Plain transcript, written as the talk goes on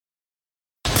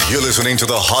You're listening to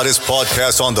the hottest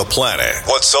podcast on the planet.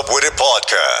 What's Up With It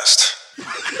Podcast.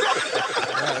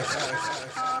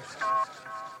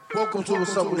 Welcome to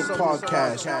What's Up With It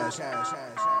Podcast.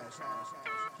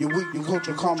 Your weekly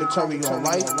culture commentary on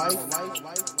life.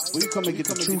 We come and get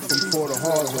the truth from for the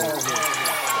hard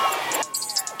way.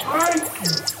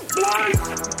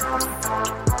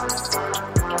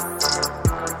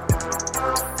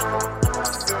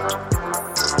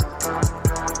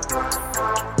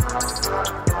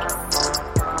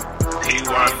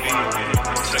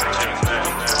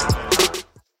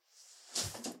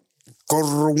 Go to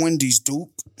the Wendy's, Duke.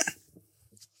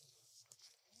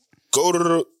 Go to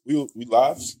the... We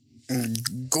live?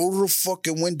 Go to the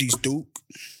fucking Wendy's, Duke.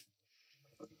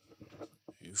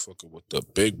 You fucking with the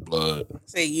big blood.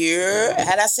 Say, yeah. I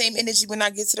had that same energy when I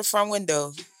get to the front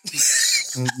window.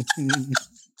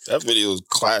 That video is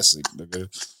classic, nigga.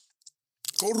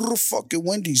 Go to the fucking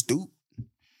Wendy's, Duke.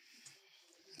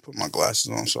 Put my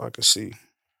glasses on so I can see.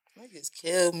 Niggas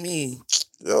kill me.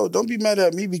 Yo, don't be mad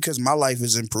at me because my life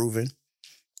is improving.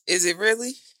 Is it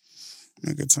really?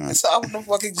 Nigga, time. So I'm the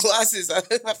fucking glasses. I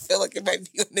feel like it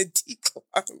might be on the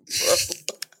decline, bro.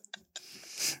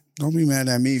 Don't be mad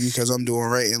at me because I'm doing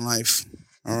right in life.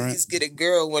 All right? Just get a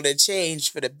girl want to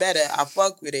change for the better. I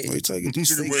fuck with it. Wait till I get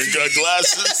these fake Wearing got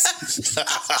glasses.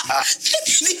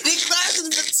 Need glasses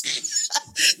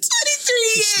for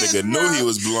 23 years. Nigga knew he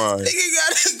was blind. Nigga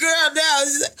got a girl now.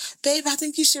 She's like, babe, I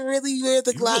think you should really wear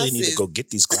the You glasses. really need to go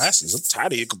get these glasses. I'm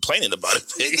tired of you complaining about it,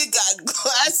 nigga. Nigga got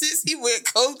glasses. He wear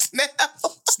coats now.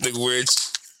 This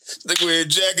nigga wearing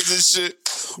jackets and shit.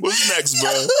 What's next,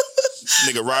 bro?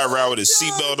 Nigga ride around with his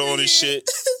seatbelt on and shit.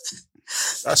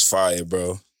 That's fire,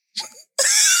 bro.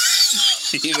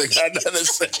 He like, got nothing to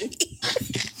say.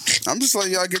 I'm just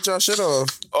letting y'all get y'all shit off.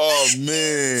 Oh,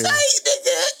 man. Hey,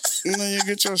 nigga. You know, you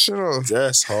get your shit off.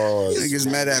 That's hard. Niggas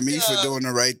mad at me for doing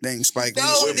the right thing, Spike Lee.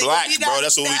 We're nigga, black, we bro. not-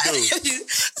 That's what we do.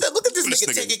 So look at this This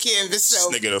nigga nigga- taking care of This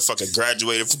himself. nigga done fucking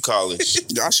graduated from college.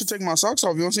 I should take my socks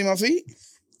off. You want to see my feet?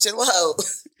 Chill out.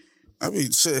 I mean,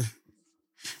 shit.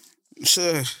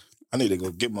 I need to go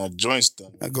get my joints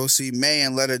done. I go see May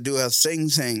and let her do her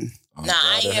thing. Oh, Nah,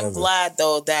 I God, am heaven. glad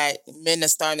though that men are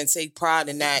starting to take pride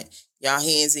in that. Y'all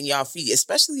hands and y'all feet,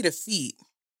 especially the feet.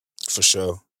 For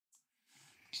sure.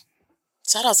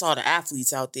 Shout out to all the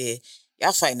athletes out there.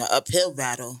 Y'all fighting an uphill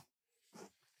battle.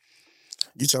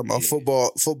 You talking about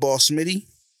football Smitty?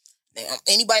 Damn,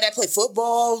 anybody that play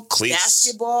football, Cleats.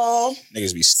 basketball,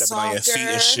 Niggas be stepping on your feet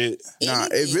and Soccer. shit. Nah,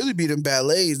 it anything. really be them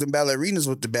ballets, them ballerinas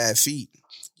with the bad feet.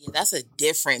 Yeah, that's a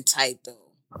different type though.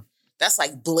 That's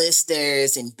like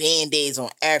blisters and band-aids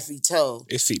on every toe.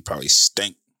 Their feet probably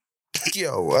stink.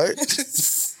 Yo, what?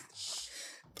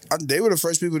 They were the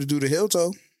first people to do the heel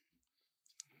toe.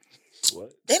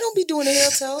 What? They don't be doing the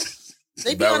heel toe.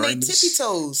 They be on their Ballerinas? tippy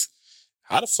toes.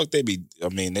 How the fuck they be? I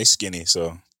mean, they skinny,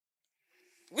 so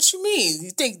What you mean?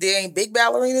 You think there ain't big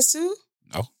ballerinas too?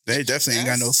 no. They definitely ain't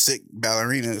got no thick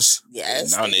ballerinas.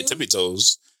 Yes. Not on they their do. tippy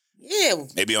toes. Yeah.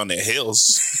 Maybe on their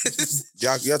heels.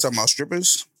 Y'all talking about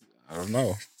strippers? I don't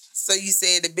know. So you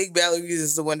say the big ballerina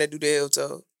is the one that do the heel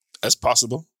toe? That's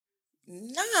possible.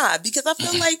 Nah, because I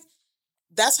feel like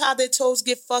that's how their toes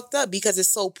get fucked up because it's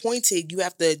so pointed. You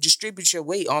have to distribute your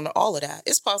weight on all of that.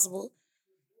 It's possible.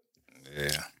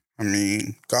 Yeah. I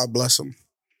mean, God bless them.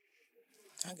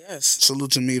 I guess.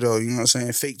 Salute to me, though. You know what I'm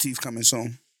saying? Fake teeth coming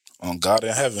soon. On God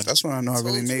in heaven. That's when I know I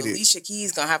really Told you, made it. Alicia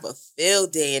Keys gonna have a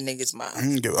field day in niggas' mouth.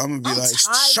 I'm gonna be I'm like,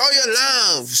 tired. show your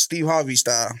love, Steve Harvey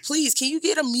style. Please, can you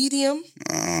get a medium?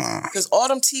 Because all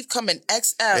them teeth come in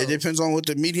XL. It depends on what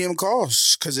the medium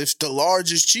costs. Because if the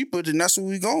large is cheaper, then that's what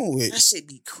we going That with. shit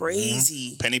be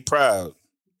crazy. Penny Proud.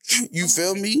 You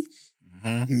feel me?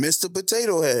 Mr.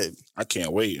 Potato Head. I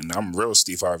can't wait. And I'm real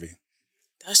Steve Harvey.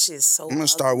 That shit's so I'm gonna ugly.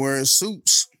 start wearing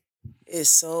suits.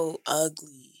 It's so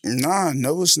ugly. Nah,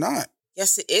 no, it's not.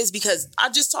 Yes, it is because I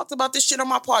just talked about this shit on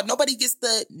my part. Nobody gets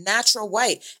the natural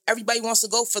white. Everybody wants to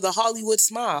go for the Hollywood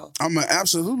smile. I'm gonna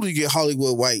absolutely get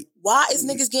Hollywood white Why is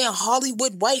niggas getting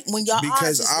Hollywood white when y'all eyes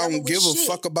because is I yellow don't give as a shit?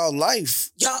 fuck about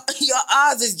life. Your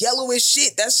eyes is yellow as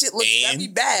shit. That shit looks And? very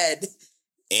bad.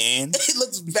 And It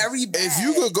looks very bad. If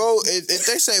you could go, if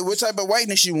they say what type of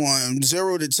whiteness you want,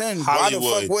 0 to 10, why the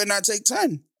Hollywood. fuck wouldn't I take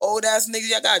 10? old ass niggas,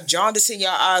 y'all got jaundice in your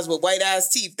eyes with white ass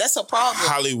teeth. That's a problem.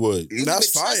 Hollywood. You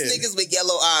That's even trust fire. niggas with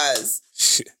yellow eyes.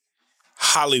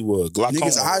 Hollywood. Glaucoma.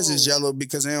 Niggas' eyes is yellow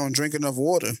because they don't drink enough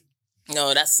water.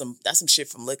 No, that's some shit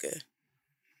from liquor.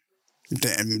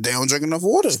 They don't drink enough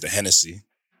water. The Hennessy.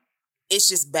 It's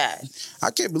just bad.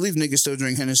 I can't believe niggas still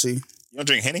drink Hennessy. You don't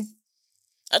drink Henny?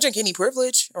 I drink any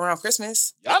privilege around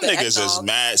Christmas. Y'all The niggas is eggnog.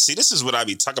 mad. See, this is what I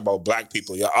be talking about black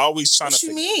people. Y'all always trying What to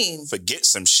you mean? forget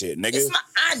some shit, nigga. It's not,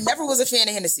 I never was a fan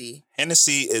of Hennessy.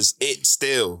 Hennessy is it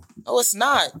still. Oh, it's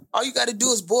not. All you got to do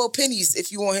is boil pennies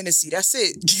if you want Hennessy. That's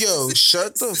it. Yo,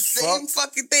 shut the It's the same fuck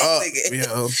fucking thing, up, nigga.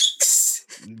 yo.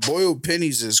 Boiled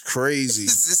pennies is crazy.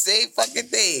 It's the same fucking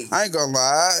thing. I ain't gonna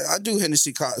lie. I do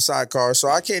Hennessy sidecar, so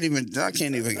I can't even.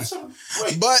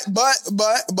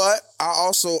 But I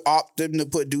also opt them to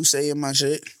put Douce in my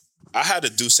shit. I had to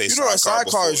do say You know, a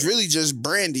sidecar is before. really just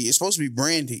brandy. It's supposed to be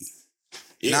brandy.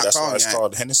 Yeah, not that's why it's cognac.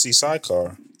 called Hennessy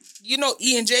sidecar. You know,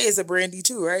 E&J is a brandy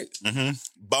too, right? Mm-hmm.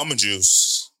 Bum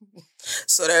juice.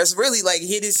 So there's really like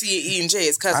Hennessy and E&J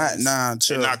is cousins. Nah, They're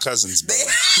chill. not cousins, bro.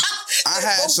 I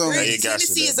had Both some. brandies. Yeah, you got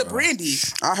Hennessy you is there, a bro. brandy.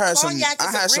 I had Cognac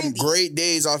is a some brandy. great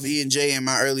days off E&J in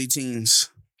my early teens.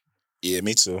 Yeah,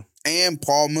 me too. And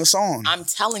Paul Masson. I'm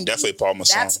telling Definitely you, Paul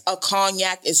Masson. that's a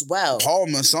cognac as well. Paul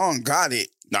Masson got it.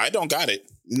 No, I don't got it.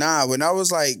 Nah, when we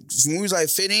was like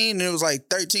 15 and it was like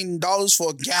 $13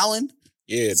 for a gallon.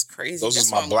 Yeah, It's crazy. those That's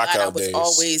is why my I'm glad I blackout was days.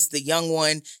 always the young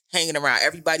one hanging around.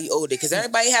 Everybody older because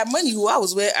everybody had money who I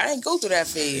was with. I didn't go through that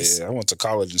phase. Yeah, I went to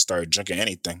college and started drinking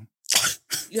anything.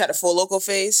 You had a full local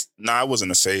phase? Nah, I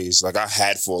wasn't a phase. Like I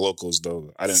had 4 locals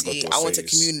though. I didn't go See, through a I went to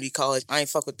phase. community college. I ain't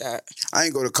fuck with that. I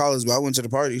ain't go to college, but I went to the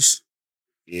parties.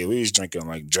 Yeah, we was drinking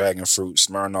like dragon fruit,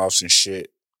 Smirnoffs and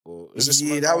shit. Well, is it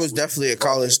Yeah, Smirnoff? that was definitely a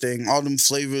college thing. All them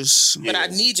flavors. But I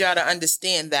need y'all to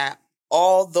understand that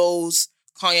all those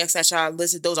cognacs that y'all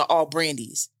listed, those are all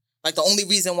brandies. Like the only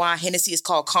reason why Hennessy is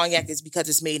called cognac is because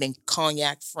it's made in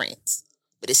Cognac, France.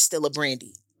 But it's still a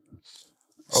brandy.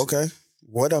 Okay,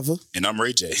 whatever. And I'm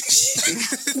Ray J.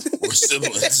 We're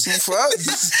siblings. Fuck.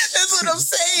 That's what I'm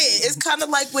saying. It's kind of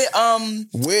like with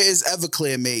Where is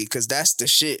Everclear made? Because that's the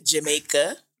shit.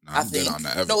 Jamaica. Nah, I I'm good think. on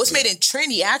that. No, it's Everclear. made in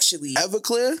Trini actually.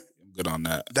 Everclear? I'm good on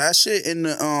that. That shit in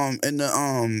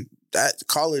the that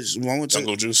college one with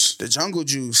Jungle juice. the Jungle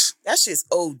Juice. That shit's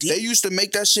OD. They used to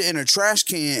make that shit in a trash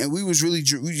can, and we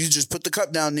just put the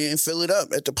cup down there and fill it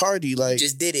up at the party. Like,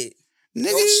 Just did it.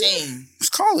 nigga, No shame. it's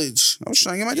college. I was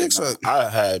trying to get my dick Nah, sucked. I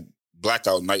had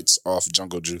blackout nights off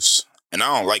Jungle juice, and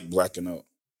I don't like blacking out.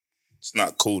 It's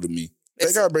not cool to me.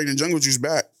 They gotta bring the Jungle Juice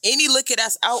back. Any liquor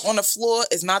that's out on the floor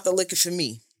is not the liquor for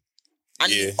me. I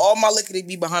Yeah. need all my liquor to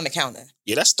be behind the counter.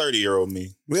 Yeah, that's 30-year-old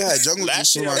me. We had Jungle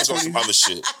Last Juice year for I like was on 20. some other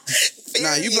shit.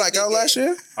 Nah, you Period, blacked out nigga. last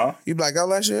year? Huh? You blacked out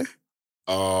last year?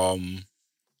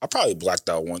 I probably blacked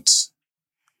out once.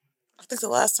 I think the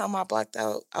last time I blacked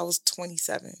out, I was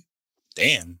 27.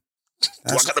 Damn. Do I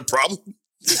That's- got a problem?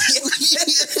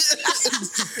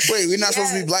 Wait, we're not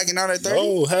supposed to be blacking out at 30?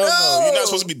 No, hell no. You're No. not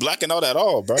supposed to be blacking out at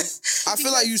all, bro. I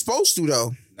feel like you're supposed to,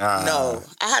 though. Nah. No,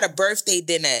 I had a birthday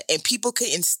dinner and people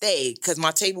couldn't stay because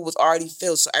my table was already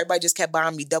filled. So everybody just kept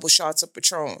buying me double shots of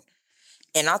Patron.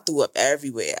 And I threw up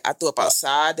everywhere. I threw up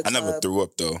outside the I club. never threw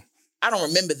up though. I don't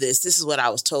remember this. This is what I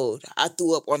was told. I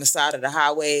threw up on the side of the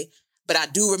highway. But I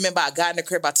do remember I got in the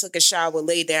crib, I took a shower,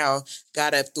 lay down,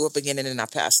 got up, threw up again, and then I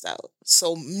passed out.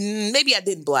 So maybe I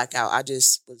didn't black out. I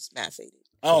just was mad faded.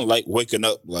 I don't like waking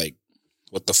up like,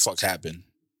 what the fuck happened?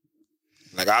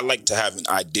 Like, I like to have an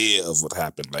idea of what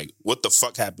happened. Like, what the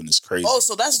fuck happened is crazy. Oh,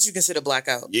 so that's what you consider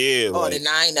blackout? Yeah, Oh, like, then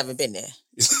I ain't never been there.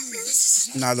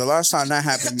 Nah, the last time that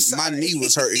happened, my Sorry. knee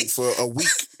was hurting for a week.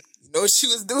 You know what she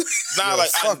was doing? nah, Yo, like,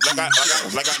 fuck I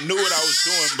knew what I was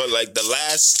doing, but like the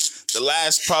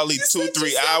last probably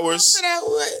 2-3 hours.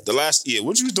 The last,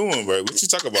 what you doing, bro? What you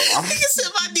talking about? Nigga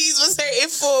said my knees was hurting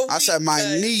for a week. I said my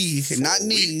knee, not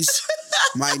knees.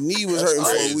 My knee was hurting for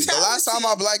a crazy. week. The last time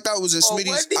I blacked out was in Oh,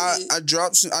 Smitty's. what knee?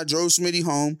 I drove Smitty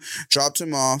home, dropped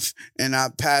him off, and I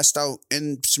passed out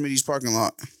in Smitty's parking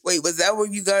lot. Wait, was that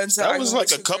when you got into That was argument like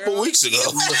with a your couple girl? weeks ago. I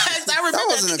remember That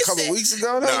wasn't a nigga couple said- weeks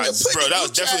ago. Nah, That was, bro, that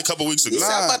was definitely a couple weeks ago. He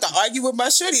said, I'm about to argue with my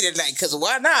shorty tonight, because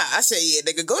why not? I said, yeah,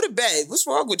 nigga, go to bed. What's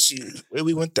wrong with you? Where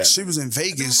we went that? she was in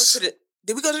Vegas.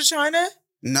 Did we go to China?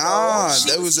 Nah, she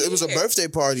it was was a here. birthday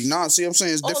party. Nah, see what I'm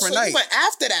saying? It's a different so night. you went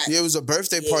after that. Yeah, it was a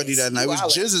birthday Yeah, party that see, night. It was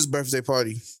wildin'. Jizz's birthday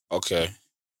party. Okay.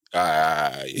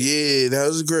 Yeah, that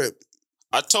was a grip.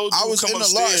 I told you I was come in the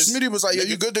lot. upstairs. Smitty was like, yo,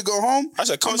 you good to go home? I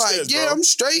said, come I'm like, upstairs, yeah, bro. I'm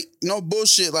straight. No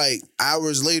bullshit. Like,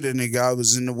 hours later, nigga, I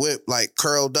was in the whip, like,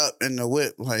 curled up in the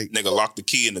whip. Like, Nigga locked the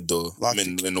key in the door. Locked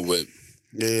in the whip.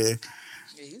 yeah.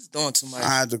 Yeah, he was doing too much. I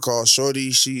had to call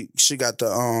Shorty. She got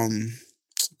the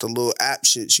little app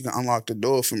shit. She can unlock the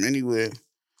door from anywhere.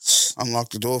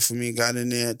 Unlocked the door for me, got in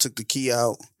there, took the key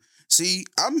out. See,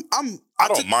 I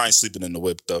don't mind sleeping in the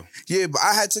whip though. yeah, but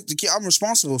I had took the key. I'm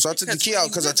responsible, so I took the Because key where out you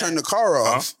because I live turned at? the car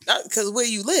off. Because where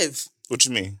you live. What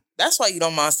you mean? That's why you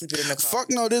don't mind sleeping in the car. Fuck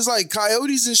no, there's like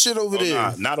coyotes and shit over there.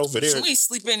 Nah, not over there. You ain't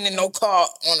sleeping in no car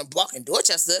on a block in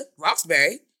Dorchester,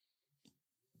 Roxbury.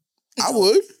 I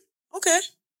would. Okay,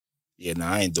 Yeah,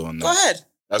 nah, I ain't doing that. go ahead.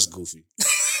 That's goofy.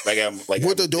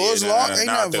 With the doors locked, ain't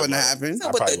nothing gonna happen.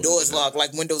 But the doors locked,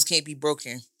 like windows can't be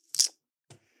broken.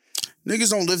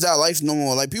 Niggas don't live that life no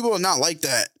more. Like, people are not like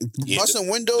that. Yeah, Busting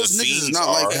windows, the niggas is fiends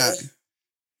not like are. that.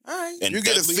 All right. And You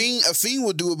get deadly? a fiend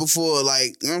would do it before,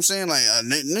 like, you know what I'm saying? Like,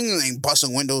 niggas ain't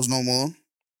busting windows no more.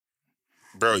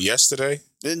 Bro, yesterday,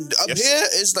 And up Yes. here,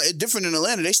 it's like different in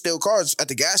Atlanta. They steal cars at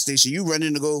the gas station. You run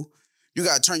in to go, you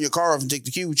gotta turn your car off and take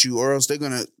the key with you, or else they're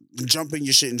gonna jump in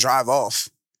your shit and drive off.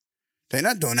 They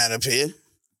not doing that up here.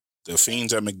 the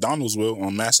fiends at McDonald's will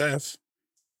on Mass Ave.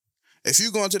 If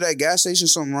you go into that gas station,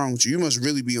 something wrong with you. You must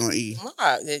really be on E.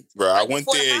 Bro, I Right went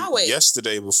before the there highway.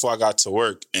 yesterday before I got to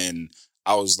work, and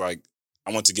I was like,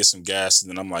 I went to get some gas, and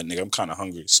then I'm like, nigga, I'm kind of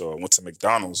hungry. So I went to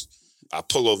McDonald's. I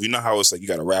pull over. You know how it's like you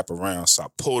got to wrap around. So I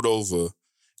pulled over,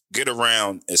 get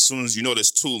around. As soon as, you know, there's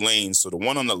 2 lanes. So the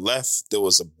one on the left, there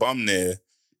was a bum there,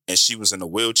 and she was in a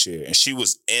wheelchair, and she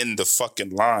was in the fucking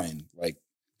line,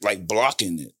 like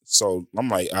blocking it. So I'm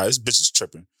like, this bitch is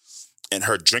tripping. And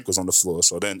her drink was on the floor.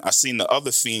 So then I seen the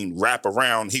other fiend wrap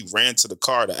around. He ran to the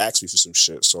car to ask me for some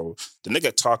shit. So the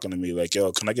nigga talking to me like,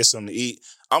 yo, can I get something to eat?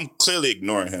 I'm clearly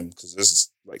ignoring him because this is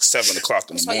like 7 o'clock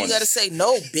in That's the why you morning. gotta say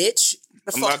no, bitch.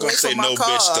 The I'm fuck not going away to say from my no car.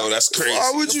 bitch, though. That's crazy.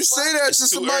 Why would you say that It's to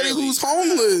too somebody early. who's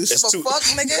homeless? It's The too- fuck,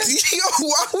 nigga? Yo,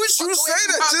 why would you Fuck away say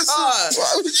from that my to car.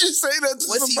 Why would you say that to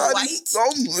Was he somebody white? who's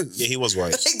homeless? Yeah, he was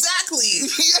white. Exactly.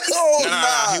 Yo,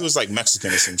 Nah, he was like Mexican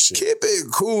or some shit. Keep it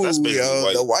cool, That's basically yo.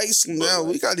 white. The whites, now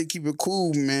like- we got to keep it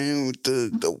cool, man. With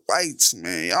the whites,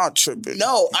 man, y'all tripping.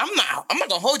 No, I'm not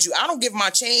gonna hold you. I don't give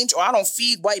my change or I don't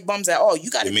feed white bums at all.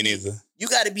 You gotta Yeah, me neither. you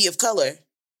gotta be of color.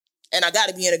 And I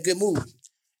gotta be in a good mood.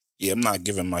 Yeah, I'm not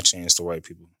giving my chance to white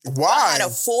people. I Why? had a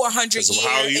 400 'Cause of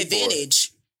how year you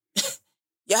advantage.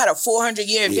 You had a 400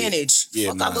 year advantage. Yeah,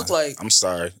 Fuck, nah. I look like. I'm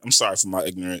sorry. I'm sorry for my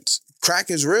ignorance. Crack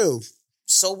is real.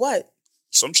 So what?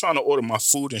 So I'm trying to order my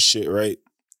food and shit, right?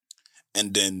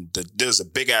 And then there's a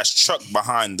big ass truck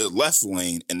behind the left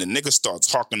lane, and the nigga starts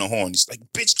honking the horn. He's like,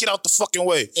 "Bitch, get out the fucking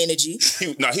way!" Energy.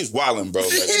 He's wilding, bro. Like,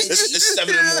 it's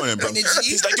 7 in the morning, bro. Energy.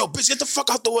 He's like, "Yo, bitch, get the fuck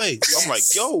out the way." I'm like,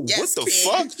 "Yo, Yes, what the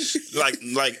kid.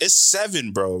 fuck?" Like it's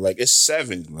 7, bro. Like it's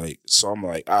 7. Like so, I'm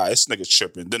like, this nigga's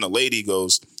tripping. Then the lady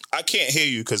goes, "I can't hear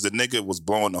you because the nigga was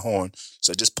blowing the horn.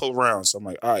 So just pull around." So I'm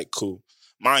like, "All right, cool."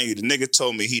 Mind you, the nigga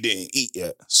told me he didn't eat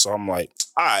yet. So I'm like,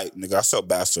 all right, nigga, I felt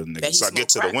bad for the nigga. Bet he So I get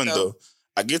to smoked the crack, window. though.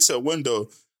 I get to the window.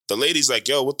 The lady's like,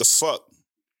 yo, what the fuck?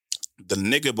 The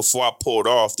nigga, before I pulled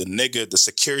off, the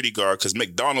security guard, because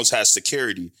McDonald's has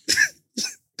security.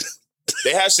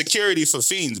 They have security for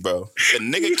fiends, bro. The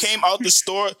nigga came out the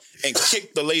store and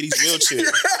kicked the lady's wheelchair.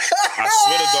 I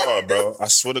swear to God, bro. I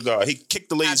swear to God. He kicked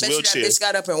the I lady's bet you wheelchair. that bitch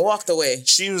got up and walked away.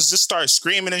 She was just started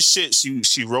screaming and shit.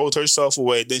 She rolled herself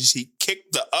away. Then she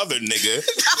kicked the other nigga.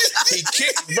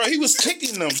 He was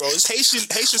kicking them, bro. It's Haitian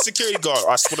security guard.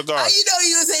 I swear to God. How you know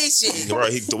he was Haitian? Bro,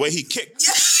 the way he kicked.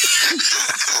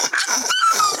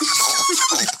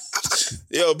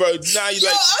 Yo, bro, now you Yo,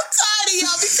 like. I'm tired of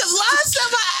y'all because last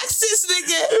time I asked this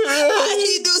nigga how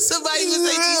he knew somebody was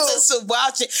like Jesus some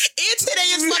wild shit. And today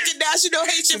is fucking National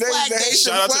Haitian Today's Flag the Day.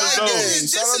 Haitian Shout out to the flag Zoes. day.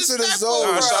 Shout out to the Disrespectful, Zoes.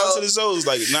 Nah, bro. shout out to the Zoes.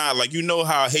 Like, nah, like, you know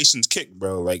how Haitians kick,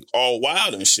 bro. Like, all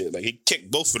wild and shit. Like, he kicked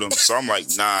both of them. So I'm like,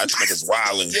 nah, this nigga's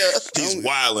wilding. Yeah. He's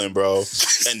wilding, bro.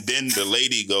 And then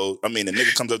the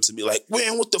nigga comes up to me like,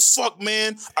 man, what the fuck,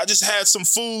 man? I just had some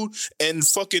food and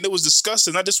fucking it was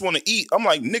disgusting. I just want to eat. I'm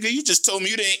like, nigga, you just told me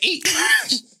you didn't eat.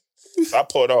 I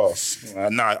pulled off.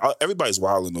 Nah, everybody's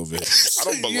wilding over here. I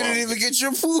don't belong. You didn't even get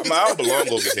your food. I don't belong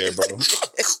over here, bro.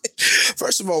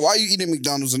 First of all, why are you eating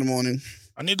McDonald's in the morning?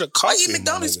 I need a Why coffee. you eat my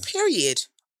McDonald's, nigga. period?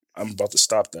 I'm about to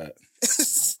stop that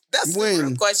That's When? the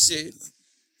real question.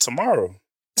 tomorrow.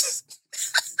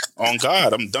 On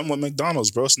God, I'm done with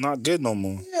McDonald's, bro. It's not good no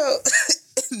more. Yo,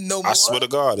 no more. I swear to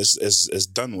God, it's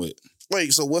done with.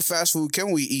 Wait, so what fast food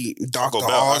can we eat? Taco Dr.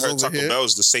 Bell. I Oz heard over Taco here? Bell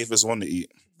is the safest one to eat.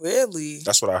 Really?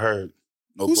 That's what I heard.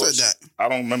 No Who bullshit. said that? I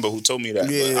don't remember who told me that.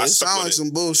 but Yeah, I it stuck sounds like with it. some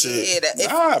bullshit. Yeah, that,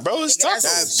 Nah, bro, it's Nigga, that's-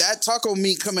 tacos. That taco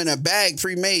meat come in a bag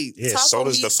pre-made. Yeah, Taco so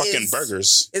does the meat fucking is-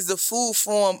 burgers. is the food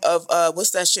form of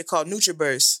what's that shit called?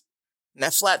 NutriBurst. And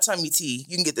that flat tummy tea.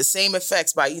 You can get the same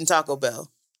effects by eating Taco Bell.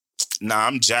 Nah,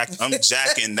 I'm jacking.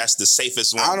 That's the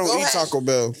safest one. I don't Go eat ahead. Taco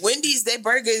Bell. Wendy's, their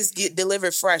burgers get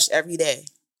delivered fresh every day.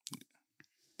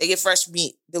 They get fresh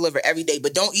meat delivered every day,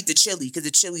 but don't eat the chili because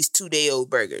the chili's 2-day-old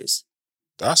burgers.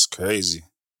 That's crazy.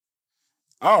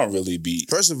 I don't really be.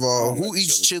 First of all, I don't who like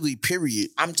eats chili, period?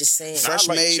 I'm just saying. Fresh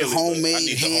like made, chili, but I homemade, need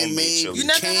the homemade handmade. chili. You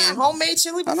never had homemade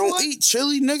chili I before? don't eat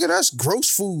chili, nigga. That's gross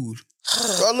food.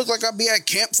 Do I look like I be at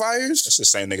campfires? That's the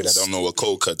same nigga that don't know what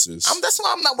cold cuts is. That's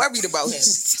why I'm not worried about him.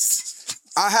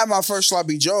 I had my first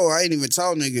sloppy Joe. I ain't even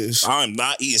tell niggas. I'm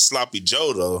not eating sloppy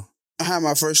Joe though. I had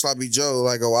my first sloppy Joe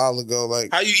like a while ago.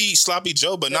 Like, How you eat sloppy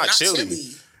Joe but not chili?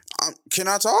 Can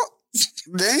I talk?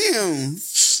 Damn.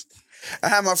 I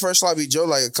had my first sloppy Joe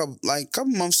like a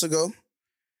couple months ago.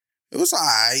 It was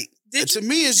alright. To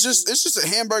me, it's just a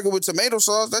hamburger with tomato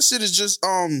sauce. That shit is just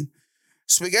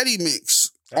spaghetti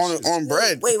mix on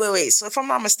bread. Wait. So if I'm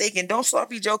not mistaken, don't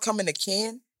sloppy Joe come in a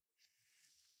can?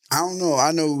 I don't know.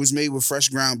 I know it was made with fresh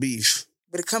ground beef.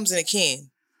 But it comes in a can.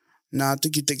 Nah, I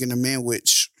think you're thinking of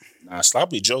Manwich. Nah,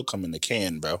 sloppy Joe come in the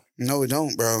can, bro. No, it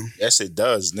don't, bro. Yes, it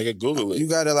does. Nigga, Google it. You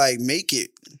gotta like make it.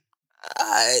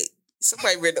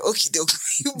 Somebody read the okie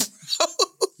dokie, bro.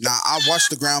 Nah, I watched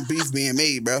the ground beef being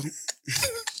made, bro.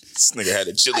 This nigga had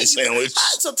a chili sandwich.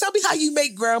 So tell me how you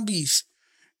make ground beef.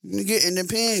 You get in the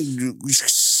pan, you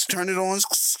turn it on,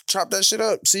 chop that shit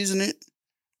up, season it.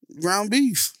 Ground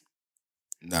beef.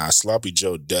 Nah, sloppy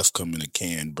Joe def come in a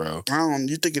can, bro.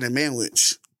 You're thinking of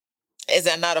Manwich. Is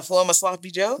that not a form of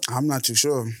sloppy Joe? I'm not too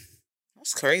sure.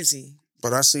 That's crazy.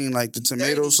 But I seen like the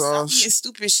tomato sauce. Sloppy and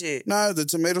stupid shit. Nah, the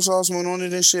tomato sauce went on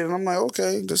it and shit. And I'm like,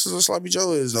 okay, this is what sloppy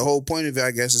Joe is. The whole point of it,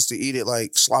 I guess, is to eat it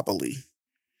like sloppily.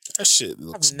 That shit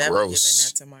looks I've never gross. given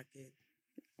that to my kid.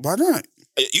 Why not?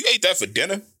 You ate that for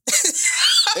dinner?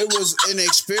 It was an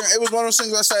experience. It was one of those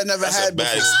things I said I never That's had a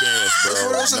bad before. experience, bro. It's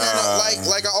one of those things that,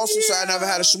 like I also said, I never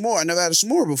had a s'more. I never had a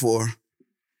s'more before.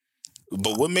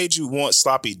 But what made you want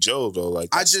sloppy Joe though? Like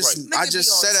I that's just like,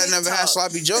 said I never had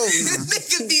sloppy Joe.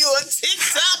 Nigga be on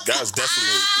TikTok. that's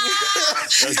definitely.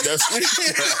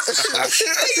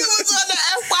 Nigga was on the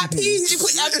FYP. You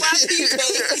put FYP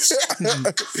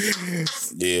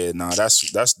page. Yeah, nah,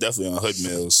 that's definitely on Hood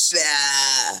Mills.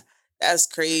 Nah, that's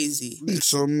crazy.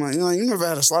 So I'm like, you never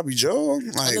had a sloppy Joe?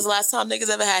 When Like, was the last time niggas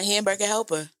ever had hamburger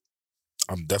helper?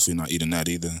 I'm definitely not eating that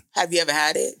either. Have you ever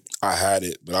had it? I had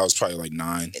it, but I was probably like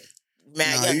 9.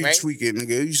 Mad nah, young, you right? tweaking, nigga.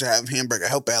 You used to have hamburger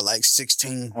help at like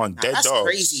 16. On Dead that's Dogs.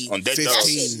 crazy. On Dead 15. That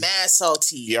Dogs. shit mad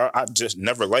salty. Yeah, I just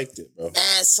never liked it, bro.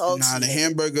 Mad salty. Nah, the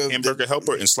hamburger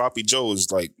Helper and sloppy Joe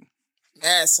is like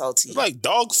Mad salty. like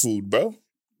dog food, bro.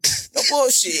 No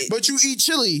bullshit. But you eat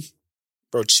chili.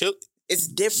 Bro, chill. It's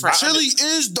different. Chili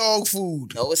is dog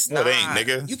food. No, it's No, not. it ain't,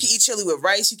 nigga. You can eat chili with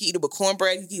rice. You can eat it with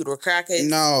cornbread. You can eat it with crackers.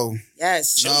 No,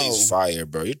 Yes. Chili's fire,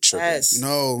 bro. You're tripping. Yes.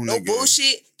 no, No nigga.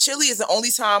 bullshit. Chili is the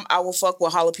only time I will fuck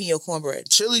with jalapeno cornbread.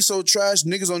 Chili so trash,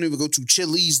 niggas don't even go to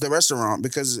Chili's, the restaurant,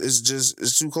 because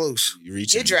it's too close. You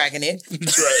reaching. You're dragging it. You're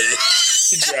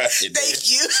dragging.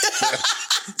 Thank you.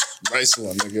 Nice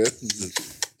one, nigga.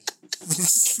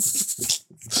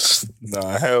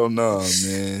 Nah, hell no,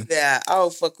 man. Yeah, I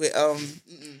don't fuck with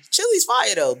Chili's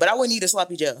fire though, but I wouldn't eat a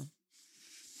sloppy Joe.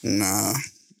 Nah,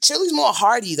 Chili's more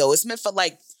hearty though. It's meant for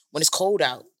like when it's cold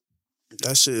out.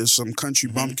 that shit is some country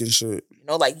bumpkin shit. You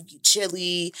know, like you get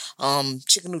chili,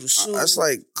 chicken noodle soup. That's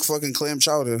like fucking clam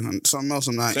chowder and something else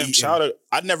I'm not Clam eating. chowder,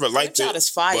 I never liked Clam it. chowder's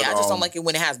fire. but, I just don't like it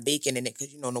when it has bacon in it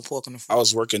because no pork on the I front.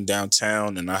 was working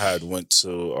downtown and I had went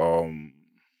to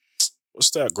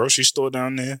what's that grocery store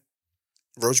down there?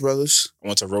 Roach Brothers. I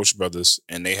went to Roach Brothers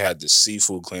and they had the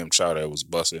seafood clam chowder that was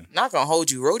busting. Not gonna hold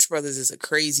you. Roach Brothers is a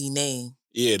crazy name.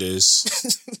 Yeah, it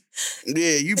is.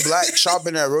 Yeah, you black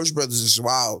shopping at Roach Brothers is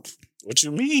wild. What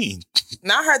you mean?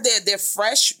 Now I heard they're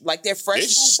fresh, like their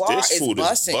fresh food bar this is food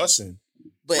busting. is busting.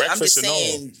 But I'm Breakfast just and all.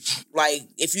 saying, like,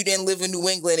 if you didn't live in New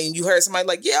England and you heard somebody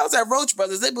like, yeah, I was at Roach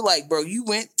Brothers, they'd be like, bro, you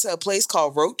went to a place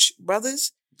called Roach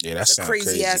Brothers? Yeah, that That's a sounds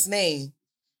crazy ass name.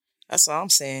 That's all I'm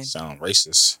saying. Sound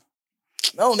racist.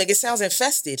 No, nigga, it sounds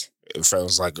infested. It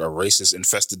sounds like a racist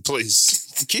infested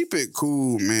place. Keep it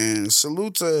cool, man.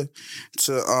 Salute to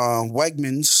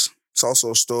Wegmans. It's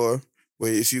also a store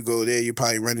where if you go there, you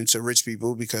probably run into rich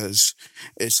people because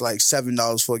it's like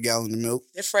 $7 for a gallon of milk.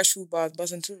 Their fresh food bars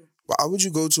buzzing too. Why would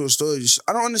you go to a store?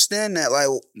 I don't understand that. Like,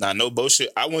 Nah, no bullshit.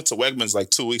 I went to Wegmans like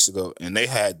 2 weeks ago and they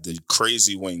had the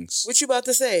crazy wings. What you about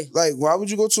to say? why would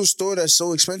you go to a store that's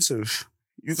so expensive?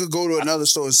 You could go to another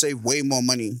store and save way more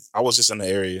money. I was just in the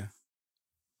area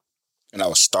and I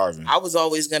was starving. I was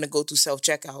always gonna go through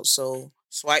self-checkout, so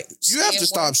swipe. You have to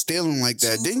scan one. stop stealing like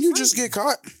that. Two Didn't for you just free. get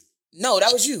caught? No,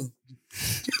 that was you.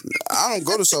 I don't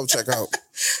go to self-checkout.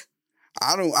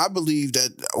 I believe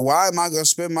that why am I gonna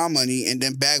spend my money and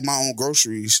then bag my own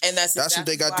groceries? And that's what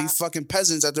they got exactly these fucking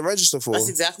peasants at the register for. That's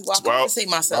exactly why I Why- compensate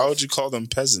myself. Why would you call them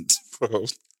peasants, bro?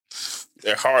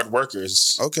 They're hard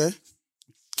workers. Okay.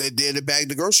 They did to bag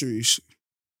the groceries.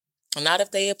 Not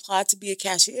if they apply to be a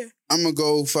cashier. I'm gonna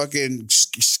go fucking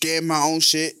scan my own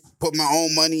shit, put my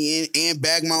own money in, and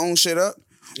bag my own shit up.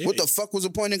 Yeah. What the fuck was the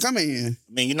point in coming here?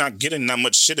 I mean, you're not getting that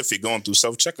much shit if you're going through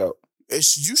self-checkout.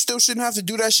 You still shouldn't have to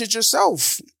do that shit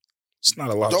yourself. It's not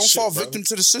a lot Don't of shit, fall bro. victim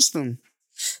to the system.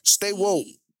 Stay woke.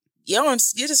 You're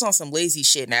just on some lazy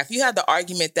shit. Now, if you had the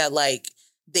argument that, like,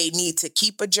 they need to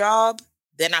keep a job,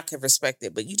 then I could respect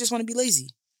it. But you just want to be lazy.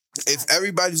 If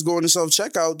everybody's going to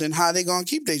self-checkout, then how they going to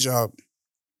keep their job?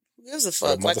 Who gives a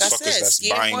fuck? Like I said,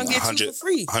 scan one, get two for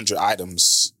free. 100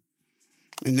 items.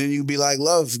 And then you be like,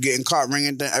 love, getting caught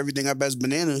ringing everything up as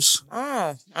bananas.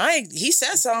 He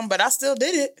said something, but I still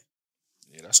did it.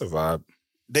 Yeah, that's a vibe.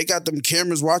 They got them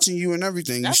cameras watching you and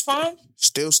everything. That's fine.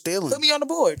 Still stealing. Put me on the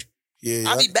board. Yeah.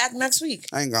 I'll be back next week.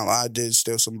 I ain't gonna lie, I did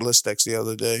steal some Blistex the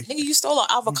other day. Nigga, you stole an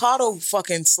avocado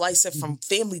fucking slicer from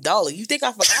Family Dollar. You think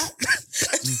I forgot?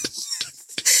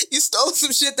 You stole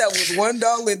some shit that was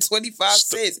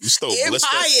 $1.25. You stole Blistex.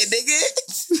 Empire,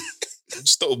 nigga. You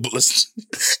stole Blistex.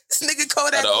 This nigga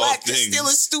Kodak Black is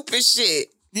stealing stupid shit.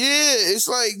 Yeah, it's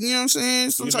like, you know what I'm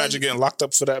saying? Can you imagine getting locked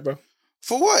up for that, bro?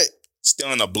 For what?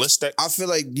 Stealing a Blistex? I feel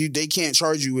like they can't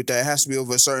charge you with that. It has to be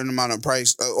over a certain amount of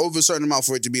price, over a certain amount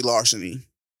for it to be larceny.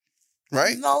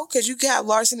 Right? No, because you can have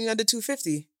larceny under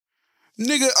 $2.50.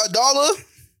 Nigga, $1?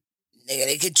 Nigga,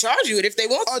 they can charge you it if they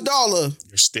want to. $1.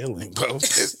 You're stealing, bro.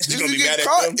 You gonna be mad at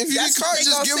them? If you get caught,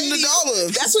 just give them the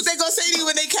 $1. That's what they gonna say to you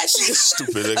when they catch you.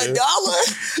 Stupid nigga.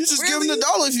 $1? You just give them the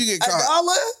 $1 if you get caught.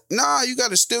 $1? Nah, you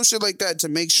gotta steal shit like that to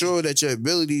make sure that your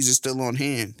abilities are still on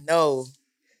hand. No.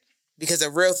 Because a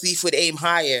real thief would aim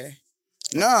higher.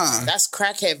 Nah. That's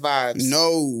crackhead vibes.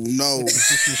 No.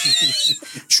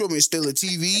 Show me steal a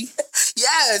TV.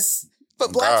 Yes. For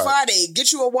Black Friday,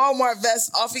 get you a Walmart vest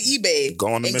off of eBay.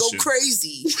 Go on the mission. Go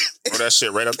crazy. Throw that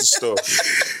shit right out the store.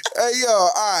 Hey, yo,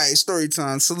 all right, story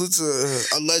time. Salute to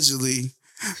allegedly.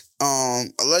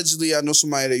 Allegedly, I know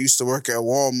somebody that used to work at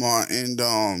Walmart, and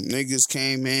niggas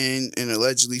came in and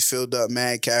allegedly filled up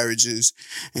mad carriages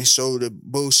and showed a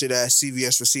bullshit ass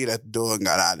CVS receipt at the door and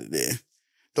got out of there.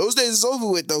 Those days is over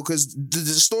with though, because the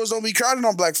stores don't be crowded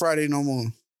on Black Friday no more.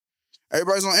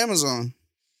 Everybody's on Amazon.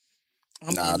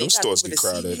 Nah, those stores be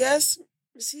crowded. CVS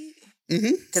receipt?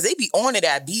 Mm-hmm. Because they be on it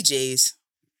at BJ's.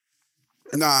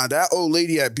 Nah, that old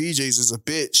lady at BJ's is a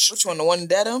bitch. Which one? The one in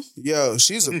Dedham? Yo,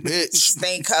 she's a bitch.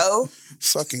 Stanko.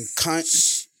 Fucking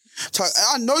cunt.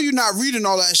 I know you're not reading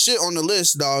all that shit on the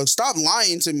list, dog. Stop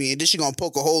lying to me. And then she gonna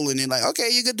poke a hole in it like, okay,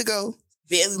 you're good to go.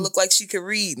 Barely look like she could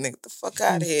read. Nigga, get the fuck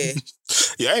out of here.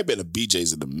 Yeah, I ain't been to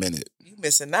BJ's in a minute. You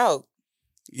missing out.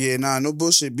 Yeah, nah, no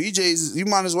bullshit. BJ's, you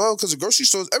might as well, because the grocery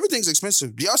stores, everything's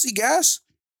expensive. Do y'all see gas?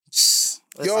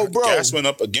 Yo, bro. Gas went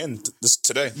up again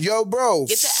today. Yo, bro.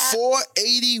 Get the app.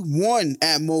 $4.81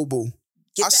 at Mobile.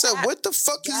 I said, app. what the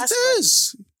fuck Gas is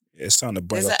this? Yeah, it's time to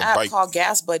bring There's up an the app bike. called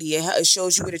Gas Buddy. It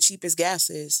shows you where the cheapest gas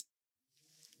is.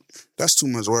 That's too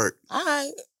much work. All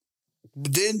right.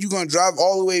 But then you gonna drive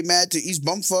all the way mad to East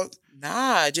Bumfuck?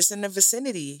 Nah, just in the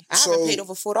vicinity. I So- haven't paid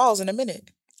over $4 in a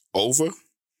minute. Over?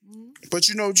 But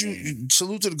you know what you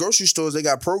salute to the grocery stores, they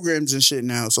got programs and shit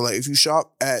now. So like if you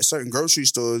shop at certain grocery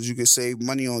stores, you can save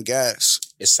money on gas.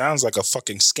 It sounds like a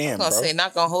fucking scam, I'm bro. gonna say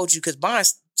not gonna hold you because buying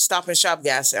Stop and Shop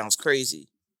gas sounds crazy.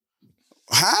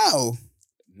 How?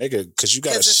 Nigga, because you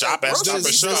got to 'Cause it's shop a at Stop and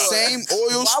grocery The Shop. store. same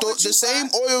oil Why store, would you the same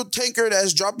buy- oil tanker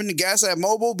that's dropping the gas at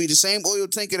Mobile be the same oil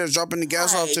tanker that's dropping the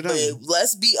gas off to them. But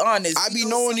let's be honest. I be we know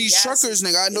knowing some these gas truckers,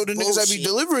 nigga. I know is the niggas that be bullshit.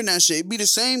 delivering that shit. It be the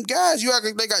same guys. You act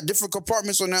like they got different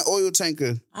compartments on that oil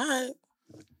tanker. All right.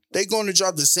 They going to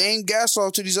drop the same gas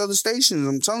off to these other stations.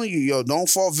 I'm telling you, yo, don't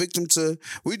fall victim to.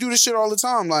 We do this shit all the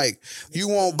time. Like, you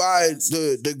won't buy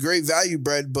the Great Value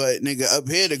bread, but nigga, up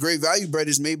here, the Great Value bread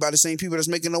is made by the same people that's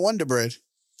making the Wonder Bread.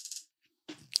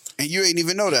 And you ain't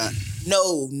even know that.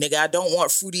 No, nigga, I don't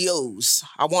want Fruity O's.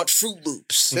 I want Fruit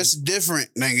Loops. That's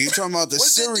different, nigga. You talking about the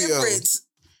What's the cereal. difference?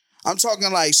 I'm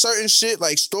talking like certain shit,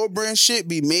 like store brand shit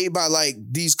be made by like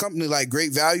these companies like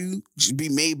Great Value, be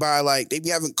made by like, they be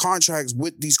having contracts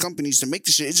with these companies to make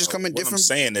the shit. It just come in What I'm different.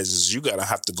 saying is you got to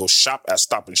have to go shop at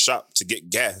Stop and Shop to get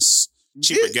gas.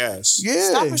 Cheaper gas. Yeah.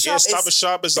 Stop and Yeah, Shop Stop is and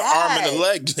Shop is the arm and the bad.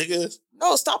 leg, nigga.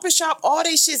 No, Stop and Shop, all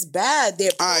they shit's bad.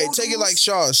 They're All right, take it like produce.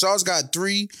 Shaw's. Shaw's got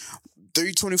three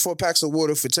 24 packs of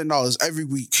water for $10 every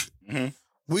week. Mm-hmm.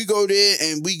 We go there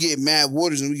and we get mad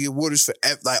waters, and we get waters for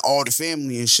like all the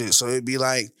family and shit. So it'd be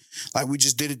like we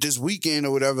just did it this weekend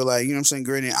or whatever. Like, you know what I'm saying?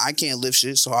 Granted, I can't lift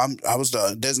shit, so I was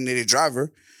the designated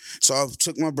driver. So I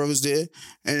took my brothers there,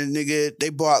 and the nigga, they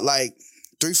bought like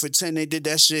 3 for $10. They did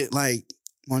that shit like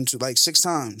 6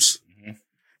 times. Mm-hmm.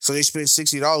 So they spent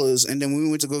 $60, and then when we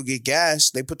went to go get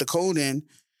gas, they put the code in.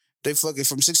 They fucking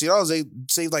from $60, they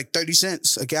save like 30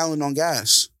 cents a gallon on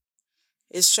gas.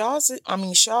 Is Shaw's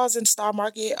and Star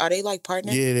Market, are they like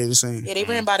partners? Yeah, they're the same. Yeah, they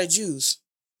ran by the Jews.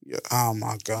 Yeah. Oh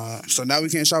my God. So now we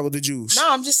can't shop with the Jews.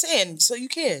 No, I'm just saying, so you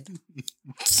can.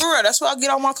 For real, that's why I get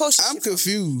all my kosher I'm shit.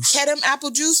 confused. Kedem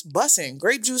apple juice, bussin'.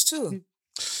 Grape juice too.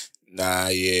 Nah,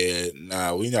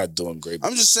 we not doing great.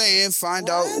 I'm just saying, find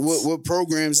out what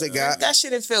programs they got. That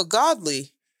shit didn't feel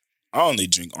godly. I only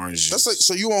drink orange juice. That's like,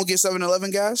 so you won't get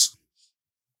 7-Eleven gas?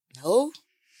 No.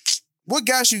 What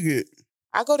gas you get?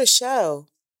 I go to Shell.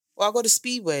 Or I go to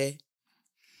Speedway.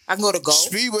 I can go to Gulf.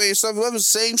 Speedway and 7-Eleven,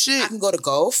 same shit. I can go to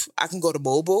Gulf. I can go to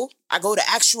Mobile. I go to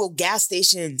actual gas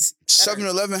stations.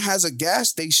 7-Eleven has a gas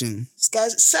station.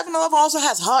 7-Eleven also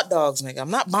has hot dogs, nigga.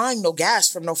 I'm not buying no gas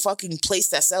from no fucking place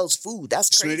that sells food. That's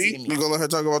crazy to Smitty, me. you gonna let her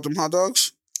talk about them hot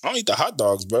dogs? I don't eat the hot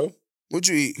dogs, bro. What'd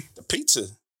you eat? The pizza.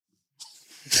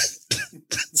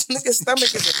 This nigga's stomach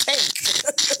is a tank.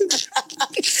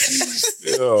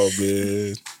 Yo,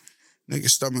 man. Nigga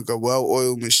stomach a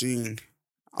well-oiled machine.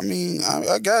 I mean,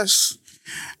 I guess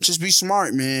just be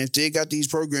smart, man. If they got these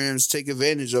programs, take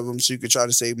advantage of them so you can try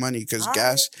to save money because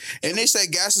gas. And they say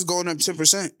gas is going up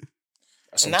 10%.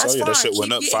 That's what I'm telling you. That shit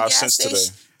went up 5 cents today.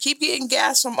 Keep getting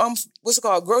gas from what's it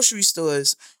called, grocery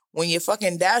stores. When your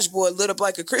fucking dashboard lit up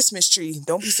like a Christmas tree,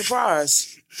 don't be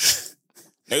surprised.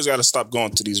 Niggas gotta stop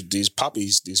going to these poppy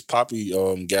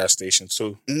gas stations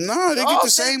too. No, they get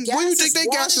the same. Where you think their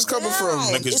gas is coming from?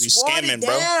 Niggas be scamming,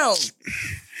 bro.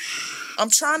 I'm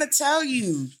trying to tell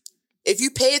you. If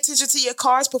you pay attention to your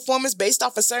car's performance based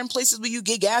off of certain places where you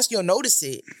get gas, you'll notice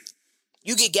it.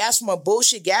 You get gas from a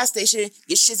bullshit gas station,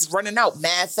 your shit's running out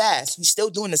mad fast. You still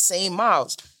doing the same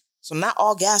miles. So not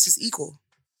all gas is equal.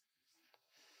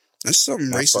 There's something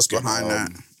racist behind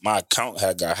that. My account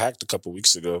got hacked a couple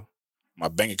weeks ago. My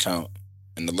bank account.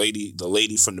 And the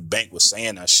lady from the bank was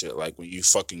saying that shit. Like when you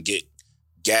fucking get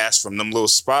gas from them little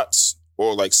spots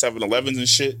or like 7-Elevens and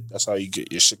shit, that's how you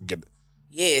get your shit.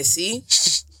 Yeah, see?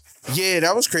 Yeah,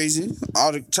 that was crazy.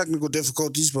 All the technical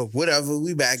difficulties, but whatever.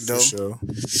 We back though. For sure.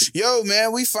 Yo,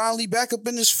 man, we finally back up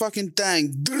in this fucking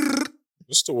thing.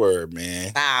 What's the word,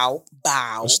 man? Bow.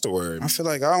 What's the word? I feel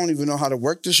like I don't even know how to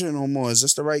work this shit no more. Is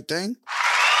this the right thing?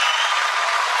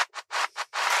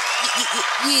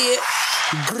 Yeah.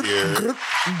 Yeah.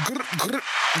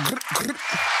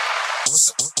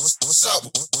 What's up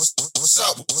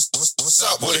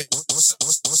with it?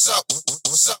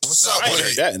 What's up I ain't with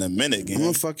heard it? that in a minute, I'm a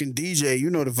gang. fucking DJ. You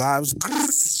know the vibes.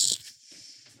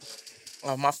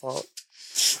 Oh, my fault.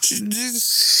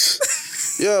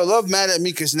 Yo, Love mad at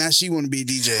me because now she want to be a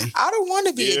DJ. I don't want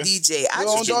to be Yeah. a DJ. I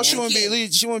Yo, just dog, she want to be a thinking,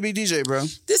 lead. She want to be a DJ, bro.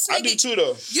 this nigga, I do too,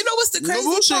 though. You know what's the No crazy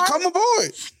bullshit. part? Come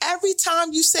aboard. Every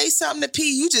time you say something to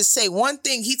P, you just say one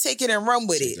thing. He take it and run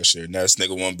with it. That shit. Now this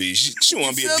nigga want to be. She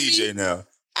want to be a feel DJ now.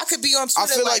 I could be on I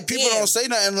Twitter feel like people damn. don't say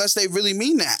nothing unless they really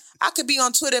mean that. I could be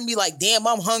on Twitter and be like, damn,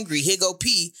 I'm hungry. Here go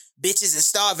P. Bitches is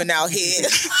starving out here.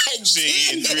 Like,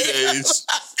 She in 3 days.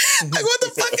 Like, what the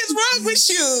fuck is wrong with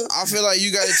you? I feel like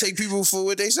you got to take people for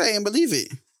what they say and believe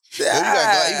it. Yo,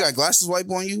 you got glasses wipe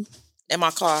on you? In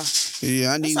my car.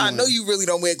 Yeah, I need So I one. know you really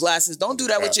don't wear glasses. Don't do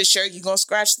that with your shirt. You're going to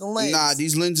scratch the lens. Nah,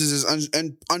 these lenses is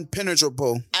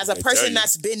unpenetrable. As a They tell person you.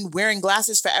 that's been wearing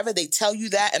glasses forever, they tell you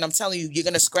that, and I'm telling you, you're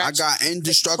going to I scratch. got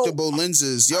indestructible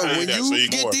lenses. Yo, I heard when that, you so you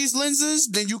can get work. these lenses,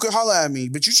 then you can holler at me.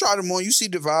 But you try them on, you see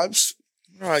the vibes.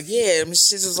 Oh, yeah. Them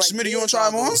shits is like Smitty, you beer wanna try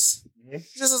 'em on? goggles.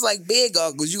 This is like beer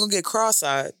goggles. You're going to get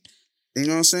cross-eyed. You know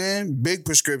what I'm saying? Big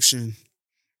prescription.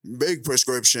 Big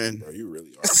prescription. Bro, you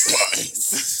really are blind.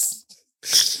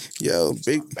 Yo,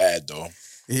 big. Bad though.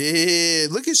 Yeah,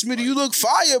 look at Smitty. You look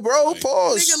fire, bro.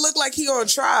 Pause. Nigga look like he on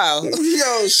trial.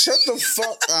 Yo, shut the fuck.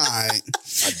 All right. I And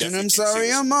definitely I'm can't sorry,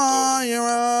 see I'm this on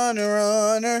your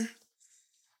runner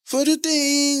for the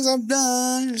things I've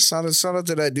done. Shout out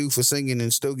to that dude for singing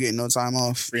and still getting no time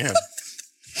off. Free him.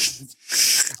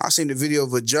 I seen the video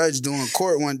of a judge doing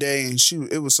court one day, and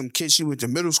it was some kid she went to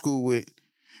middle school with.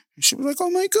 She was like, "Oh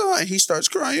my God!" And he starts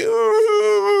crying.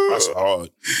 That's hard.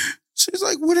 She's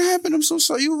like, "What happened? I'm so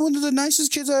sorry. You were one of the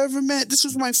nicest kids I ever met. This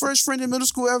was my first friend in middle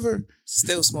school ever."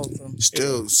 Still smoke them.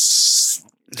 Still,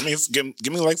 I mean,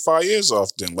 give me like 5 years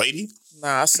off then, lady.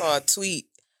 Nah, I saw a tweet.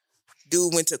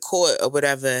 Dude went to court or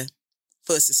whatever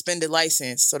for a suspended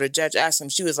license. So the judge asked him,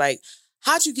 she was like,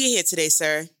 "How'd you get here today,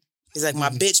 sir?" He's like, "My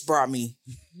bitch brought me."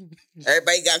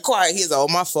 Everybody got quiet. He's like, "Oh,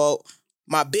 my fault.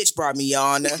 My bitch brought me, Your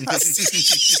Honor." Got it.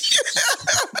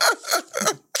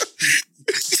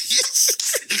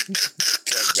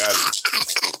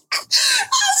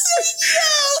 I said,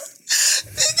 yo,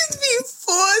 niggas be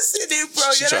forcing it, bro.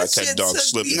 She tried to catch dog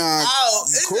slipping. Nah, Oh,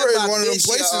 Court is one of them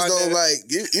places though. Like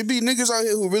it be niggas out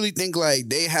here who really think like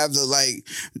they have the like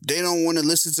they don't want to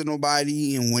listen to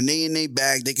nobody, and when they in their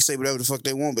bag, they can say whatever the fuck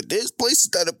they want. But there's places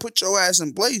that'll put your ass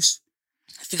in place.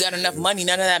 If you got enough money,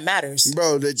 none of that matters.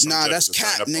 Bro, that's judges will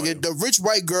cap, turn up on nigga. you. The rich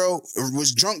white girl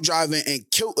was drunk driving and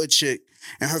killed a chick,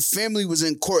 and her family was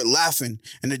in court laughing.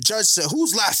 And the judge said,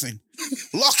 "Who's laughing?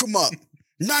 Lock him up.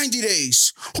 90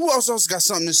 days. Who else got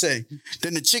something to say?"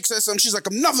 Then the chick said something. She's like,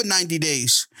 "Another 90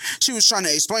 days." She was trying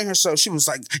to explain herself. She was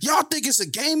like, "Y'all think it's a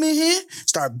game in here?"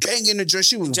 Start banging the judge.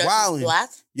 She was Judge is wilding. black?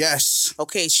 Yes.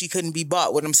 Okay, she couldn't be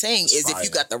bought. What I'm saying is if you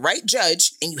got the right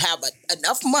judge and you have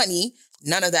enough money,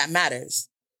 none of that matters.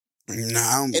 Nah,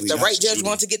 I don't If believe the that. right judge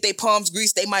wanted to get their palms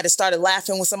greased, they might have started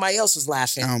laughing when somebody else was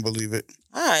laughing. I don't believe it.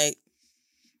 All right.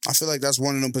 I feel like that's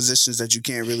one of them positions that you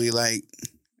can't really like.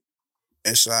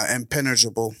 It's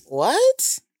impenetrable.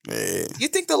 What? Yeah. You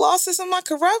think the law system not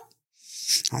corrupt?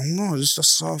 I don't know.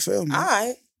 That's how I feel, man. All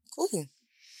right. Cool.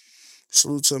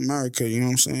 Salute to America. You know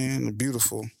what I'm saying? The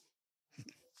beautiful.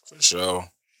 For sure.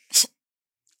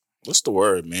 What's the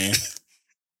word, man?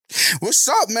 What's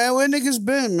up, man? Where niggas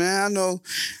been, man? I know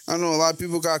a lot of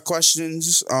people got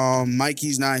questions.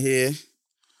 Mikey's not here.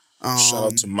 Shout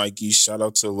out to Mikey. Shout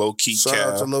out to Low Key Shout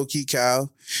Cal. out to Low Key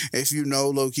Cal. If you know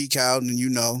Low Key Cal, then you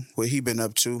know what he been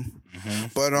up to. Mm-hmm.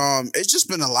 But it's just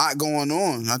been a lot going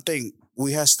on. I think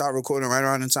we had stopped recording right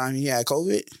around the time he had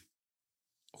COVID.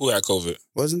 Who had COVID?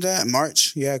 Wasn't that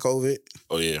March? He had COVID.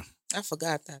 Oh, yeah. I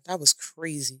forgot that. That was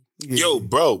crazy. Yeah. Yo,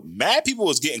 bro, mad people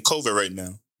is getting COVID right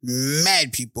now.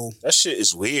 Mad people. That shit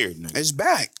is weird, man. It's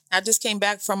back. I just came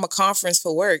back from a conference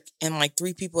for work and like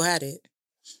 3 people had it.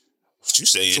 What you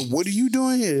saying? So what are you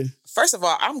doing here? First of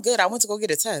all, I'm good. I went to go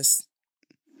get a test.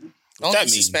 Don't that mean?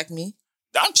 disrespect me.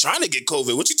 I'm trying to get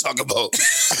COVID. What you talking about?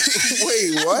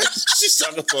 Wait, what? She's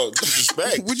talking about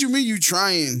disrespect. What you mean you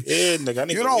trying? Yeah, nigga, I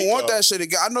need You to don't leak want out. that shit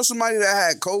again. I know somebody that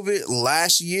had COVID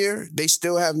last year. They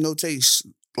still have no taste,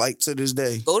 like to this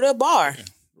day. Go to a bar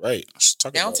Right. She's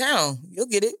talking downtown. You'll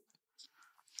get it.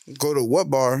 Go to what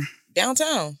bar?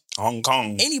 Downtown. about Hong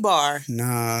Kong. Any bar.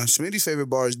 Nah, Smitty's favorite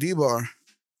bar is D Bar.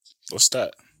 What's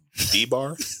that?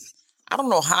 D-bar? I don't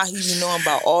know how he be knowing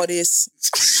about all this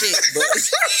shit, but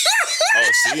Oh,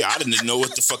 see, I didn't know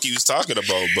what the fuck he was talking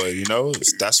about, but you know,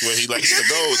 that's where he likes to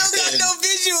go. still got no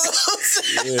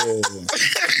visuals.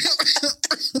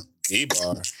 Yeah.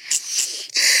 D-bar.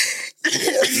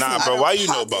 Nah, bro, why you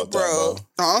know about that, bro?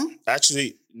 Huh?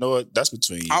 Actually, you know what? That's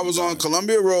between you. I was on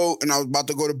Columbia Road and I was about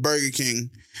to go to Burger King.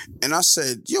 And I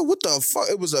said, yo, what the fuck?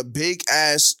 It was a big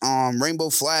ass rainbow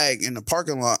flag in the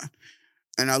parking lot.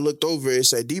 And I looked over, it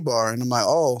said D-Bar. And I'm like,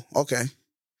 oh, okay.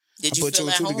 Did I you put two feel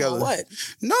and at two home together. or what?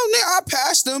 No, nigga, I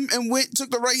passed them and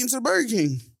took the right into the Burger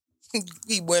King.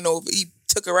 He went over, he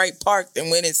took a right, parked,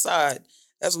 and went inside.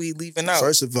 That's what he leaving out.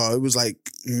 First of all, it was like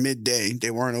midday.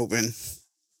 They weren't open.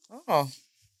 Oh,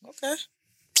 okay.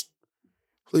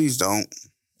 Please don't.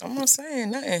 I'm not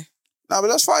saying nothing. Nah, but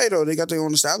that's fire though. They got their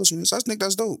own establishments. I think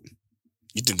that's dope.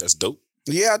 You think that's dope?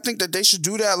 Yeah, I think that they should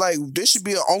do that. Like, there should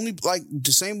be only, like,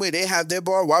 the same way they have their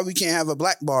bar. Why we can't have a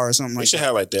black bar or something They like should that?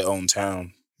 have like their own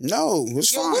town. No,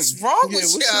 it's Yo, fine. what's wrong Yeah,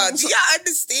 with what's- y'all? what's Do up? y'all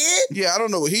understand? Yeah, I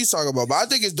don't know what he's talking about, but I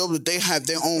think it's dope that they have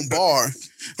their own bar.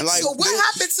 And like, So what they-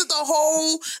 happened to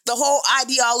the whole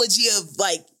ideology of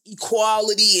like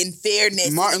equality and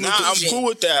fairness? Martin Nah, Luther I'm King. cool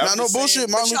with that. Nah, I'm no just bullshit.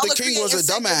 saying- Martin But y'all Luther King are was a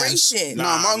creating dumbass. separation.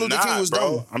 Nah, Martin Luther King was bro.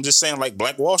 dumb. I'm just saying like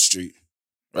Black Wall Street,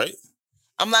 right?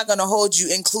 I'm not gonna hold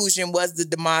you. Inclusion was the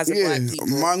demise of Yeah, black people.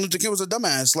 Martin Luther King was a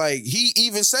dumbass. Like, he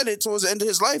even said it towards the end of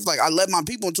his life. Like, I led my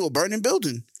people into a burning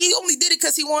building. He only did it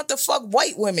because he wanted to fuck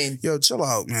white women. Yo, chill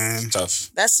out, man.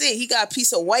 Tough. That's it. He got a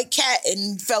piece of white cat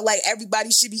and felt like everybody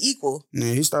should be equal.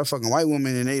 Yeah, he started fucking white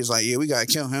women and they was like, yeah, we gotta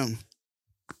kill him.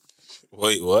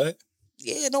 Wait, what?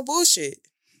 Yeah, no bullshit.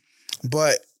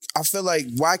 But I feel like,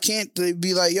 why can't they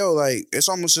be like, yo, like, it's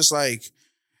almost just like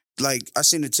I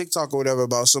seen a TikTok or whatever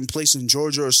about some place in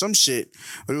Georgia or some shit,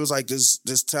 but it was like this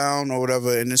town or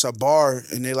whatever, and it's a bar,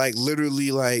 and they like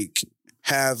literally like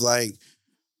have like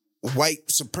white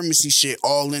supremacy shit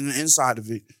all in the inside of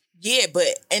it. Yeah, but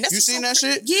and that's You what's seen so that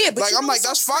shit? Yeah, but like, you I'm know like, what's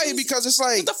that's so fire crazy? because it's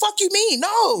like, What the fuck you mean?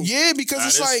 No. yeah, because Nah,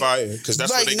 it's that's like fire because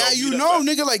that's like what they now gonna you beat know, up at.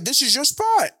 nigga, like this is your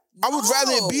spot. I would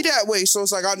rather it be that way. So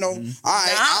it's like, I know, all right,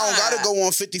 I don't gotta go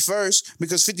on 51st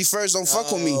because 51st don't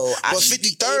fuck with me. No, I But should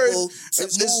be 53rd able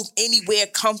to move anywhere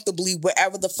comfortably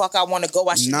wherever the fuck I want to go.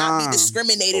 I should not Nah. be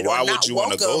discriminated But why or not would you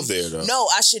wanna welcome. go there, though? No,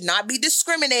 I should not be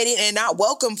discriminated and not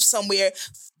welcome somewhere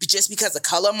just because of the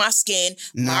color of my skin,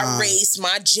 my race,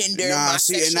 my gender, my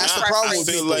sexual and that's the preference. problem with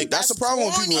people. like that's the problem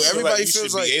with people. I feel Everybody you feels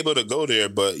should like be able to go there,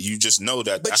 but you just know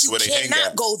that that's where they hang You cannot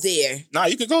at. go there. Nah,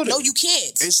 you can go there. No, you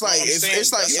can't. it's like I'm saying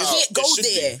it's like that's You how can't go it should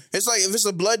be. there. it's like if it's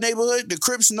a blood neighborhood, the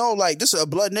Crips know like this is a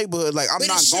blood neighborhood. Like I'm But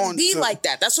not it shouldn't going be to like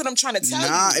that. That's what I'm trying to tell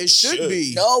Nah, you. it should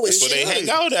be. No, it That's where they should. hang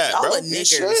out at, Y'all bro. are It niggers.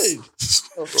 should.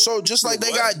 So just like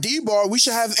they got D bar, we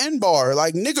should have N bar,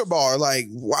 like nigger bar. Like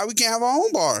why we can't have our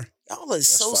own bar? Y'all are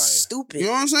so fire. stupid. You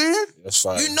know what I'm saying? That's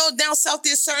fine. You know, down south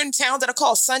there's certain towns that are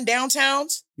called sundown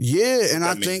towns. Yeah, and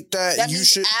I mean? think that, That you means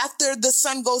should. after the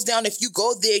sun goes down, if you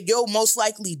go there, you'll most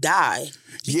likely die.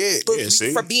 Yeah, But Yeah,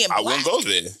 see, for being black. I won't go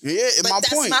there. yeah. But My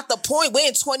that's point. not the point. We're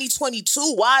in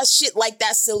 2022. Why is shit like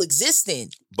that still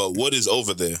existing? But what is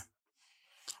over there?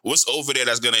 What's over there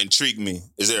that's gonna intrigue me?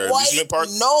 Is there a Why? amusement park?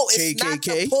 No, it's not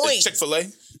KKK? the point. Chick-fil-A?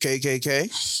 KKK.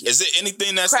 Is it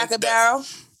anything that's Cracker that- Barrel.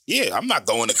 Yeah, I'm not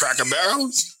going to Cracker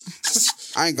Barrel.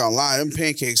 I ain't gonna lie, them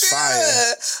pancakes fire.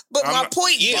 Yeah, but I'm my not-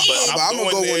 point yeah, being, but But I'm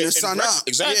gonna going go there when the and sun rest- up.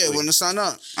 exactly. Yeah, when the sun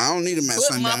up. I don't need them at but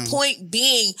sundown. my point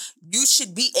being, you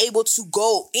should be able to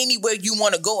go anywhere you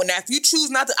want to go. And now, if you choose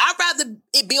not to, I'd rather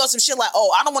it be on some shit like,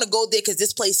 oh, I don't want to go there because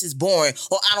this place is boring,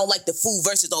 or I don't like the food,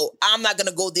 versus, oh, I'm not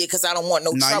gonna go there because I don't want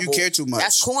no Nah, trouble. you care too much.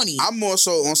 That's corny. I'm more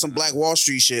so on some Black Wall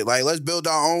Street shit. Like, let's build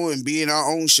our own and be in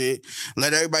our own shit.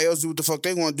 Let everybody else do what the fuck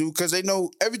they want to do because they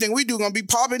know everything we do gonna be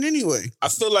popping anyway. I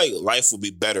feel like life would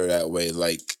be better that way.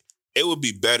 Like, it would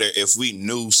be better if we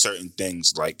knew certain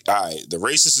things. Like, all right, the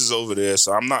racist is over there,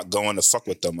 so I'm not going to fuck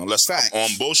with them unless Facts. I'm on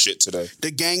bullshit today.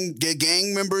 The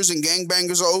gang members and gang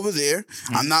bangers are over there.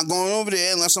 I'm not going over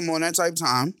there unless I'm on that type of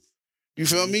time. You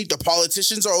feel me? The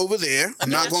politicians are over there. I'm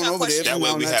me not ask going y'all a over there. question. if That I'm way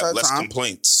on we that have type of less time.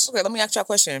 complaints. Okay, let me ask y'all a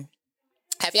question.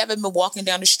 Have you ever been walking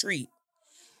down the street?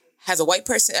 Has a white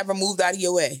person ever moved out of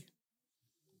your way?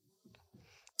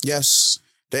 Yes.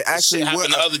 They actually happened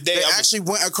went the other day. They I was- actually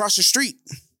went across the street.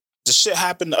 The shit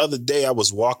happened the other day. I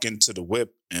was walking to the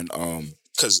whip and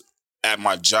because at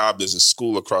my job there's a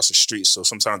school across the street, so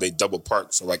sometimes they double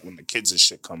park for like when the kids and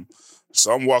shit come.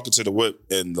 So I'm walking to the whip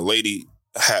and the lady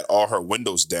had all her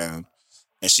windows down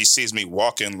and she sees me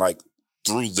walking like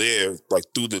through there, like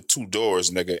through the two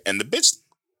doors, nigga. And the bitch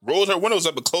rolled her windows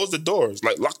up and closed the doors,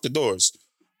 like locked the doors.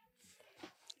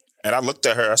 And I looked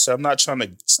at her, I said, I'm not trying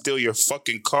to steal your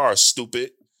fucking car,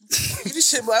 stupid. This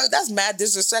shit, bro, that's mad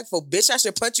disrespectful, bitch. I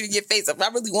should punch you in your face if I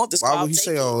really want this car. Why I'll would he take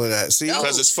say it. all of that? See? No.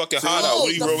 Because it's fucking hot No, out. What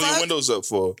are you the rolling your fuck? windows up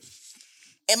for?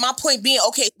 And my point being,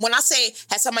 okay, when I say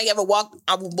has somebody ever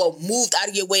moved out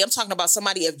of your way, I'm talking about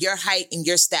somebody of your height and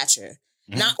your stature.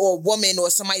 Not or a woman or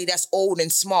somebody that's old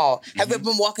and small. Have you ever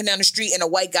been walking down the street and a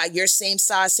white guy your same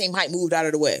size, same height moved out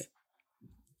of the way?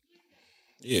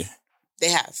 Yeah. They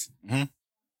have. Mhm.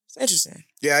 It's interesting.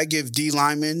 Yeah, I give D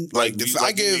linemen Like, I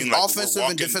you give mean, like, offensive we're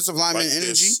and walking defensive lineman like energy.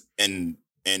 this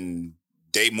and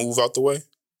they move out the way.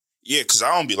 Yeah, because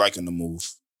I don't be liking the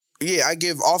move. Yeah, I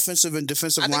give offensive and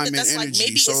defensive I think lineman that's like energy.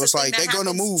 maybe So it's it's a thing like that they're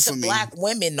gonna happens move to for me. Black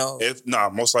women though.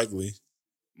 Most likely.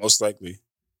 Most likely.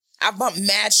 I bump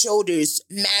mad shoulders,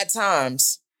 mad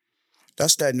times.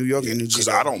 That's that New York energy. Because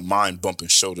though. I don't mind bumping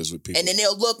shoulders with people. And then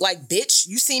they'll look like, bitch,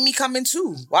 you see me coming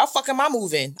too. Why the fuck am I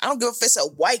moving? I don't give a if it's a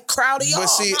white crowd of y'all. But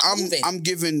see, I'm not moving. I'm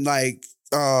giving like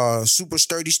super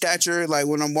sturdy stature like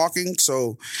when I'm walking.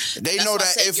 So they That's know why I that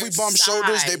said if we your bump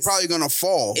shoulders, they size. probably gonna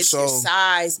fall. It's so your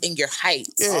size and your height.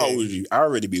 yeah. I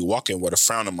already be walking with a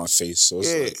frown on my face. So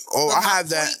it's Yeah. like, Oh, But I my have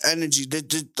that point- energy.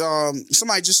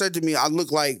 Somebody just said to me, I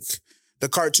look like the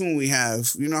cartoon we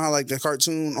have. You know how like the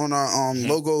cartoon on our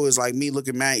logo is like me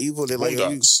looking mad evil. They're like, oh,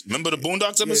 you- Boondocks. Remember the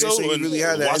Boondocks they episode? say you when really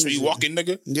had that Watch Me energy. Walking,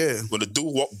 nigga? yeah. When the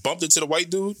dude bumped into the white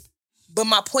dude? But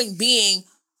my point being,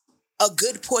 a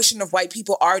good portion of white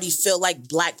people already feel like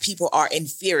black people are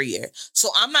inferior. So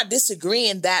I'm not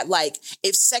disagreeing that, like,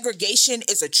 if segregation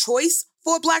is a choice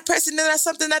for a black person, then that's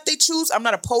something that they choose. I'm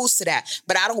not opposed to that.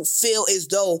 But I don't feel as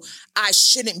though I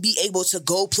shouldn't be able to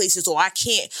go places or I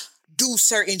can't do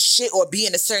certain shit or be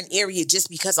in a certain area just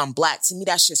because I'm black. To me,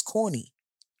 that's just corny.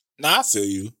 Nah, I feel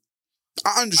you.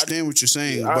 I understand what you're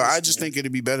saying, Yeah, I but I understand. just think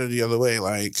it'd be better the other way.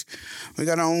 Like, we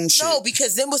got our own shit. No,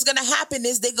 because then what's gonna happen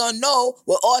is they're gonna know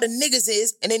where all the niggas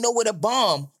is and they know where to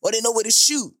bomb or they know where to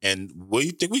shoot. And what do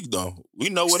you think we know? We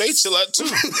know where they chill at too.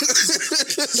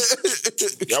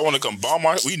 Y'all want to come bomb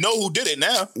our... We know who did it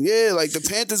now. Yeah, like the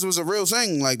Panthers was a real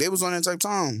thing. Like they was on that type of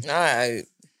time. All right.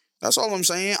 That's all I'm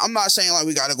saying. I'm not saying like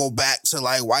we got to go back to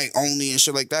like white only and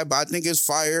shit like that, but I think it's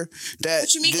fire that.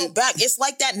 What you mean go back? It's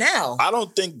like that now. I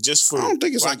don't think just for I don't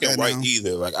think it's black like and that white now.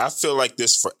 either. Like I feel like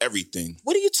this for everything.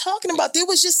 What are you talking about? There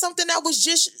was just something that was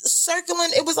just circling.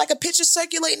 It was like a picture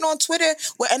circulating on Twitter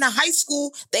where in a high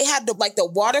school they had the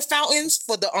water fountains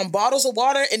for the bottles of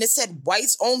water, and it said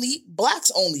whites only, blacks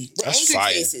only with That's angry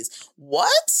fire. faces.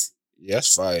 What? Yeah,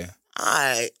 that's fire.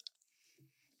 I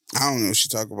don't know what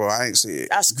you're talking about. I ain't see it.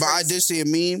 That's But I crazy. did see a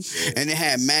meme, and it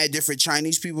had mad different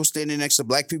Chinese people standing next to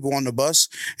black people on the bus,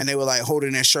 and they were like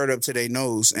holding their shirt up to their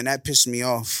nose, and that pissed me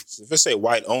off. If it say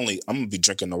white only, I'm gonna be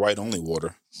drinking the white only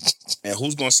water. And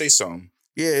who's gonna say something?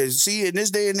 Yeah, see, in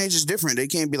this day and age, it's different. They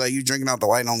can't be like you drinking out the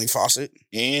white only faucet.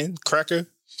 And cracker?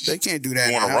 They can't do that.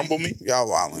 You wanna now. rumble me? Y'all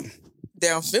wildin'.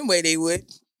 Down Fenway they would.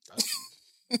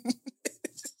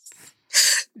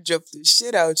 Jump the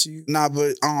shit out you. Nah,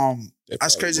 but They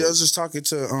that's probably crazy. would. I was just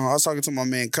talking to my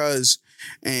man Cuz,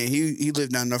 and he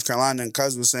lived down in North Carolina, and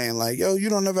Cuz was saying like, yo, you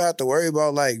don't ever have to worry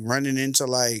about like running into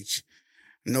like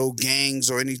no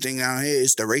gangs or anything down here.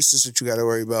 It's the racists that you got to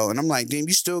worry about. And I'm like, damn,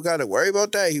 you still got to worry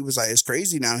about that? He was like, it's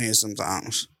crazy down here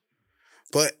sometimes.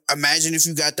 But imagine if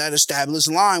you got that established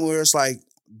line where it's like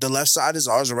the left side is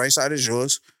ours, the right side is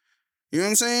yours. You know what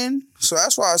I'm saying? So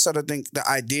that's why I said I think the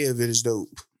idea of it is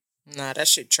dope. Nah, that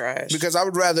shit trash. Because I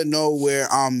would rather know where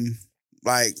I'm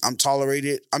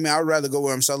tolerated. I mean, I would rather go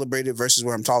where I'm celebrated versus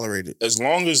where I'm tolerated. As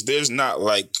long as there's not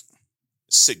like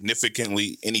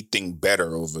significantly anything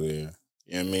better over there.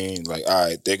 You know what I mean? Like, all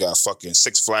right, they got fucking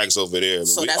Six Flags over there. But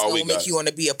So that's gonna make you want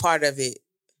to be a part of it.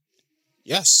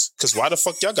 Yes. Because why the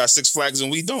fuck y'all got Six Flags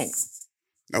and we don't?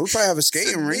 Now, we probably have a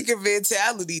skating rink. Nigga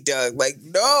mentality, Doug. Like,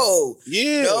 no.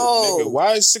 Yeah. No. Nigga,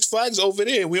 why is Six Flags over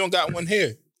there and we don't got one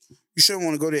here? You shouldn't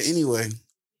want to go there anyway.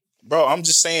 Bro, I'm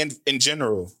just saying in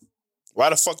general. Why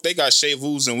the fuck they got Chez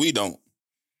Vu's and we don't?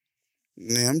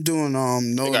 Yeah, I'm doing They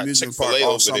no got amusement park Chick-fil-A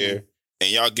all over summer. there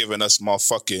and y'all giving us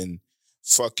fucking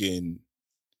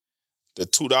the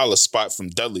 $2 spot from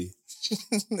Deli.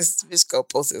 This bitch go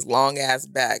post his long ass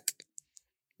back.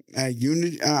 At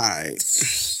Unity, all right.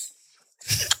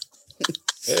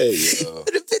 Hey, yo.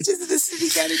 The bitches in the city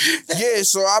gotta get that. Yeah,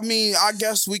 so I mean, I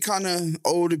guess we kind of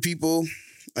owe the people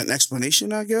an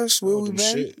explanation, I guess. Where Oh, we them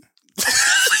been? shit.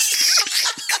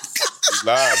 We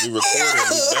live, we recording,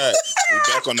 we back. We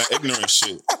back on that ignorant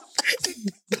shit.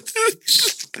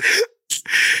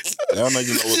 They don't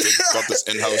even know what about this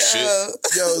in-house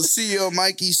shit. Yo, CEO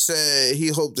Mikey said he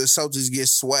hoped the Celtics get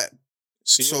swept.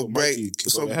 See, So yo, break- Mikey,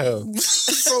 so- go to hell.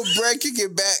 So Brett can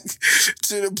get back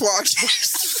to the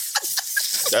podcast.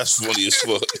 That's funny as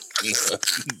fuck.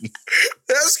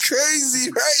 That's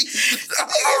crazy, right?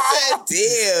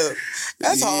 Damn.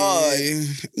 That's hard.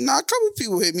 Nah, a couple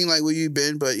people hit me like, where you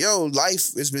been? But yo,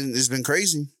 life it's been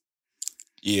crazy.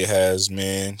 Yeah, it has,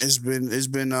 man. It's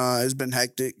been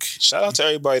hectic. Shout out to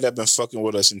everybody that been fucking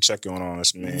with us and checking on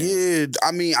us, man. Yeah,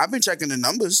 I mean, I've been checking the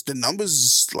numbers. The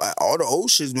numbers, like all the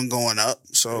old shit's been going up.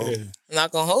 So Yeah. I'm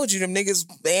not gonna hold you. Them niggas,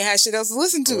 they ain't had shit else to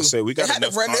listen to. I say, we got they had to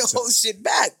enough run their content. whole shit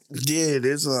back. yeah,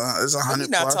 there's a Let me 100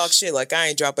 not plus. talk shit like I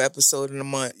ain't drop an episode in a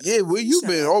month. Yeah, where you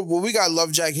been? Oh, well, we got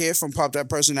Love Jack here from Pop That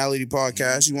Personality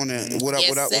Podcast. You want to what up? Yes,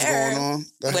 What up? What's sir. going on?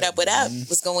 What up, what up?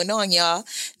 What's going on, y'all?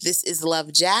 This is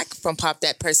Love Jack from Pop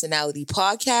That Personality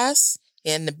Podcast.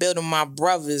 In the building, my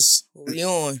brothers. What we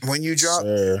on? When you drop,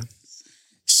 Sir.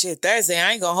 Shit, Thursday,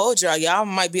 I ain't gonna hold y'all. Y'all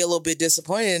might be a little bit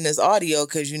disappointed in this audio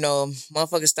because, you know,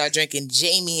 motherfuckers start drinking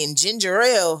Jamie and ginger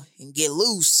ale and get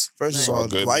loose. first of all all,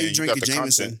 good, why man. you You drinking got the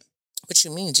Jameson? content. What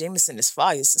you mean? Jameson is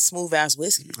fire. It's a smooth ass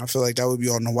whiskey. I feel like that would be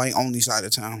on the white only side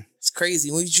of town. It's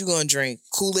crazy. What you gonna drink?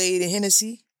 Kool-Aid and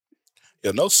Hennessy?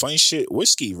 Yo, no funny shit.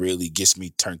 Whiskey really gets me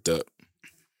turned up.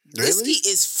 Whiskey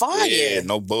is fire. Yeah,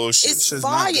 no bullshit. It's shit's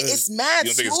fire. not good. It's mad You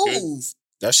don't think it's good? smooth.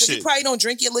 That But you shit. probably don't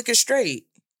drink your liquor straight.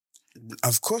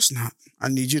 Of course not. I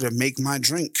need you to make my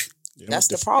drink. I'm That's a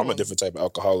the I'm problem. a different type of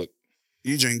alcoholic.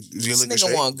 You drink your This liquor nigga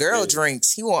straight? want girl Yeah.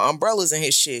 drinks. He want umbrellas in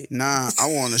his shit. Nah, I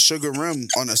want a sugar rim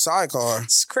on a sidecar.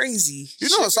 It's crazy. You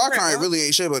know, a Sugar sidecar rim, ain't really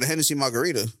ain't shit but a Hennessy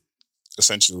margarita.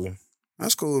 Essentially.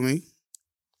 That's cool with me.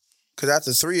 Cause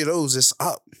after 3 of those, it's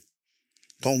up.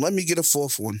 Don't let me get a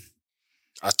fourth one.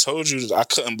 I told you I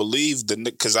couldn't believe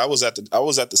because I was at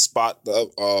the spot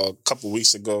a couple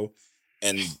weeks ago,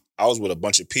 and I was with a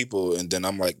bunch of people, and then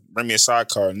I'm like, bring me a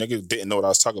sidecar. Nigga didn't know what I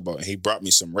was talking about, and he brought me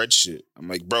some red shit. I'm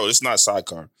like, bro, it's not a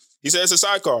sidecar. He said it's a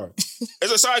sidecar.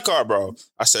 It's a sidecar, bro.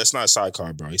 I said it's not a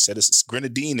sidecar, bro. He said it's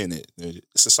grenadine in it.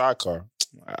 It's a sidecar.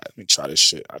 All right, let me try this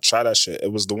shit. I tried that shit.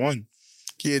 It was the one.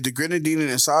 Yeah, the grenadine in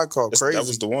a sidecar, crazy. That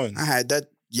was the one. I had that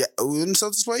in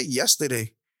Celtics play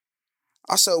yesterday.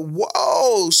 I said,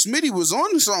 whoa, Smitty was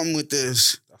on to something with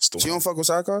this. I So you don't fuck with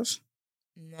sidecars?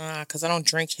 Nah, because I don't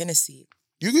drink Hennessy.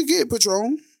 You could get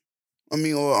Patron. I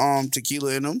mean, or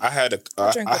tequila in them. I had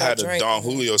a Don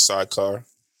Julio sidecar.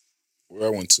 Where I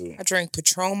went to? I drank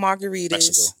Patron margaritas.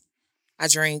 Mexico. I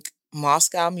drank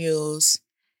Moscow Mules,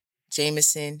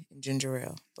 Jameson, and ginger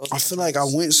ale. I feel like I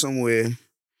went somewhere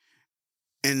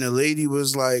and the lady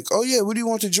was like, "Oh yeah, what do you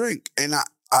want to drink?" And I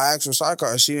asked for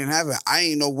sidecar. She didn't have it. I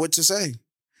ain't know what to say.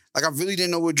 Like, I really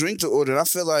didn't know what drink to order. I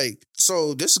feel like,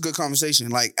 so this is a good conversation.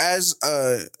 Like, as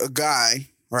a guy,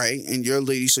 right, and you're a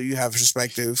lady, so you have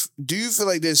perspective, do you feel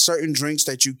like there's certain drinks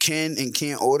that you can and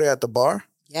can't order at the bar?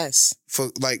 Yes.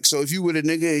 For like, so if you with a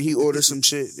nigga and he orders some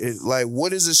shit, like,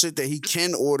 what is the shit that he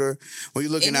can order when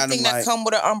you're looking at him Anything like... that come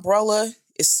with an umbrella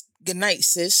is good night,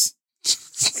 sis.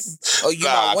 Oh, you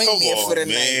not wing me for the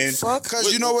night. Fuck.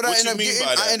 Because you know what I end up getting?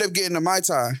 I end up getting a Mai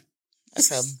Tai.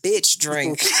 That's a bitch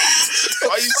drink.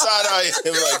 Why you side-eyeing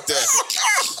him like that?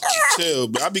 Chill,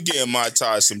 but I be getting Mai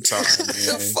Tai sometimes, man.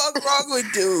 The fuck wrong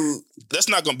with dude? That's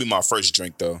not gonna be my first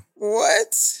drink though.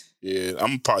 What? Yeah, I'm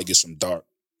gonna probably get some dark.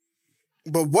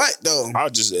 But what though? I'll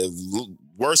just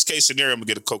worst case scenario, I'm gonna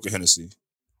get a Coke and Hennessy,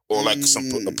 or like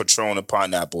a Patron and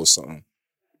pineapple or something.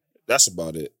 That's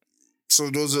about it. So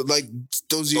those are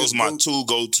my two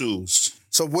go-tos.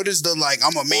 So what is the like?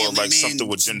 I'm a man. Or like something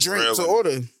with ginger drink ale to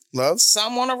order. Love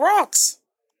some on the rocks.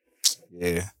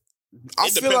 Yeah. I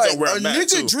It feel depends like on where a I'm at,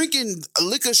 nigga too. drinking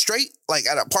liquor straight, like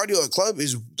at a party or a club,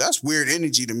 that's weird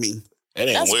energy to me. It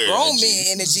ain't That's weird. grown man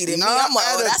energy to me. Nah, I'm like,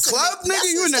 at oh, a that's club,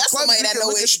 nigga, you in the that's club somebody that drinking know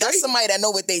liquor it. straight? That's somebody that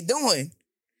know what they doing.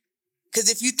 Because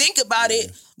if you think about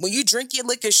it, when you drink your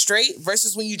liquor straight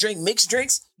versus when you drink mixed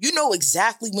drinks, you know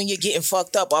exactly when you're getting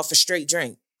fucked up off a straight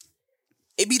drink.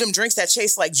 It be them drinks that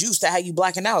chase like juice that have you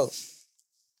blacking out.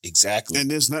 Exactly. And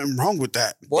there's nothing wrong with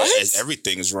that. What?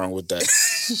 Everything is wrong with that.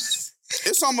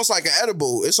 It's almost like an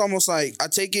edible. It's almost like I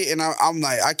take it and I'm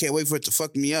like, I can't wait for it to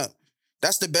fuck me up.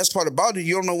 That's the best part about it.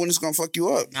 You don't know when it's gonna fuck you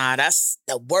up. Nah, that's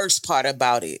the worst part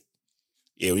about it.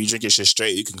 Yeah, when you drink your shit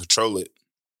straight, you can control it.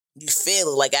 You feel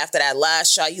it. Like after that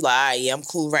last shot, you like, all right, yeah, I'm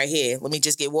cool right here. Let me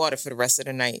just get water for the rest of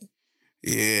the night.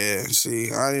 Yeah,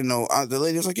 see, I didn't know. The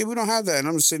lady was like, yeah, we don't have that. And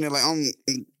I'm just sitting there like,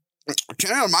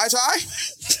 can I have a Mai Tai?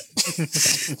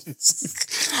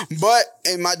 But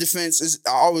in my defense,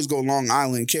 I always go Long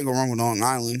Island. Can't go wrong with Long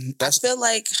Island. I feel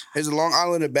like Is a Long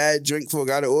Island a bad drink for a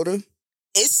guy to order?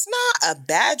 it's not a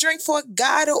bad drink for a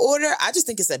guy to order. I just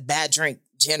think it's a bad drink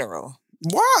general.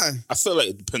 Why? I feel like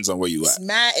it depends on where you It's at.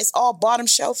 mad. It's all bottom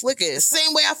shelf liquor.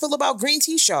 Same way I feel about green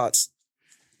tea shots.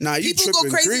 Nah, you People who tripping.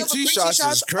 go crazy Green over tea green shots tea is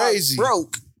shots crazy. are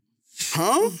broke.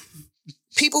 Huh?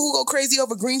 People who go crazy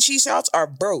over green tea shots are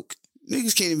broke.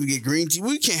 Niggas can't even get green tea.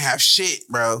 We can't have shit,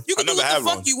 bro. You can do never what had the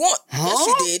fuck one. you want. Huh? Yes,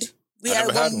 you did. We I had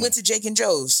never one. had We one. went to Jake and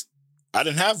Joe's. I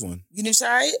didn't have one. You didn't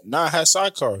try it? Nah, I had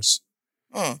sidecars.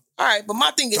 All right, but my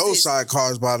thing is Those this. side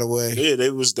cars, by the way. Yeah, they.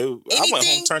 I went home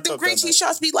Anything, turned the up green that tea night.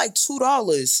 shots be like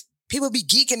 $2. People be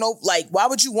geeking over, like, why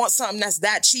would you want something that's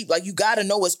that cheap? Like, you gotta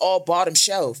know it's all bottom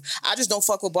shelf. I just don't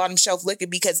fuck with bottom shelf liquor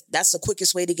because that's the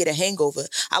quickest way to get a hangover.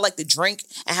 I like to drink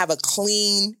and have a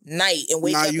clean night and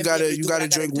wake Nah, up. you and be able to gotta do what I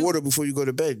drink do. water before you go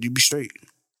to bed. You be straight.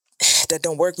 That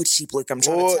don't work with cheap liquor. I'm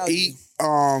trying to Or tell eat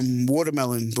you.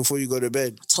 watermelon before you go to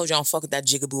bed. I told you I don't fuck with that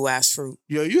jigaboo ass fruit.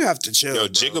 Yo, you have to chill. Yo, bro.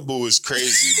 Jigaboo is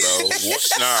crazy, bro.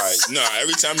 Nah.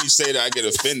 Every time you say that, I get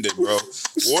offended, bro.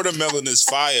 Watermelon is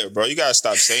fire, bro. You gotta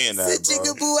stop saying that, It's a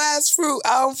bro. jigaboo ass fruit.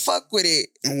 I don't fuck with it.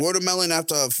 And watermelon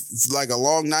after like a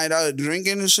long night out of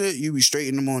drinking and shit, you be straight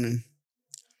in the morning.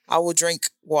 I will drink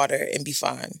water and be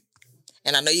fine.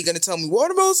 And I know you're gonna tell me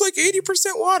watermelon's like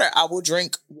 80% water. I will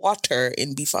drink water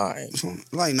and be fine.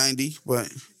 Like 90,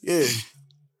 but yeah.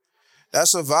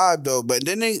 That's a vibe though. But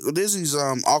then there's these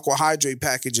aqua hydrate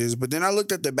packages. But then I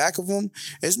looked at the back of them.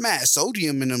 It's mad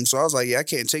sodium in them. So I was like, yeah, I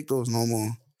can't take those no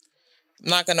more. I'm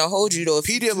not gonna hold you though. If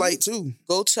you Pedialyte too.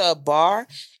 go to a bar,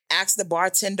 ask the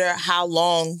bartender how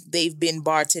long they've been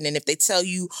bartending. If they tell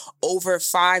you over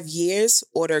 5 years,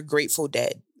 order Grateful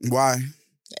Dead. Why?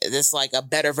 It's like a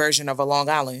better version of a Long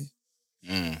Island.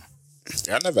 Yeah,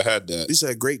 I never had that. You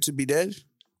said great to be dead?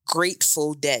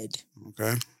 Grateful Dead.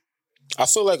 Okay. I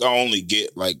feel like I only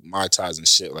get like Mai Tais and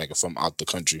shit like if I'm out the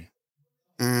country.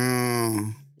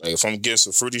 Like if I'm getting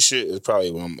some fruity shit, it's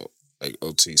probably when I'm like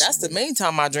OT. That's the main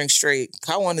time I drink straight.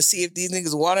 I want to see if these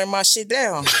niggas watering my shit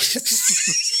down.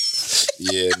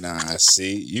 Yeah, nah.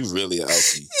 See, you really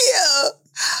healthy. Yeah.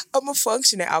 I'm a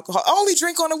functioning alcohol. I only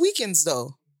drink on the weekends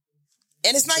though.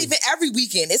 And it's not even every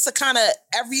weekend. It's a kind of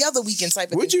every other weekend type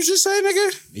of What'd thing. you just say,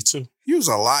 nigga? Me too. You was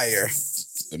a liar.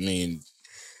 I mean,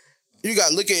 You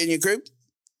got liquor in your crib?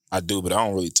 I do, but I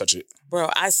don't really touch it. Bro,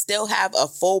 I still have a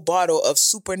full bottle of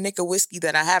Super Nigga whiskey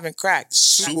that I haven't cracked.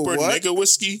 Super what? nigga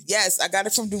whiskey? Yes, I got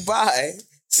it from Dubai.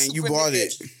 And you Super bought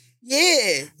Nigga. it.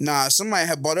 Yeah. Nah, somebody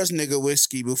had bought us nigga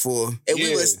whiskey before. And we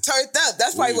Yeah. was turned up.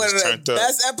 That's probably We one of was the turned up.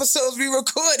 best episodes we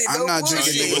recorded. I'm no not bullshit.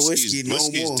 drinking nigga whiskey no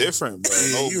Whiskey's more. different, bro.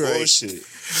 Yeah, No you right. bullshit.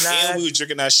 Nah. And we were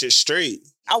drinking that shit straight.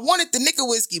 I wanted the nigga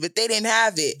whiskey, but they didn't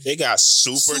have it. They got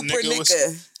super nigga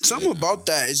whiskey. Something about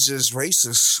that is just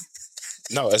racist.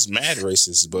 No, that's mad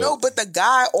racist, but No, but the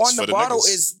guy on It's the for the bottle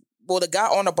niggas. the guy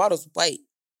on the bottle's white.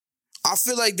 I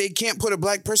feel like they can't put a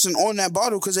black person on that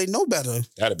bottle because they know better.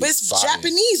 that'd be But it's fire.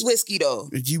 Japanese whiskey though.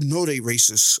 You know they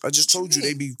racist. I just told you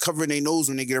they be covering their nose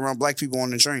when they get around black people on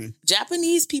the train.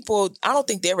 Japanese people, I don't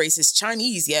think they're racist.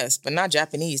 Chinese, yes, but not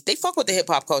Japanese. They fuck with the hip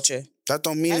hop culture. That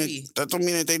don't mean Heavy.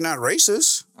 that they not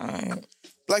racist. Alright.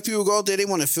 Black people go out there, they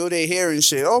want to feel their hair and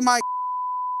shit. Oh my!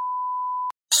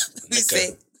 We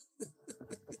say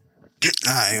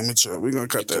Alright, I'm chill. We gonna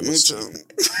cut that. I'm chill.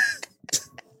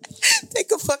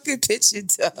 take a fucking picture,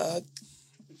 dog.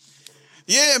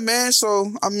 Yeah, man.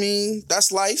 So I mean,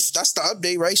 that's life. That's the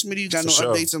update, right, Smitty? You got For no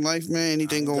sure. updates in life, man?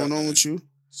 Anything I ain't going got on that. with you?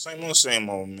 Same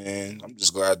old, man. I'm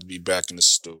just glad to be back in the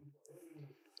stew.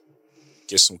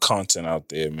 Get some content out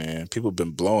there, man. People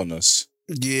been blowing us.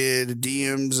 Yeah, the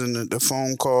DMs and the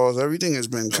phone calls, everything has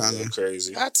been kind Kinda of.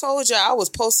 crazy. I told you I was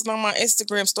posting on my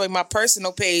Instagram story, my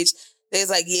personal page. They was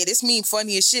like, yeah, this mean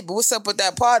funny as shit, but what's up with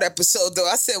that pod episode though?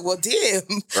 I said, well, damn,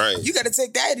 Right. you got to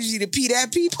take that energy to pee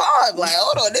that pee pod. Like,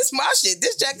 hold on, this my shit.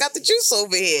 This Jack got the juice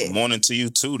over here. Morning to you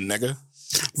too, nigga.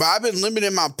 But I've been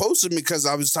limiting my posting because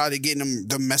I was tired of getting them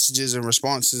the messages and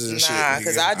responses and shit. Nah,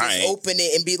 because I just ain't. open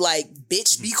it and be like,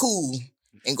 bitch, be cool.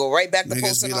 And go right back to Niggas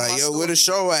posting be on my like, yo, story. where the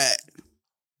show at?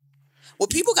 What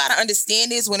people got to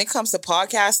understand is when it comes to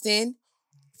podcasting,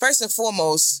 first and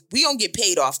foremost, we don't get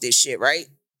paid off this shit, right?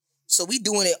 So we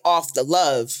doing it off the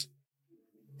love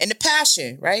and the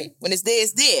passion, right? When it's there,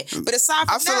 it's there. But aside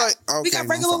from I feel that, like- we okay, got no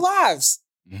regular problem. lives.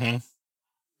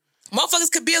 Mm-hmm.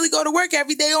 Motherfuckers could barely go to work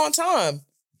every day on time.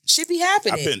 Shit be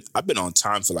happening. I've been on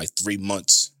time for like 3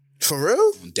 months. For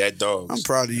real? On Dead Dogs. I'm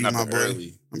proud of you, And I've my been boy.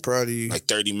 Early, I'm proud of you. like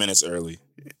 30 minutes early.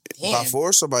 Damn. By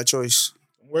force or by choice?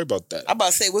 Don't worry about that. I'm about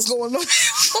to say, what's going on?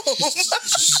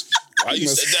 Why you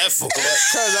said that for? Because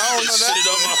I don't know Shit it that.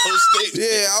 on my whole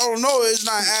statement. Yeah, I don't know. It's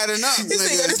not adding up. This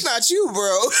nigga, nigga. it's not you,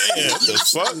 bro. Yeah, what the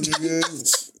fuck?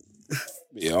 Nigga.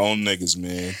 Your own niggas,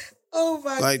 man. Oh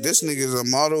my Like, this nigga's a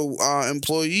model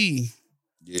employee.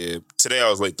 Yeah. Today I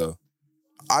was late though.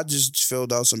 I just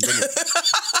filled out some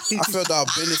I filled out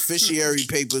beneficiary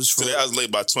papers for Today I was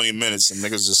late by 20 minutes and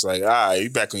niggas just like, you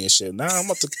back on your shit. Nah, I'm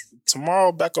about to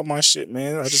tomorrow back on my shit,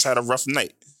 man. I just had a rough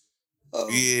night. Oh,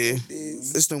 Yeah.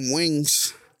 goodness. It's them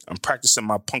wings. I'm practicing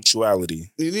my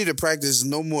punctuality. You need to practice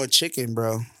no more chicken,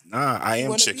 bro. Nah, I You am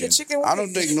wanna be chicken. a chicken I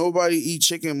don't think nobody eat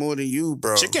chicken more than you,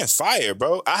 bro. Chicken fire,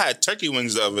 bro. I had turkey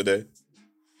wings the other day.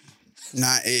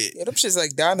 Not it. Yeah, them shit's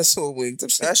like dinosaur wings. Them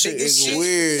That shit big as is shit.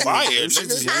 weird. Fire, Them nigga.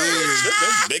 shit is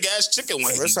weird. Big ass chicken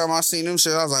wings. First time I seen them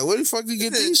shit, I was like, where the fuck you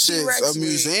get these T-Rex shits? A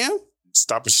wings. museum?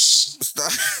 Stop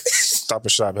a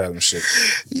shop having shit.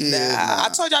 Yeah, I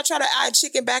told you I try to add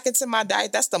chicken back into my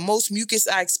diet. That's the most mucus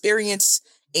I experienced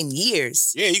in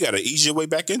years. Yeah, you gotta ease your way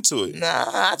back into it. Nah,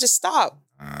 I just stopped.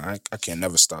 I can't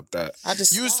never stop that. I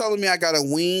just You was stopped. telling me I gotta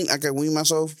wean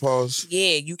myself? Pause.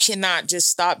 Yeah, you cannot just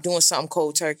stop doing something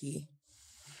cold turkey.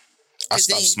 I 'Cause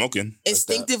stopped then smoking. like that.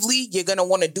 Instinctively, you're gonna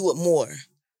want to do it more.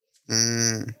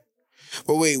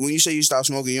 But wait, when you say you stop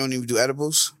smoking, you don't even do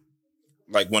edibles?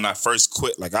 Like when I first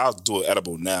quit, like I'll do an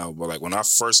edible now, but like when I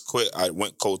first quit, I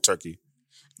went cold turkey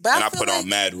But and I feel put like, on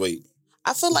mad weight.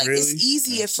 I feel like Really? it's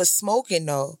easier for smoking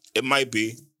though. It might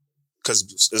be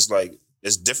because it's like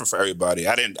it's different for everybody.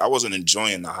 I wasn't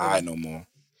enjoying the high no more.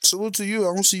 Salute to you.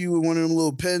 I don't see you with one of them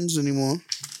little pens anymore.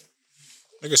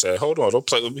 Like I said, hold on, don't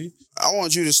play with me. I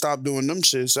want you to stop doing them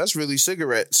shits. That's really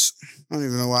cigarettes. I don't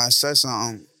even know why I said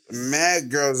something. Mad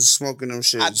girls are smoking them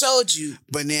shits. I told you,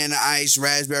 Banana ice,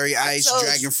 raspberry ice, told you.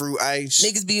 dragon fruit ice.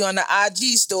 niggas be on the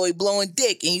IG story blowing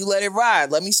dick and you let it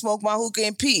ride. Let me smoke my hookah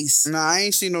in peace. Nah, I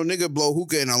ain't seen no nigga blow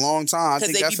hookah in a long time. I Because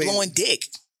think they that be fake. blowing dick.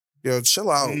 Yo, chill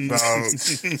out, dog.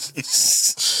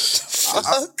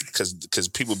 Fuck. Because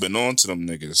people been on to them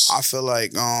niggas. I feel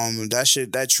like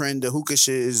that trend, the hookah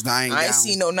shit is dying I ain't down.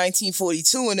 seen no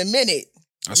 1942 in a minute.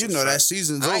 That's You a know fact. that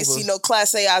season's I over. ain't seen no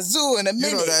Class A Azul in a You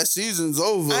minute. know that season's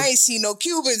over. I ain't seen no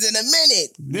Cubans in a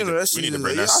minute. You know that we need to season.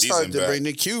 bring that I started season to back. bring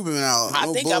Nick Cuban out. I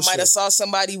No think I might have bullshit. saw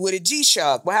somebody with a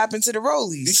G-Shock. What happened to the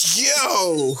Rollies?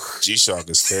 Yo,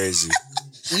 G-Shock is crazy.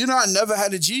 you know I never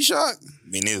had a G-Shock.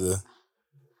 Me neither.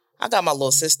 I got my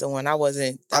little sister one. I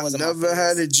wasn't. That I wasn't my never phase.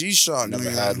 had a G-Shock. Never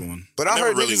nigga. had one. But I never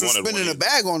heard really niggas was wanted spending one a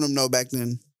bag on them though back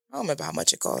then. I don't remember how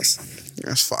much it cost.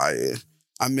 That's fire.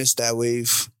 I missed that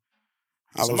wave.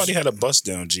 Somebody had a bust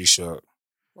down G-Shock.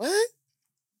 What?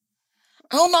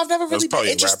 I don't know. I've never was really been probably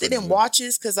a interested rapper, in dude.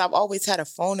 watches because I've always had a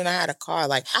phone and I had a car.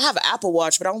 Like, I have an Apple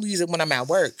Watch, but I only use it when I'm at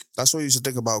work. That's what I used to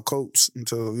think about coats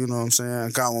until, you know what I'm saying, I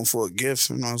got one for a gift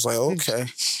and I was like, okay.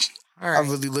 All I right.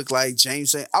 really look like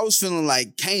James. I was feeling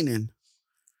like Kanan.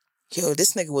 Yo,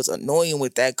 this nigga was annoying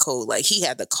with that coat. Like, he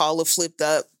had the collar flipped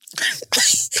up.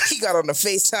 He got on the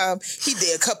FaceTime. He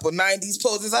did a couple 90s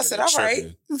poses. I said, all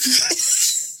right.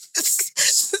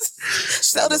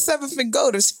 Sell the 7th and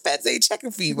go. The feds ain't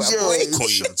checking for you, my Yo, boy.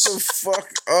 Queens. shut the fuck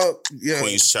up. Yo,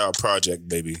 Queen's Child Project,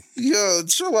 baby. yo,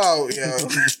 chill out, yo.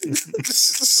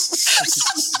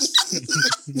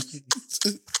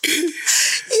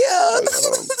 Yeah.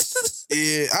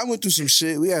 Yeah, I went through some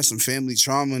shit. We had some family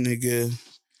trauma, nigga.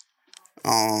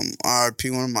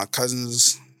 RP, one of my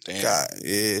cousins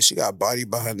Damn. she got bodied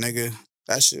by her nigga.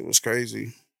 That shit was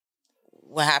crazy.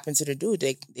 What happened to the dude?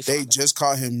 They found Just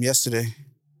caught him yesterday.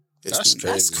 That's him.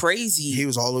 That's crazy. He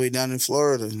was all the way down in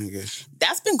Florida, nigga.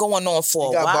 That's been going on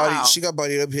for a while. She got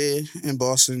bodied up here in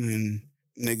Boston and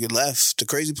nigga left. The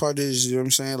crazy part is, you know what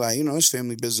I'm saying? Like, you know, it's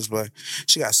family business, but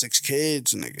she got 6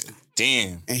 kids, nigga.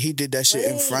 Damn. And he did that shit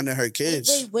in front of her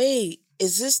kids. Wait.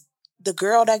 Is this the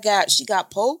girl that she got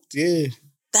poked? Yeah.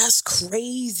 That's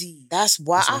crazy. That's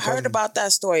why That's I my heard cousin. about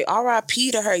that story.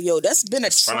 R.I.P. to her, yo. That's been a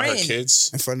In front of her trend. kids.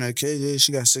 In front of her kids, yeah.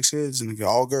 She got 6 kids, nigga.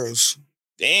 All girls.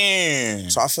 Damn.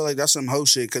 So I feel like that's some hoe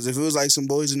shit. Because if it was like some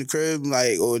boys in the crib,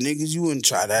 like, or niggas, you wouldn't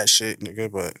try that shit,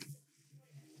 nigga. But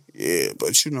yeah,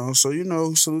 but you know, so you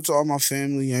know, salute to all my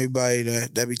family, everybody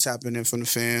that be tapping in from the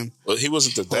fam. Well, he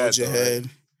wasn't the dad, Hold your though, head.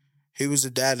 right? He was the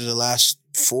dad of the last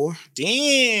 4.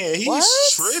 Damn, he's What?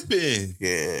 tripping.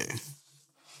 Yeah.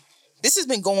 This has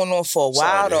been going on for a Sorry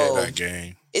while, to hear though. that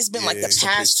game. It's been like Yeah, the so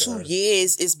past peace to 2 her.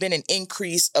 years, it's been an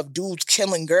increase of dudes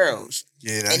killing girls.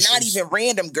 Yeah, And not even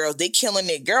random girls. They killing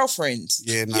their girlfriends.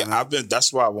 Yeah, nah, Yeah,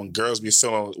 that's why when girls be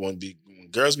feeling when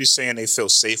girls be saying they feel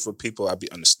safe with people, I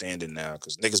be understanding now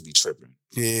because niggas be tripping.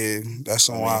 yeah, that's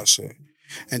some I mean- wild shit.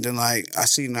 And then like I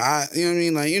seen you know what I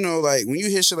mean? Like, you know, like when you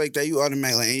hear shit like that, you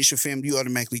automatically like, and it's your family, you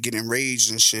automatically get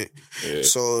enraged and shit. Yeah.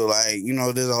 So like, you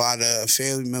know, there's a lot of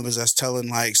family members that's telling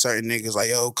like certain niggas like,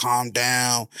 yo, calm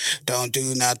down, don't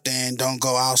do nothing, don't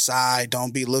go outside,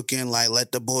 don't be looking, like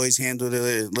let the boys handle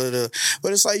the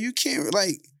but it's like you can't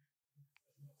like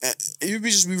you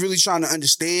be really trying to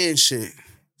understand shit.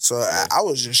 So I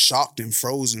was just shocked and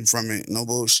frozen from it, no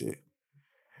bullshit.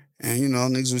 And you know,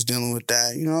 niggas was dealing with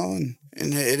that, you know,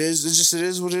 and it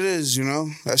is what it is, you know.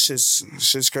 That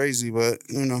shit's crazy, but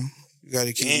you know, you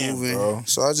gotta keep Damn, moving. bro.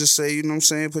 So I just say, you know what I'm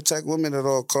saying, protect women at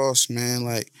all costs, man.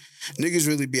 Like niggas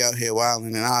really be out here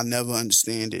wilding, and I'll never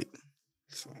understand it.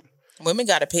 Women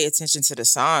got to pay attention to the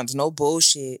signs. No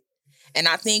bullshit. And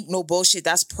I think no bullshit,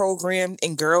 that's programmed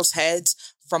in girls'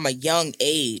 heads from a young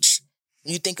age.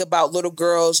 You think about little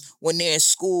girls when they're in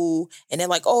school and they're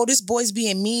like, oh, this boy's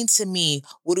being mean to me.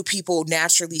 What do people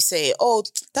naturally say? Oh,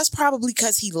 that's probably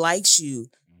because he likes you.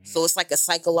 So it's like a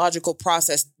psychological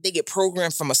process. They get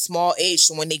programmed from a small age.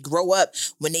 So when they grow up,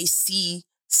 when they see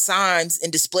signs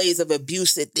and displays of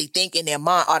abuse, that they think in their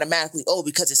mind automatically, oh,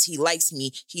 because it's he likes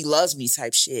me, he loves me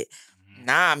type shit.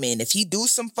 Nah, man, if he do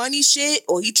some funny shit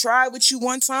or he tried with you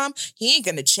one time, he ain't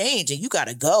gonna change and you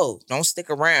gotta go. Don't stick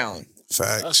around.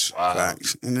 Facts. That's wild.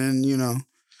 Facts. And then, you know,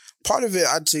 part of it,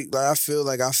 I feel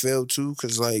like I failed too,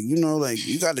 because, like, you know, like,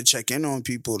 you got to check in on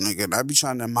people, nigga. And I be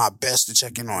trying my best to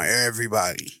check in on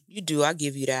everybody. You do, I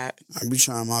give you that. I be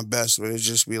trying my best, but it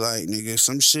just be like, nigga,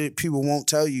 some shit people won't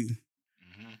tell you.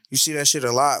 You see that shit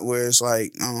a lot where it's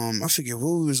like, I forget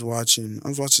who was watching. I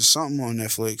was watching something on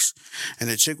Netflix, and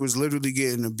the chick was literally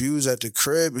getting abused at the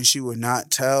crib, and she would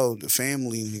not tell the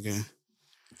family, nigga.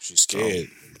 She's scared.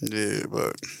 Yeah,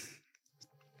 but...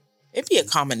 It'd be a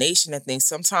combination of things.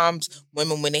 Sometimes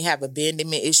women, when they have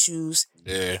abandonment issues,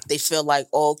 Yeah. they feel like,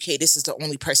 oh, okay, this is the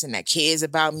only person that cares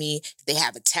about me. If they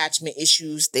have attachment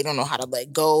issues, they don't know how to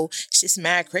let go. It's just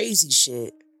mad crazy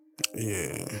shit.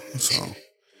 Yeah, so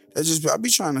I be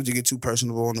trying not to get too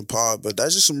personable on the pod, but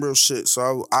that's just some real shit.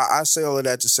 So I say all of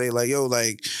that to say, like, yo,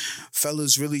 like,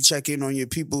 fellas, really check in on your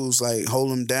peoples, like, hold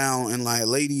them down, and like,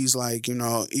 ladies, like, you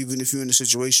know, even if you're in a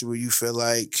situation where you feel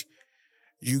like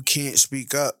you can't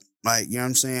speak up, like, you know what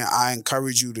I'm saying, I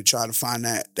encourage you to try to find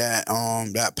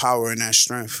that power and that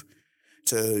strength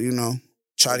to, you know,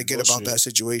 try to get about Bullshit. that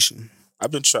situation.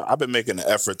 I've been making an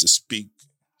effort to speak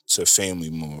to family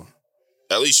more.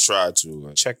 At least try to.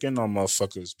 Like, check in on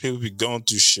motherfuckers. People be going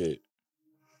through shit.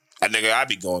 I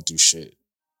be going through shit.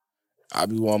 I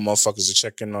be wanting motherfuckers to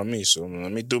check in on me, so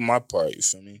let me do my part, you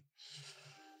feel me?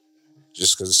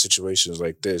 Just because of situations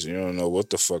like this, you don't know what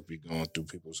the fuck be going through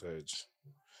people's heads.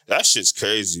 That shit's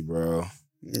crazy, bro.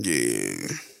 Yeah.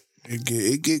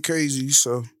 It get crazy,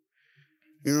 so...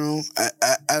 You know,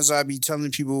 as I be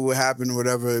telling people what happened or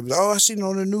whatever, I seen it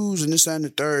on the news and this, that, and the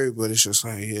third, but it's just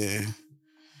like,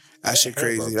 that shit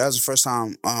crazy. That was the first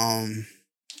time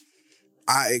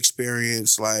I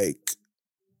experienced like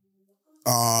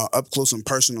up close and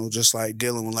personal, just like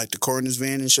dealing with like the coroner's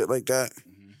van and shit like that.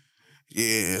 Mm-hmm.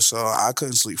 Yeah, so I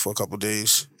couldn't sleep for a couple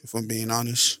days, if I'm being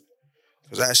honest,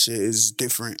 because that shit is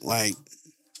different. Like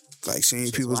seeing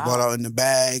people's brought out in the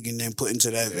bag and then put into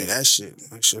that van, that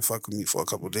shit fucked with me for a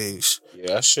couple days.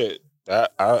 Yeah, that shit.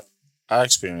 That I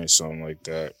experienced something like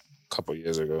that a couple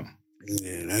years ago.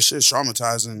 Yeah, that shit's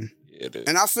traumatizing. Yeah, it is.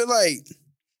 And I feel like,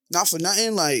 not for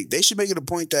nothing, like they should make it a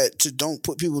point that to don't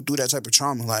put people through that type of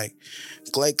trauma. Like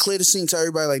clear the scene to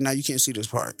everybody. Like, nah, you can't see this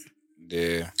part.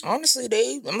 Yeah. Honestly,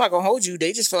 I'm not gonna hold you.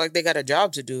 They just feel like they got a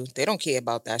job to do. They don't care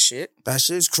about that shit. That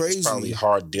shit's crazy. It's probably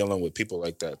hard dealing with people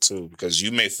like that too, because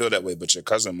you may feel that way, but your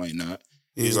cousin might not.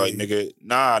 He's like, nigga,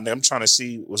 nah, I'm trying to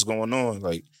see what's going on.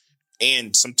 Like,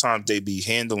 and sometimes they be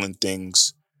handling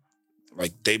things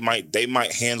like they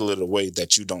might handle it a way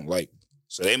that you don't like.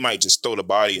 So they might just throw the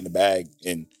body in the bag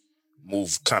and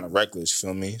move kind of reckless.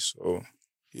 Feel me? So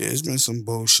yeah, it's been some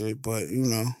bullshit, but you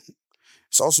know.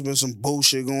 It's also been some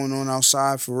bullshit going on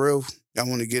outside for real. I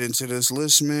want to get into this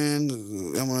list, man.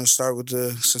 I want to start with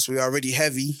since we already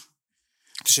heavy,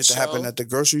 the shit that happened at the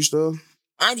grocery store.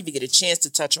 I didn't even get a chance to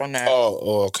touch on that.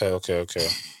 Oh, okay.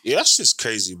 Yeah, that's just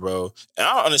crazy, bro. And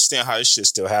I don't understand how this shit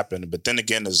still happened. But then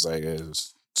again, it's like...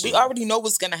 we already know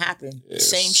what's going to happen.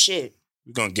 Same shit.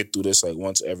 We're going to get through this like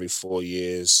once every 4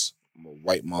 years.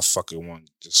 White motherfucker want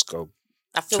to just go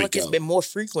I feel like it's been more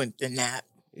frequent than that.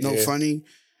 No funny...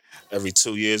 Every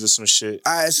 2 years or some shit.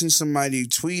 I had seen somebody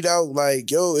tweet out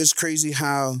like, yo, it's crazy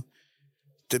how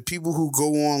the people who go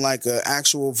on like an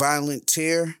actual violent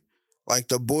tear, like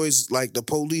the boys, like the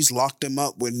police lock them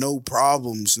up with no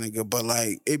problems, nigga. But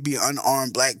like it be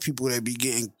unarmed black people that be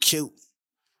getting killed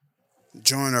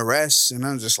during arrests. And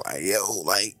I'm just like, yo,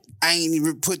 like I ain't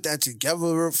even put that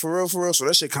together for real. So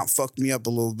that shit kind of fucked me up a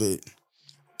little bit.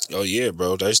 Oh yeah,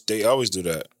 bro. They always do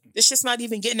that. This shit's not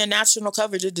even getting the national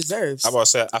coverage it deserves. How about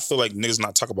that? I feel like niggas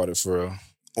not talk about it for real.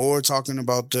 Or talking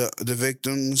about the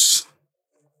victims.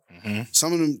 Mm-hmm.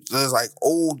 Some of them, there's like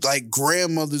old like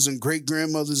grandmothers and great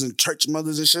grandmothers and church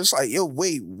mothers and shit. It's like, yo,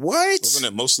 wait, what? Wasn't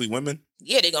it mostly women?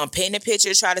 Yeah, they're gonna paint a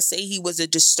picture, try to say he was a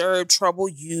disturbed,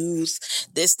 troubled youth,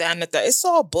 this, that, and the third. It's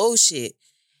all bullshit.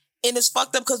 And it's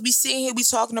fucked up because we sitting here, we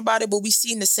talking about it, but we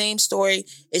seen the same story.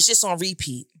 It's just on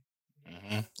repeat.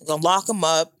 Mm-hmm. They're gonna lock him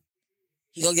up.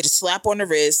 He gonna get a slap on the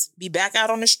wrist, be back out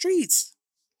on the streets.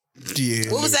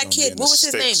 Yeah. What was that kid? What was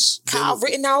his name? Kyle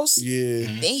Rittenhouse? Yeah.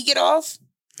 Then he get off?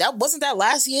 Wasn't that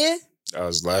last year? That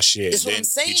was last year. That's what I'm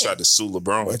saying. He tried to sue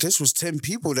LeBron. But this was 10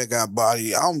 people that got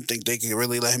bodied. I don't think they can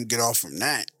really let him get off from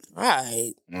that.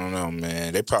 Right. I don't know,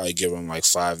 man. They probably give him like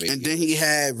 5, 8 And then he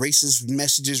had racist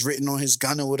messages written on his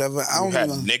gun or whatever. I don't had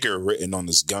know. nigger written on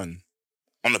his gun.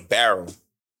 On the barrel.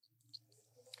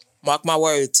 Mark my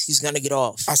words, he's gonna get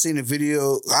off. I seen a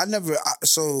video.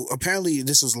 So apparently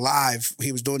this was live.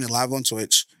 He was doing it live on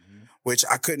Twitch, which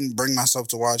I couldn't bring myself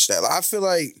to watch that. I feel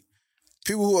like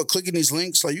people who are clicking these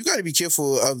links, like you got to be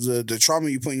careful of the trauma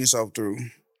you're putting yourself through.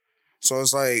 So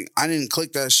it's like, I didn't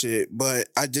click that shit, but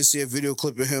I did see a video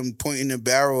clip of him pointing the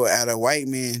barrel at a white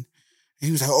man.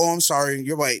 He was like, oh, I'm sorry,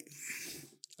 you're white.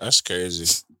 That's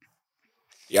crazy.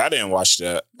 Yeah, I didn't watch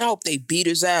that. I hope they beat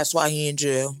his ass while he in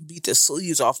jail. Beat the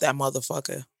sleeves off that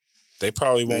motherfucker. They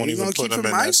probably won't even put him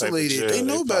in that type of jail. They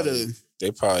know better.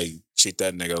 They probably treat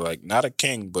that nigga like, not a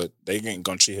king, but they ain't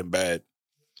gonna treat him bad.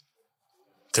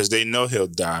 Because they know he'll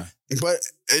die. But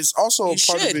it's also a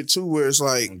part of it, too, where it's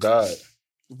like, God,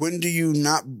 when do you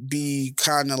not be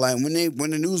kind of like, when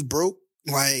the news broke,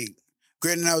 like,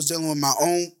 granted I was dealing with my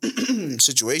own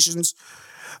situations,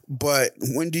 but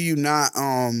when do you not,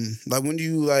 when do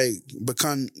you, like,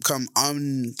 become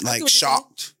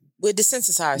shocked? We're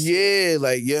desensitized. Yeah,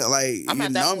 like, I'm you're at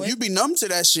that numb. point. You be numb to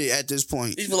that shit at this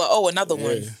point. You be like, oh, another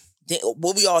one.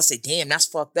 Well, we all say, damn, that's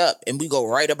fucked up. And we go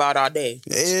right about our day.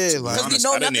 Yeah, like, because we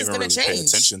know nothing's going to change. Pay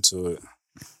attention to it.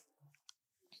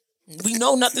 We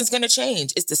know nothing's going to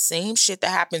change. It's the same shit that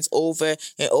happens over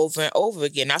and over and over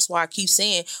again. That's why I keep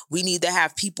saying we need to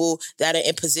have people that are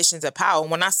in positions of power.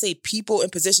 And when I say people in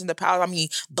positions of power, I mean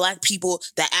black people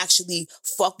that actually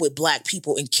fuck with black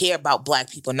people and care about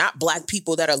black people, not black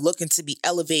people that are looking to be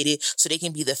elevated so they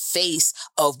can be the face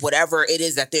of whatever it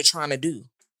is that they're trying to do.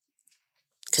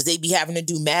 Because they be having to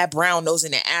do mad brown nose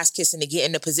and their ass kissing to get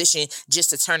in the position just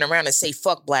to turn around and say,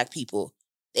 fuck black people.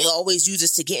 They always use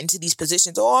us to get into these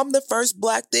positions. Oh, I'm the first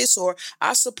black this, or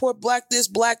I support black this,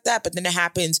 black that. But then it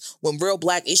happens when real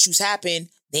black issues happen,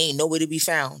 they ain't nowhere to be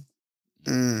found.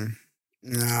 Nah,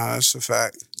 that's a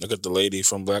fact. Look at the lady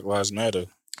from Black Lives Matter.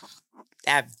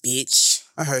 That bitch.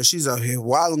 I heard she's out here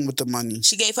wilding with the money.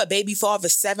 She gave her baby father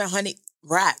 700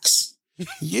 racks.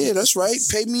 Yeah, that's right.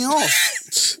 Pay me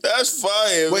off. That's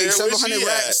fire. Wait, man. 700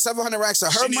 racks. 700 racks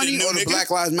of her She need a money new or the nigga? Black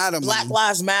Lives Matter money? Black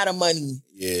Lives Matter money.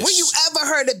 Yes. When you ever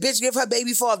heard a bitch give her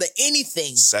baby father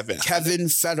anything? 7. Kevin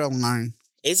Federline.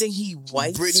 Isn't he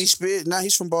white? Britney Spears. Nah,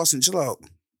 he's from Boston. Chill out.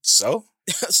 So?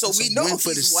 So That's we a know win he's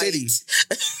for the white.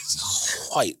 city.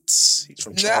 White. He's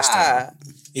from Nah, Charlestown.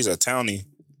 He's a townie.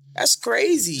 that's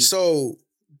crazy. So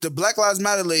the Black Lives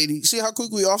Matter lady, see how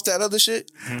quick we off that other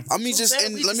shit? I mean, just saying,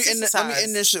 end, we let me end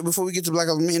desensitized. this shit before we get to Black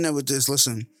Lives. Let me end that with this.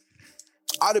 Listen,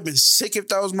 I'd have been sick if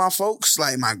that was my folks,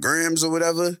 like my grams or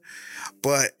whatever.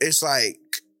 But it's like,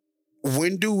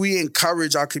 when do we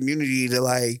encourage our community to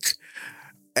like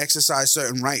exercise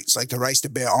certain rights, like the rights to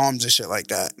bear arms and shit like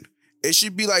that? It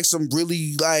should be like some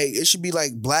really like, it should be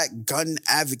like black gun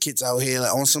advocates out here,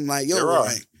 like on some like, yo, There are.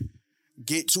 like,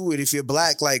 get to it. If you're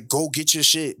black, like go get your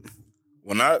shit.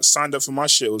 When I signed up for my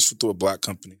shit, it was through a black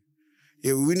company.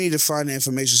 Yeah, we need to find the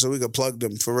information so we can plug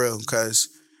them for real. Cause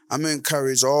I'm gonna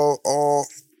encourage all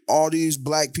these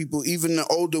black people, even the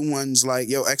older ones, like,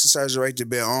 yo, exercise the right to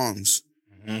bear arms.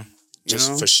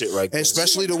 Just know? for shit like this.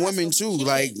 Especially the women too.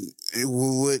 Like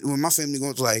when my family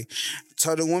goes to like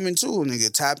tell the women too,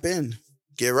 nigga, tap in.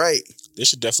 Get right. There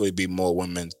should definitely be more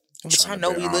women. Which I trying to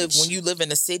know bear we live. arms. When you live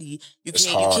in a city, you It's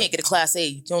can't hard. get a class A.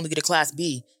 You can only get a class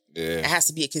B. It Yeah, has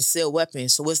to be a concealed weapon.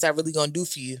 So what's that really gonna do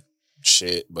for you?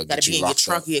 shit. But Got get to be you in your locked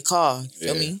trunk up. of your car. You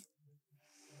feel Yeah. me?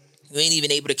 You ain't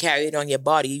even able to carry it on your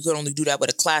body. You can only do that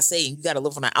with a class A, and you got to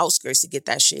live on the outskirts to get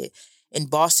that shit. In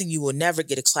Boston, you will never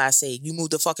get a class A. You move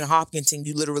to fucking Hopkinton,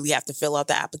 you literally have to fill out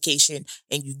the application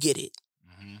and you get it.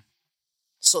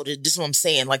 So this is what I'm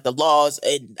saying. Like the laws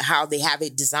and how they have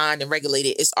it designed and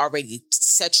regulated, it's already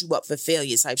set you up for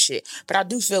failure type shit. But I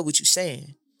do feel what you're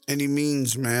saying. Any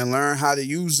means, man. Learn how to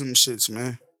use them shits,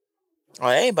 man. Oh,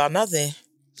 it ain't about nothing.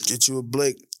 Get you a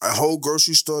blick. A whole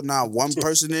grocery store, not one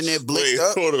person in there blicked Wait,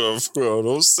 up. hold on, bro.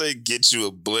 Don't say get you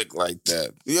a blick like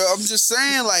that. Yeah, I'm just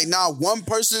saying, like, not one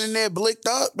person in there blicked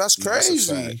up. That's That's a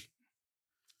crazy. fact.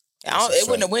 It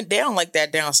wouldn't have went down like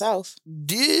that down south.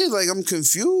 Yeah, like I'm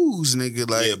confused, nigga.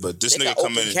 Like, Yeah, but this They nigga got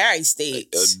come open in. carry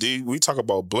states. Dude, we talk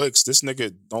about blicks. This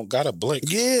nigga don't got a blick.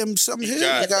 yeah, something here.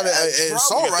 got I got an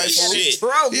assault got that rifle. shit.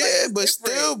 Yeah, but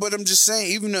still, but I'm just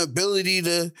saying, even the ability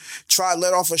to try to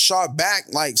let off a shot back,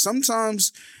 like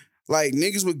sometimes, like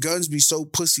niggas with guns be so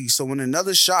pussy. So when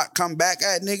another shot come back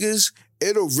at niggas,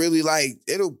 it'll really like,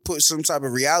 it'll put some type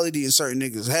of reality in certain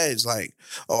niggas' heads. Like,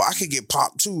 oh, I could get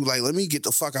popped too. Like, let me get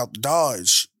the fuck out the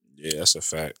Dodge. Yeah, that's a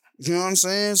fact. You know what I'm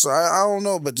saying? So I don't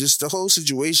know, but just the whole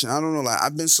situation, I don't know. Like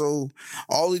I've been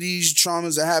all of these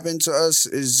traumas that happened to us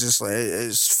is just like,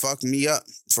 it's fucked me up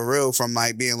for real from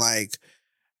like being like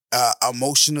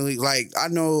emotionally, like I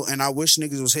know, and I wish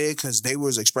niggas was here because they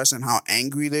was expressing how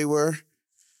angry they were.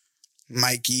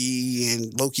 Mikey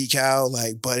and Loki Cal,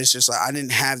 like, but it's just like, I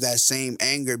didn't have that same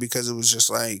anger because it was just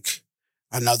like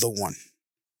another one.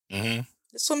 Mm-hmm.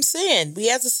 That's what I'm saying. We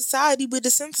as a society, we're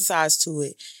desensitized to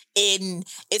it. And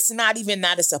it's not even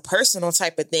that it's a personal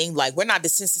type of thing. Like, we're not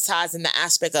desensitized in the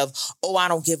aspect of, oh, I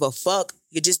don't give a fuck.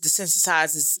 You're just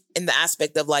desensitized in the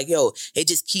aspect of like, yo, it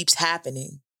just keeps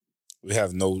happening. We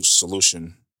have no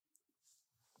solution.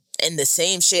 And the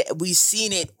same shit, we've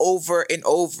seen it over and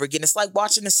over again. It's like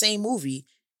watching the same movie.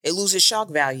 It loses shock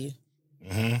value.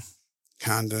 Mm-hmm.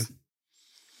 Kinda.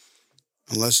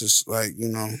 Unless it's like, you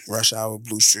know, Rush Hour,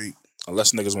 Blue Street.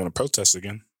 Unless niggas want to protest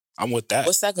again. I'm with that.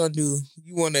 What's that gonna do?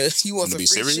 You want some Wanna free be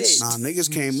serious? shit? Nah,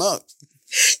 niggas came up.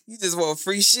 You just want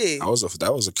free shit.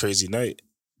 That was a crazy night.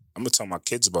 I'm gonna tell my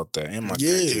kids about that and my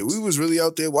Yeah, grandkids. we was really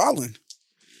out there wilding.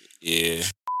 Yeah.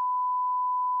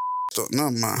 So, no,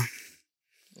 man.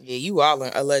 Yeah, you all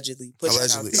allegedly. Put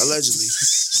that out Allegedly. there.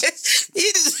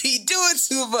 Allegedly. he doing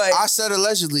too much. I said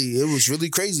allegedly. It was really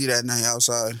crazy that night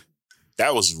outside.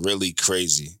 That was really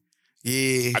crazy.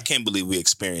 Yeah. I can't believe we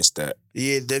experienced that.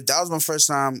 Yeah, that was my first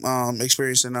time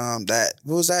experiencing that.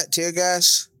 What was that? Tear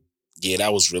gas? Yeah,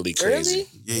 that was really crazy.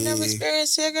 Really? You never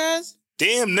experienced tear gas?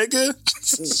 Damn, nigga.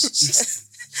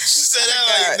 Said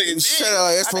that like, nigga. Shut up,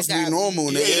 like that's supposed to be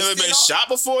normal, You nigga. ain't ever been shot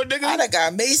before, I nigga? done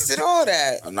got maced and all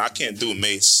that. I can't do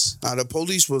mace. The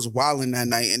police was wilding that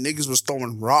night and niggas was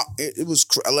throwing rock. It was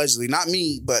allegedly, not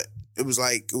me, but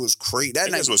It was crazy.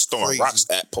 That night Niggas was throwing crazy. rocks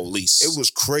at police. It was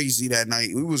crazy that night.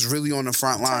 We was really on the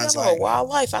front lines. Like, wild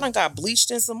life. I done got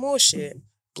bleached in some more shit.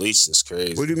 Bleach is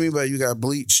crazy. What do you mean by you got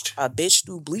bleached? A bitch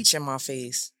threw bleach in my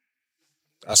face.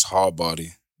 That's hard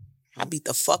body. I beat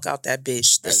the fuck out that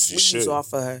bitch. The As you sleeves should.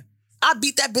 off of her. I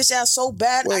beat that bitch ass so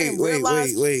bad. I didn't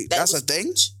realize Wait. that That's was a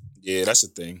thing? Yeah, that's a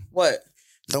thing. What?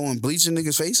 Throwing bleach in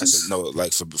niggas' faces?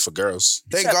 Like for girls.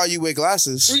 Thank God you wear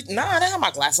glasses. Nah, I didn't have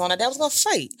my glasses on. That was gonna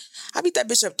fight. I beat that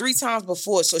bitch up 3 times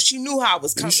before, so she knew how I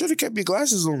was You coming. should have kept your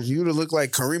glasses on. You would have looked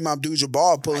like Kareem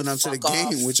Abdul-Jabbar pulling up to the fuck game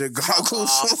off. with your goggles.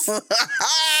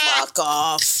 Fuck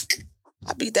off.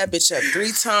 I beat that bitch up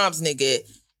 3 times, nigga.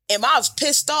 And I was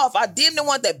pissed off. I didn't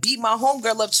want to beat my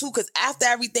homegirl up too, because after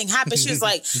everything happened, she was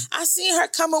like, I seen her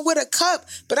coming with a cup,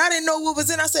 but I didn't know what was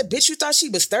in. I said, bitch, you thought she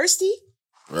was thirsty?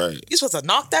 Right. You supposed to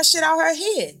knock that shit out her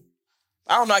head.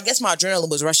 I don't know. I guess my adrenaline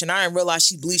was rushing. I didn't realize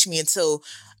she bleached me until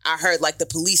I heard like the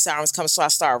police sirens come. So I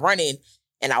started running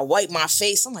and I wiped my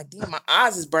face. I'm like, damn, my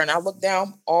eyes is burning. I looked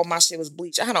down. All my shit was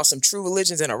bleached. I had on some True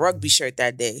Religions and a rugby shirt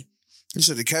that day. You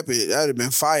should have kept it. That would have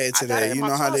been fire I got it today. in You my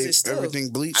know how closet still. everything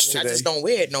bleached I today. just don't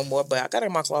wear it no more, but I got it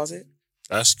in my closet.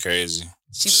 That's crazy.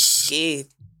 She was scared.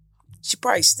 She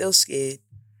probably still scared.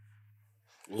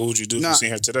 What would you do if Nah. you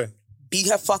seen her today? Beat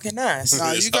her fucking ass.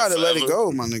 Nah, It's you gotta let it forever.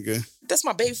 go, my nigga. That's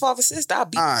my baby father's sister. I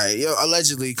beat All right, yo,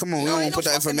 allegedly. Come on, we don't want to put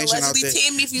that information out there.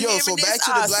 Timmy, if you Yo, hearing so this, back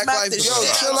to I'll the Black smack Lives. the Yo,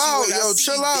 shit chill out out, you when I yo, see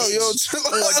chill you, out, yo, bitch. chill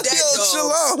Or out, dead yo, dogs.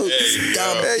 chill out.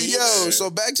 Hey, Hey, yo, so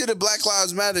back to the Black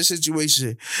Lives Matter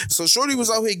situation. So Shorty was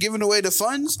out here giving away the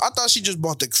funds. I thought she just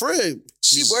bought the crib.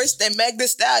 She worse than Meg Thee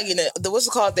Stallion. What's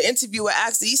it called? The interviewer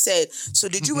asked her, he said, so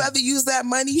did you ever use that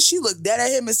money? She looked dead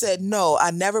at him and said, no,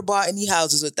 I never bought any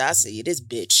houses with that. I said, yeah, this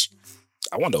bitch.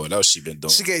 I wonder what else she been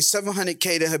doing. She gave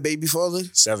 $700K to her baby father.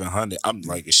 700. I'm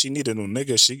like, if she need a new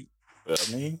nigga,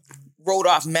 I mean, Wrote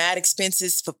off mad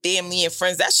expenses for family and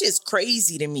friends. That shit's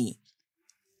crazy to me.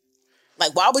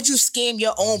 Like, why would you scam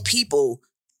your own people?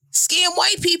 Scam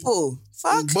white people.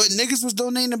 Fuck. But niggas was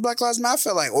donating to Black Lives Matter. I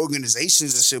felt like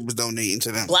organizations and shit was donating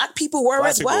to them. Black people were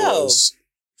black as people well. was-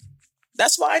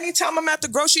 That's why anytime I'm at the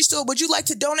grocery store, would you like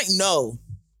to donate? No.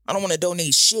 I don't want to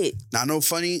donate shit. Now, no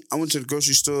funny. I went to the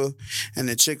grocery store and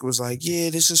the chick was like,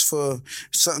 yeah, this is for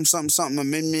something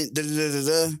amendment,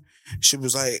 da-da-da-da-da. She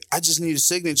was like, I just need a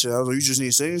signature. I was like, you just need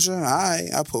a signature? All right.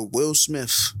 I put Will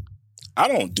Smith. I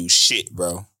don't do shit,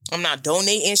 bro. I'm not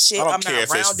donating shit. I don't I'm care not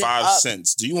if it's rounding 5 up.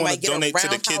 cents. Do you want might to get a donate to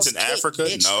the kids in roundhouse Africa?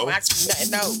 kick, bitch. No. Don't ask me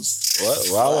nothing else. What?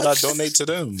 Why would I donate to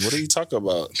them? What are you talking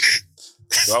about?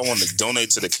 Do I want to donate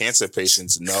to the cancer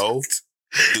patients? No.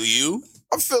 Do you?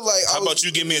 I feel like How about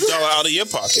you give me $1 out of your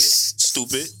pocket?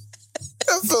 Stupid.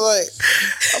 I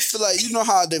feel like you know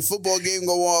how the football game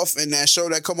go off and that show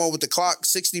that come on with the clock,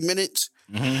 60 minutes.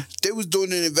 Mm-hmm. They was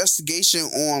doing an investigation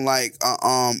on like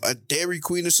a Dairy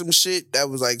Queen or some shit that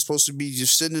was like supposed to be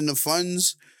just sending the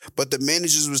funds, but the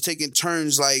managers was taking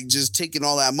turns like just taking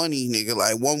all that money, nigga.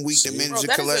 Like 1 week the Bro, manager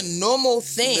that collect, is a normal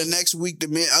thing. the next week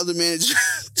the other manager.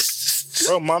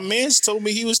 Bro, my man's told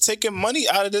me he was taking money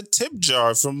out of the tip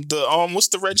jar from the what's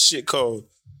the red shit called?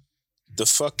 The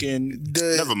fucking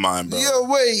never mind, bro. Yo,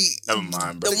 wait. Never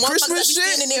mind, bro. The motherfuckers Christmas be shit?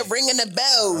 standing there ringing the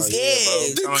bells. Oh, yeah,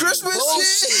 yeah. bro. The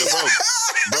Christmas shit.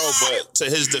 Bro, but to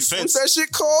his defense, What's that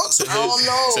shit called? to his, I don't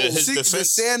know. to his The defense,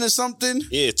 sand or something?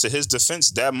 yeah, to his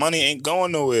defense, that money ain't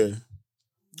going nowhere.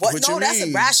 What? What No, you that's mean?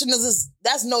 a rationalize.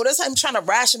 That's him trying to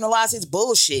rationalize his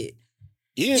bullshit.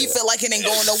 Yeah, He feel like it ain't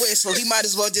going nowhere, so he might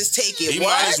as well just take it. he What?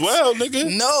 might as well,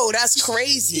 nigga. No, that's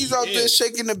crazy. He's out Yeah. there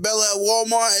shaking the bell at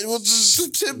Walmart and with the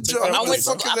tip jar. I What I the went to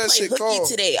fuck is I that played shit hooky called?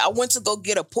 today. I went to go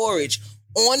get a porridge.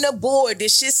 On the board,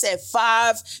 this shit said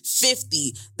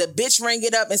 $5.50. The bitch rang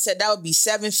it up and said that would be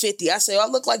 $7.50. I said, I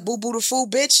look like Boo Boo the Fool,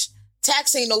 bitch.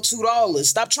 Tax ain't no $2.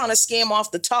 Stop trying to scam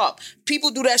off the top.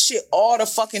 People do that shit all the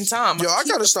fucking time. Yo, I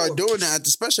Keep gotta it start porridge. doing that,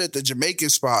 especially at the Jamaican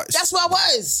spots. That's where I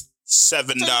was.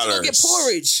 $7. So I go get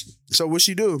porridge. So what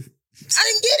she do? I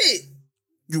didn't get it.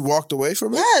 You walked away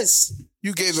from it? Yes.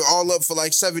 You gave it all up for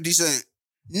like 70 cents.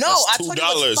 No, That's I told you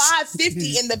it was $2.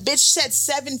 $5.50 and the bitch said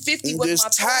 $7.50 was There's my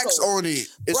tax total. on it.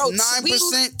 It's Bro,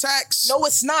 9% tax. No,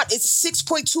 it's not. It's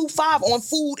 6.25 on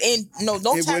food and no it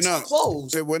tax went on up.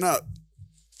 clothes. It went up.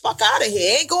 Fuck out of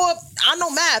here. Ain't go up. I know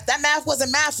math. That math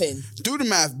wasn't mathing. Do the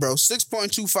math, bro.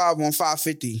 6.25 on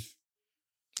 550.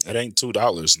 It ain't $2,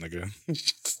 nigga.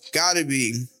 Gotta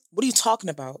be What are you talking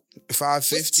about?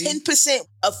 550. 10%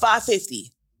 of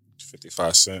 $5.50.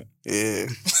 55 cents. Yeah.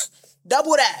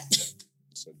 Double that.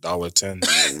 It's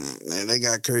 $1.10. Man, they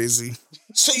got crazy.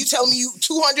 So you tell me you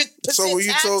 200% So when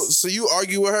you tax? so you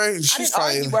argue with her? I didn't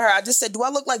argue with her. I just said, do I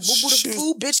look like Boo Boo the Shoot.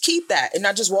 Fool? Bitch, keep that. And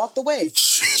I just walked away.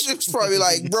 She was probably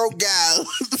like, broke gal.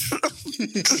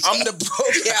 I'm the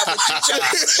broke guy, but you trying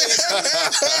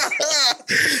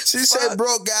to She said,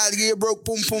 broke guy, get broke,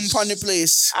 boom, boom, on the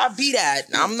place. I be that.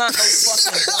 I'm not no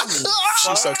fucking dummy.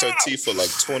 She sucked her teeth for like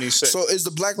 20 seconds. So is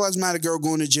the Black Lives Matter girl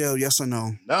going to jail, yes or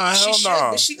no? Nah, She hell should, no.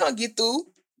 but she gonna get through.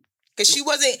 Cause she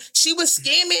was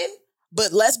scamming,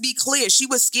 but let's be clear, she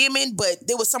was scamming, but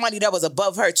there was somebody that was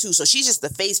above her too. So she's just the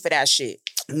face for that shit.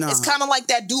 Nah. It's kind of like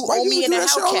that dude Why Omi you in do the that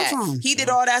shit all the Hellcat. time? He did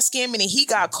all that scamming and he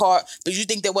got caught. But you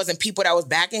think there wasn't people that was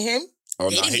backing him? Oh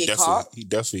They no, didn't he get caught.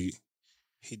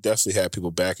 definitely had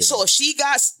people backing. So if she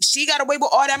got away with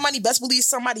all that money, best believe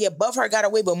somebody above her got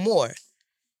away with more.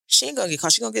 She ain't gonna get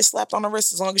caught. She gonna get slapped on the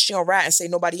wrist as long as she don't rat and say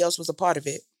nobody else was a part of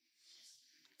it.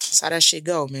 That's how that shit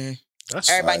go, man. That's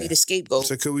Everybody fire. need a scapegoat.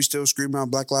 So could we still scream out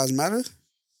Black Lives Matter?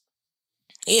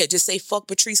 Yeah, just say fuck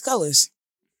Patrice Cullors.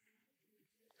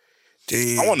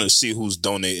 Damn. I want to see who's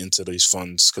donating to these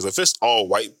funds because if it's all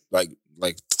white, like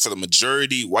for the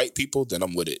majority white people, then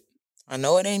I'm with it. I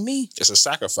know it ain't me. It's a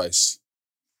sacrifice.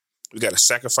 We got to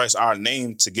sacrifice our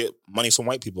name to get money from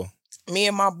white people. Me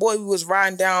and my boy, we was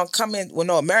riding down,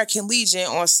 American Legion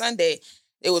on Sunday.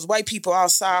 There was white people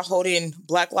outside holding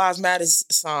Black Lives Matter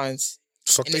signs.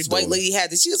 Fuck And they this white doing? lady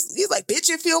had this. He's like, bitch,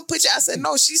 if you don't put your... I said,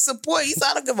 no, she support. He said,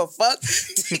 I don't give a fuck.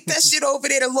 Take that shit over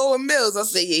there to Lower Mills. I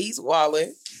said, yeah, he's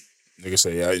wildin'. Nigga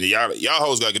say, y'all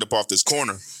hoes got to get up off this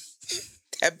corner.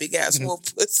 That big ass wolf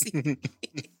pussy.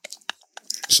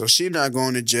 So she not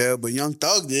going to jail, but Young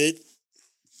Thug did.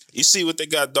 You see what they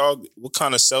got, dog? What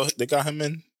kind of cell they got him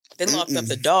in? They locked up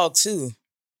the dog, too.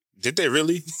 Did they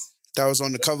really? That was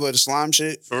on the cover of the slime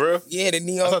shit. For real? Yeah, the I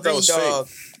neon thought that green was dog.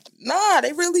 Nah,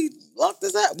 they really locked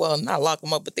his ass. Well, not lock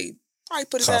him up, but they probably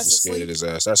put his ass to Confiscated sleep. his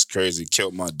ass. That's crazy.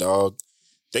 Killed my dog.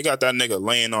 They got that nigga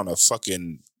laying on a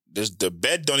fucking... The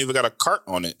bed don't even got a cart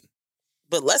on it.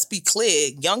 But let's be clear,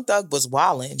 Young Thug was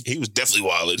wildin'. He was definitely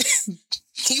wilding.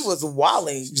 He was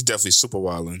wildin'. He's definitely super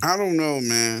wilding. I don't know,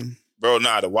 man. Bro,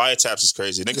 nah, the wiretaps is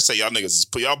crazy. Niggas say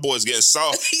y'all boys getting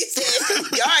soft. He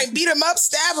said, y'all ain't beat him up,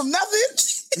 stab him,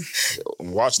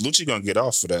 nothing. Watch, Lucci gonna get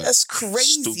off for that. That's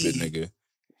crazy. Stupid nigga.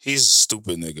 He's a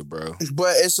stupid nigga, bro.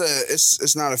 But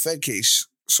it's not a Fed case.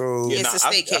 So Yeah. It's a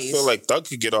state I case. feel like Thug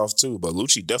could get off too, but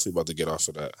Lucci definitely about to get off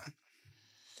for that.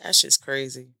 That shit's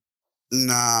crazy.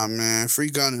 nah, man.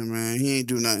 Free gunning, man. He ain't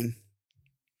do nothing.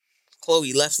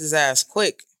 Chloe left his ass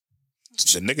quick.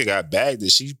 The nigga got bagged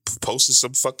and she posted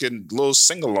some fucking little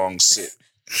sing-along shit.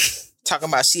 Talking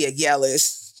about she a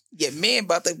Gallus. Your man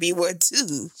about to be one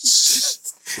too.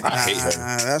 I hate her.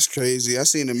 That's crazy. I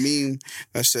seen a meme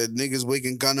that said niggas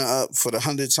waking Gunna up for the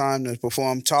 100th time to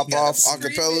perform Top Got Off him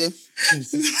acapella.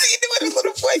 You know the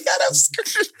little boy got up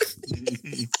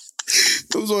screaming.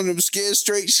 It was one of them scared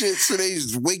straight shit, so they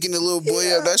just waking the little boy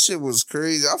up. That shit was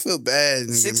crazy. I feel bad.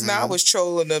 nigga, 6ix9ine man. was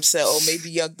trolling them, said, oh, maybe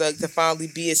Young Thug can finally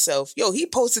be himself. Yo, he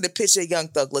posted a picture of Young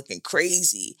Thug looking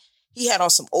crazy. He had on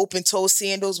some open-toe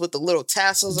sandals with the little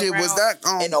tassels around. Was that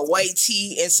and a white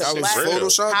tee and some that was black real.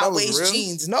 Photoshop? That was high-waist real?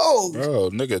 jeans. No.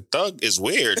 Bro, nigga, Thug is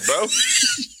weird, bro.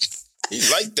 He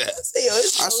like that.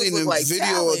 I seen the like video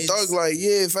talents. of Thug like,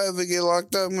 yeah, if I ever get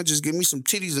locked up, I'm gonna just give me some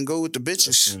titties and go with the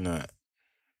bitches. Not.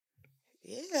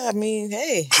 Yeah, I mean,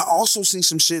 hey. I also seen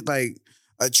some shit like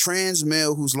a trans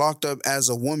male who's locked up as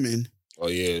a woman Oh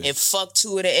yeah, And fuck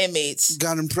 2 of the inmates.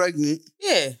 got him pregnant.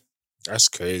 Yeah. that's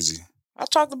crazy. I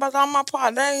talked about that on my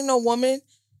pod. That ain't no woman.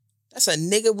 That's a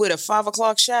nigga with a 5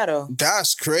 o'clock shadow.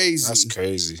 That's crazy. That's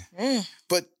crazy.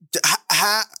 But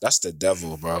how? That's the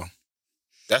devil, bro.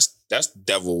 That's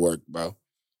devil work, bro.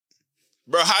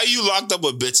 Bro, how you locked up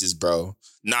with bitches, bro?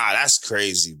 Nah, that's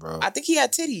crazy, bro. I think he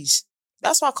had titties.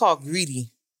 That's why I call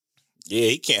greedy. Yeah,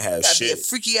 he can't have Gotta be a shit.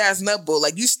 freaky ass nutball.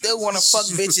 Like you still want to fuck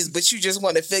bitches, but you just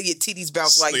want to feel your titties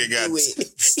bounce like you Nigga got do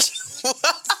it.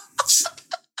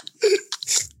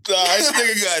 Nah, this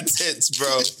nigga got tits,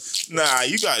 bro. Nah,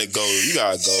 you gotta go. You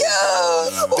gotta go.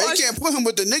 Yeah, bro. Nah. They can't put him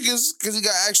with the niggas because he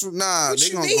got actual. Nah, What they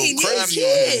you gonna mean? go Yeah, crazy they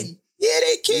on can. him. Yeah,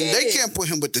 they can. They can't put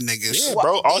him with the niggas. Yeah,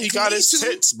 bro. All he They got need is to.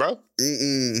 tits, bro.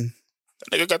 Mm-mm.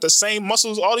 That nigga got the same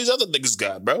muscles all these other niggas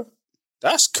got, bro.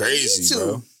 That's crazy, to.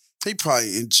 bro. He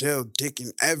probably in jail,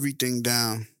 dicking everything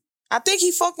down. I think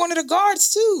he fucked one of the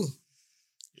guards too.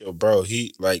 Yo, bro,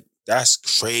 that's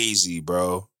crazy,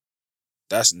 bro.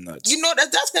 That's nuts. You know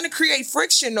that's gonna create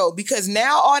friction though, because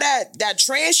now all that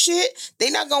trans shit, they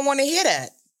not gonna want to hear that.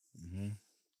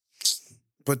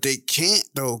 But they can't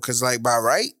though, cause like by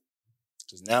right,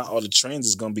 Because now all the trans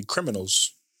is gonna be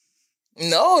criminals.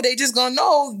 No, they just gonna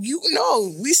know.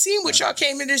 We seen what y'all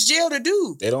came in this jail to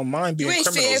do. They don't mind You being ain't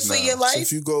fearing criminals for now. your so life.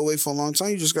 if you go away for a long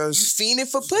time, you just gotta. You fiending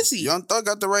for pussy. Young Thug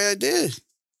got the right idea.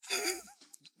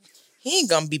 He ain't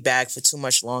gonna be back for too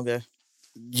much longer.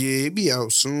 Yeah, it be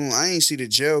out soon. I ain't see the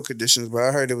jail conditions, but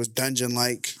I heard it was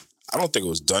dungeon-like. I don't think it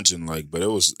was dungeon like, but it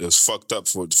was fucked up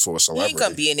for a He ain't celebrity.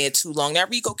 gonna be in there too long. That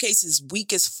Rico case is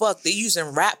weak as fuck. They're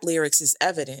using rap lyrics as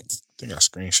evidence. I think I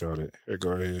screenshot it. Here,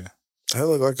 go ahead. That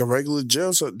look like a regular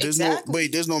jail. So there's Exactly.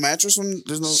 there's no mattress on.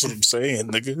 There's That's what no. I'm saying,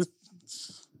 nigga.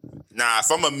 Nah,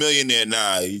 if I'm a millionaire,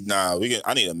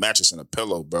 I need a mattress and a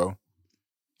pillow, bro.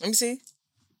 Let me see.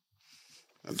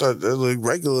 I thought that looked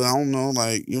regular. I don't know.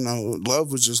 Like,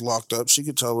 Love was just locked up. She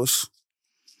could tell us.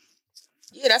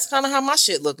 Yeah, that's kind of how my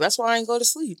shit look. That's why I ain't go to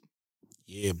sleep.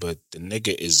 Yeah, but the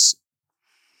nigga is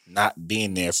not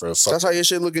being there for a fucking... That's how your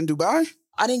shit look in Dubai?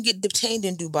 I didn't get detained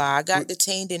in Dubai. I got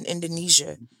detained in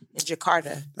Indonesia, in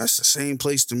Jakarta. That's the same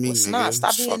place to me. It's nigga. not. Stop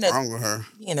What's being wrong with her.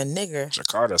 being a nigger.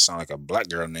 Jakarta sound like a black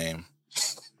girl name.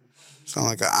 Sound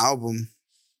like an album.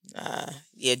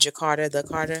 Yeah, Jakarta, the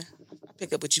Carter. I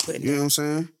pick up what you put in You know there. what I'm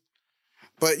saying?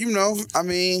 But, I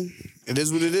mean, it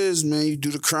is what it is, man. You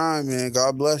do the crime, man.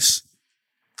 God bless.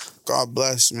 God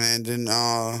bless, man. Then,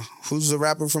 who's the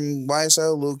rapper from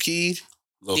YSL? Lil Keed?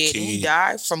 Low Did he key.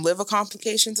 die from liver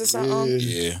complications or something?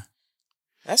 Yeah.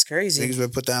 That's crazy. Niggas better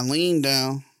put that lean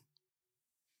down.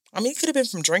 I mean, it could have been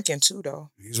from drinking too, though.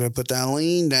 Niggas better put that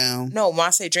lean down. No, when I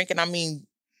say drinking, I mean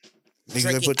Niggas better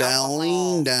drinking put that alcohol.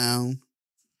 lean down.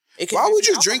 it could Why be would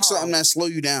you from drink alcohol. something that slow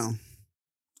you down?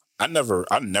 I never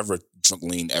drunk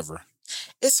lean ever.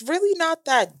 It's really not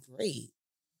that great.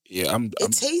 Yeah,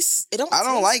 It tastes. It don't. I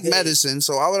don't taste like good. medicine,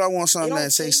 so why would I want something It don't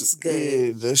that tastes taste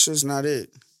good. Yeah, that's just not it.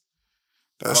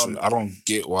 I don't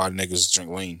get why niggas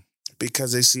drink lean.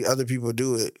 Because they see other people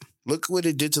do it. Look what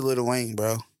it did to Lil Wayne,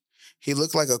 bro. He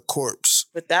looked like a corpse.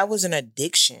 But that was an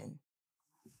addiction.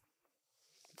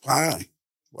 Why?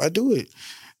 Why do it?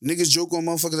 Niggas joke on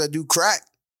motherfuckers that do crack,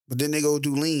 but then they go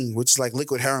do lean, which is like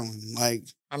liquid heroin. Like,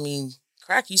 I mean,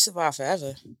 crack, you survive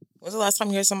forever. When's the last time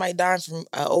you heard somebody dying from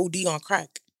OD on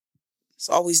crack? It's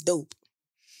always dope.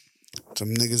 some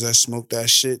niggas that smoked that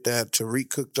shit that Tariq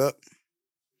cooked up.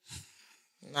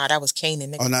 Nah, that was Kanan,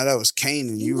 nigga. Oh, no, that was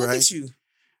Kanan. You Look right. at you.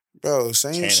 Bro,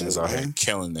 same Cannon's shit, out here man.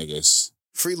 killing niggas.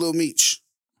 Free Lil Meech.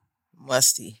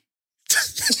 Musty.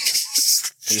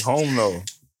 He home though.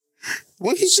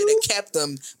 What You he should do? have kept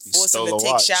them, forced him stole to a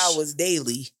take watch. showers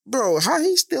daily. Bro, how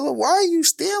he stealing? Why are you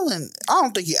stealing? I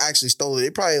don't think he actually stole it. They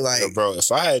probably like... Yo, bro,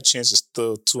 if I had a chance to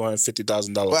steal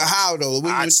 $250,000, But how though?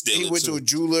 When I'd steal he it went to too. a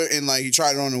jeweler and like he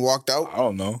tried it on and walked out. I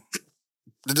don't know.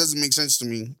 That doesn't make sense to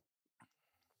me.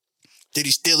 Did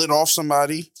he steal it off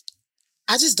somebody?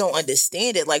 I just don't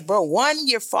understand it. Like, bro, one,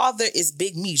 your father is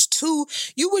Big Meech. Two,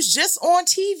 you was just on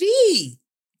TV.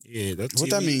 Yeah, that's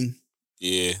What that mean?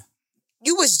 Yeah.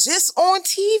 You was just on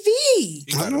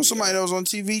TV. I know somebody that was on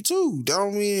TV too. That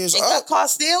don't mean it's And up. got caught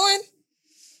stealing?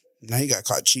 Now he got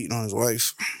caught cheating on his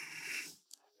wife.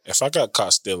 If I got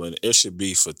caught stealing, it should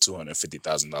be for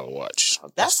 $250,000 watch.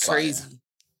 That's fire. crazy.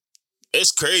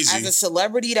 It's crazy. As a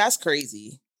celebrity, that's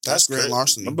crazy. That's grand crazy.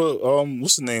 larceny. Remember,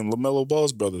 what's the name? LaMelo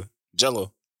Ball's brother,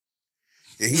 Jello.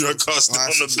 Yeah, He got caught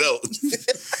stealing the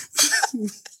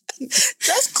belt.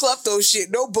 That's klepto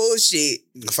shit. No bullshit.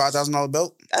 $5,000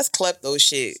 belt. That's klepto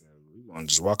shit. We gonna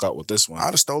just walk out with this one. I'd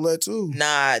have stole that too.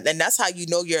 Nah, and that's how you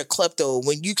know you're a klepto,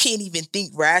 when you can't even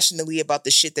think rationally about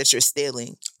the shit that you're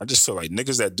stealing. I just feel like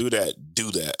niggas that do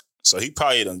that. So he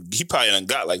probably done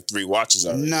got like 3 watches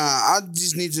already. Nah, I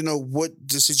just need to know what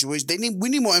the situation. We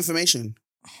need more information.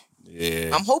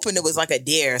 Yeah. I'm hoping it was like a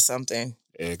dare or something.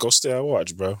 Yeah, go steal a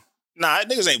watch, bro. Nah,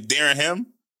 niggas ain't daring him.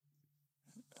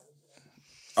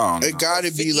 Oh, no. It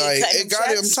gotta be 50 like cutting it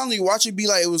gotta. checks? I'm telling you, watch it be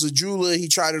like it was a jeweler. He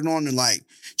tried it on and like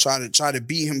try to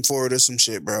beat him for it or some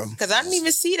shit, bro. Because I didn't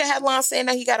even see the headline saying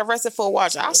that he got arrested for a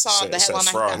watch. I saw It the said headline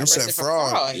that he fraud. got It said arrested for fraud.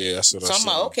 fraud. Yeah, that's what So I I'm said.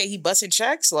 like, okay, he busting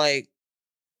checks. Like,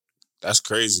 That's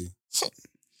crazy.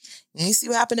 you see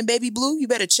what happened to Baby Blue? You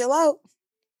better chill out.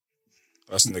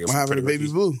 That's the nigga What from happened to Pretty Baby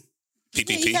Ricky. Blue? Yeah,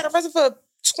 he PPP. got arrested for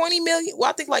 20 million. Well,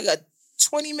 I think like a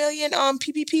 20 million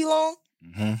PPP loan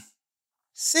Mm-hmm.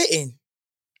 sitting.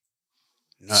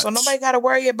 Nuts. So nobody got to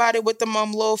worry about it with them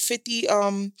little 50,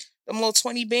 them little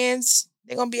 20 bands.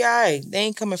 They're gonna be all right. They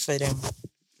ain't coming for them.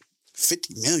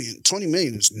 50 million, 20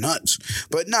 million is nuts.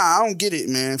 But nah, I don't get it,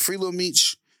 man. Free Lil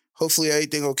Meech. Hopefully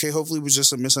everything okay. Hopefully it was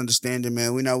just a misunderstanding,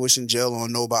 man. We're not wishing jail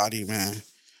on nobody, man. You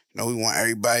know, we want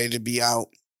everybody to be out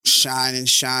shining,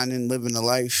 living the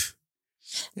life.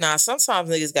 Nah, sometimes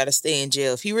niggas got to stay in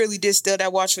jail. If he really did steal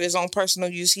that watch for his own personal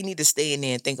use, he need to stay in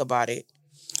there and think about it.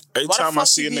 Every Why the time I fuck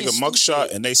see you a being nigga mugshot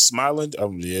stupid? and they smiling,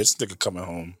 yeah, this nigga coming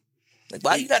home. Like,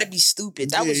 why you got to be stupid?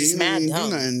 That was just mad you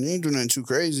dumb. ain't do nothing too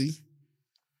crazy.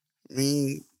 I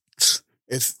mean,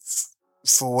 if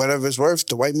for whatever it's worth,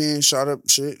 the white man shot up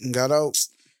shit and got out.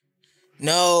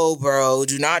 No, bro.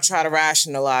 Do not try to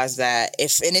rationalize that.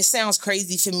 And it sounds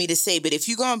crazy for me to say, but if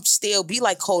you're gonna still be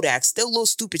like Kodak, still little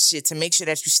stupid shit to make sure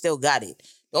that you still got it.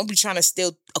 Don't be trying to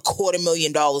steal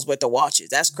 $250,000 worth of watches.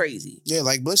 That's crazy. Yeah,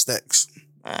 like Blistex.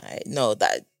 All right. No,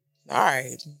 that. All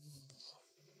right.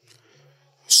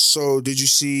 So did you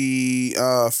see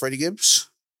Freddie Gibbs?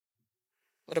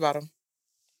 What about him?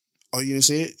 Oh, you didn't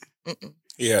see it? Mm-mm.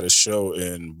 He had a show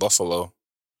in Buffalo,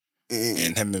 Mm.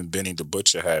 and him and Benny the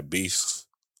Butcher had beef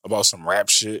about some rap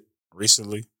shit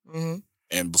recently. Mm-hmm.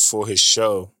 And before his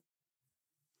show,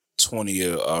 20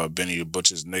 of Benny the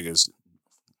Butcher's niggas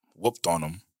whooped on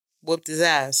him. Whooped his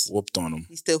ass. Whooped on him.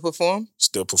 He still perform?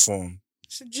 Still performed.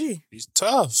 It's a G. He's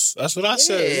tough. That's what I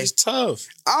said. Yeah. He's tough.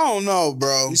 I don't know,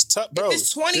 bro. He's tough, bro. It's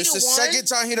 20 This to is the 1. second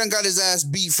time he done got his ass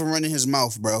beat for running his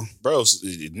mouth, bro. Bro,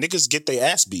 niggas get their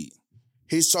ass beat.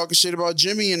 He's talking shit about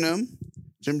Jimmy and them,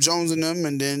 Jim Jones and them,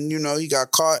 and then, he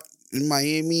got caught in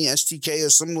Miami, STK or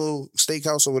some little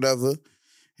steakhouse or whatever,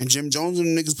 and Jim Jones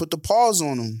and them niggas put the paws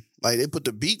on him. Like, they put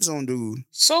the beats on dude.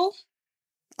 So?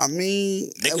 I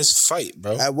mean... Niggas fight,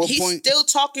 bro. At what He's point... still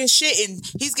talking shit and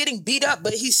he's getting beat up,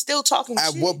 but he's still talking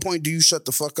At shit. what point do you shut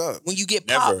the fuck up? When you get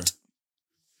Never. popped.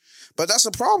 But that's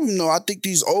a problem, though. I think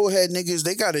these old head niggas,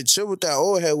 they gotta chill with that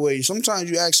old head way. Sometimes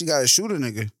you actually gotta shoot a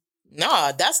nigga.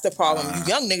 Nah, that's the problem. You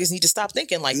young niggas need to stop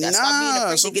thinking like that. Stop being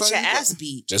afraid to get your sometimes you ass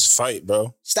beat. Just fight,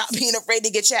 bro. Stop being afraid to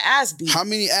get your ass beat. How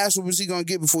many ass was he gonna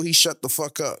get before he shut the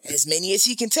fuck up? As many as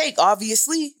he can take,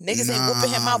 obviously. Niggas ain't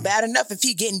whooping him out bad enough if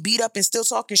he getting beat up and still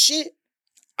talking shit.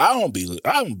 I don't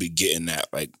be getting that.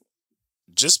 Like,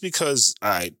 just because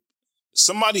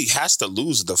somebody has to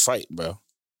lose the fight, bro.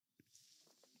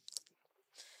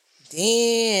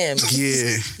 Damn.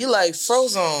 Yeah. You like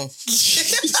Frozone.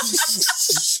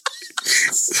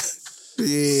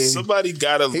 Yeah. Somebody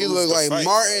gotta lose. He look the like fight,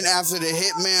 Martin bro. after the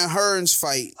Hitman Hearns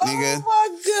fight, nigga. Oh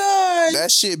my God.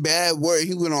 That shit bad word.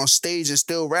 He went on stage and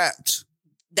still rapped.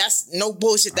 That's no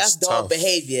bullshit. That's dog tough.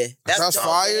 behavior. That's dog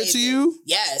fire behavior. to you?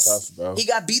 Yes. Tough, bro. He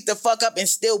got beat the fuck up and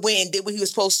still went and did what he was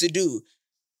supposed to do.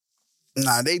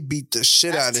 Nah, they beat the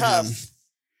shit That's out of tough. him.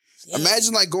 Damn.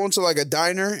 Imagine like going to like a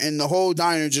diner and the whole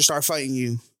diner just start fighting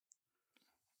you.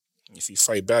 If you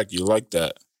fight back, you like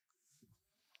that.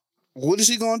 What is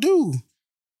he gonna do?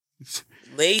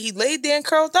 He laid there and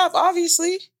curled up,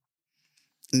 obviously.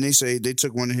 And they say they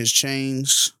took one of his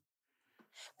chains.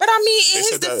 But I mean, in They his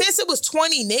said that- defense, it was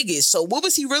 20 niggas. So what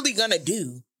was he really gonna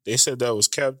do? They said that was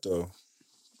kept though.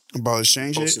 About his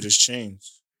chain shit? Posted his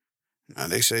chains. Nah,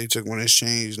 they say he took one of his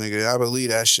chains, nigga. I believe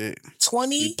that shit.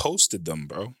 20? He posted them,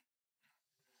 bro.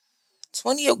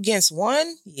 20 against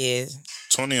 1? Yeah.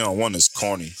 20 on 1 is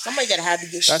corny. Somebody gotta have to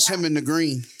get That's shot. him in the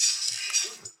green.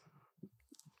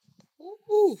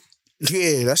 Ooh.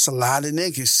 Yeah, that's a lot of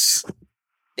niggas.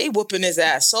 They whooping his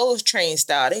ass Soul Train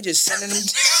style. They just sending him.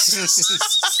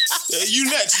 Hey, you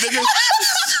next, nigga.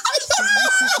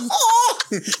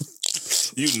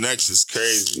 You next is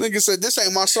crazy. Nigga said, this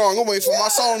ain't my song. I'm waiting for my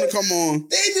song to come on.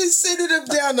 They just sending him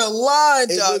down the line,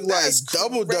 It dog. look like That's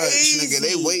double dutch, nigga.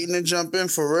 They crazy. waiting to jump in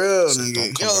for real, nigga. Come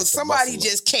Yo, back to somebody Buffalo.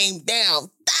 just came down.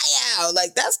 Out.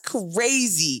 Like, that's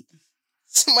crazy.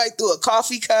 Somebody threw a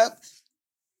coffee cup.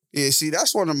 Yeah, see,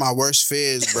 that's one of my worst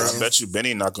fears, bro. I bet you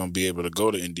Benny not gonna be able to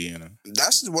go to Indiana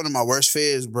That's one of my worst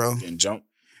fears, bro. and jump.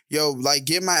 Yo, like,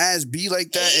 get my ass beat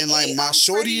like that, and like Hey, my I'm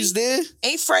shorty is there.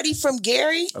 Ain't Freddie from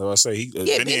Gary? I was gonna say Yeah,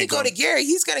 Benny Benny ain't go gonna, to Gary,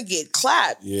 he's gonna get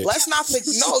clapped. Yeah. Let's not forget.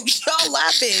 No, y'all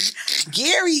laughing.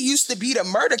 Gary used to be the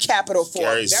murder capital for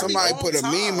Gary's- a very Somebody long put a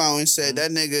time. meme out and said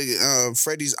that nigga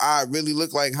Freddie's eye really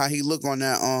look like how he look on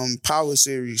that Power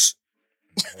series.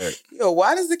 Yo,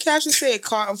 why does the caption say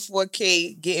Carton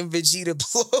 4K getting Vegeta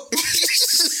blow?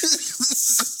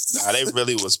 Nah, they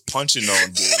really was punching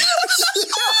on dude.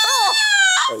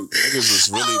 Like, niggas was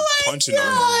really punching on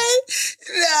him.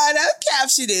 Nah, that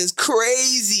caption is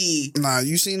crazy. Nah,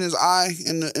 you seen his eye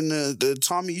in the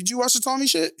Tommy? Did you watch the Tommy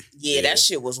shit? Yeah, Yeah. that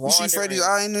shit was You wandering. see Freddie's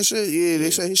eye in the shit? Yeah,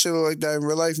 they say he should look like that in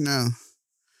real life now.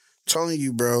 Telling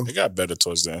you, bro. They got better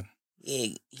towards then. Yeah,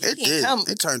 he It can't did. come.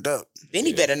 It turned up.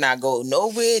 Benny better not go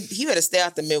nowhere. He better stay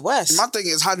out the Midwest. My thing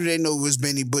is, how do they know it was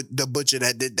Benny the Butcher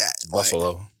that did that? Like,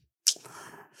 Buffalo.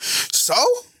 so?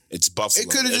 It's Buffalo. It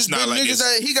could have It's just not been like niggas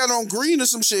that he got on green or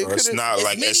some shit. Bro, it's Coulda- not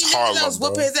like Many it's niggas that Harlem, was bro.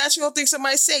 whooping his ass. You don't think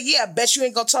somebody said, "Yeah, I bet you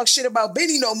ain't gonna talk shit about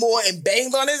Benny no more," and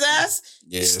banged on his ass?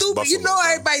 Yeah, it's Stupid. You Buffalo, know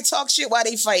bro. everybody talk shit while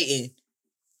they fighting.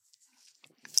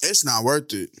 It's not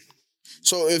worth it.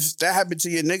 So if that happened to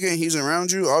your nigga and he's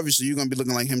around you, obviously you're gonna be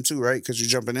looking like him too, right? Because you're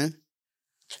jumping in.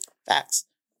 Facts.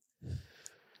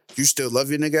 You still love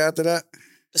your nigga after that?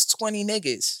 It's 20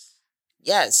 niggas.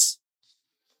 Yes.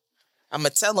 I'm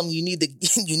gonna tell him you need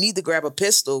to grab a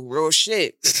pistol. Real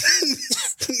shit.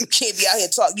 You can't be out here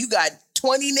talking. You got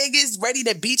 20 niggas ready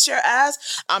to beat your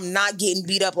ass. I'm not getting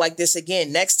beat up like this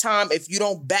again. Next time, if you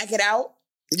don't back it out.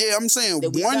 Yeah, I'm saying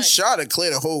then we one done. shot to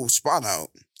clear the whole spot out.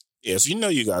 Yeah, if you know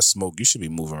you got smoke, you should be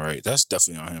moving right. That's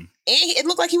definitely on him. And it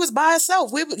looked like he was by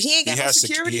himself. He ain't got no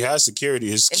security. He has security.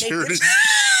 His And they security.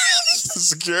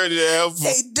 Security to help him.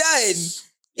 They done.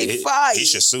 They fired. He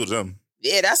should sue them.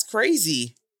 Yeah, that's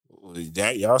crazy.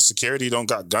 Y'all security don't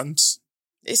got guns?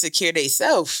 They secure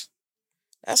themselves.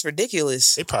 That's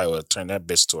ridiculous. They probably would have turned that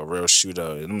bitch to a real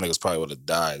shootout. Them niggas probably would have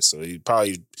died. So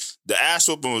the ass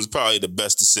whooping was probably the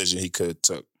best decision he could have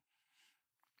took.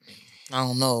 I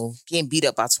don't know. Getting beat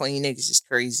up by 20 niggas is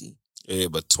crazy. Yeah,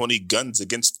 but 20 guns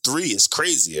against 3 is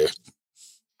crazier.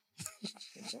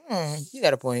 You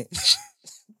got a point.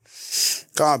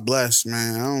 God bless,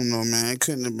 man. I don't know, man. It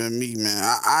couldn't have been me,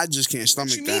 man. I just can't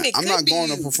stomach you that. mean it I'm could not be going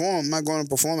to you? perform. I'm not going to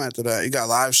perform after that. You got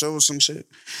live shows, some shit.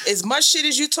 As much shit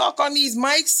as you talk on these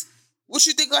mics, what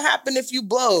you think will happen if you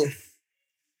blow?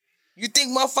 You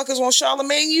think motherfuckers won't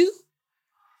Charlamagne you?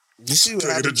 You see what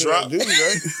Can I get happened a to drop? that dude,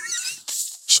 right?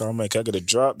 Charlamagne, can I get a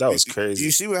drop? That was crazy.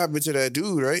 You see what happened to that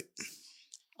dude, right?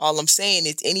 All I'm saying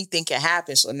is anything can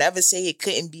happen, so never say it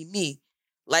couldn't be me.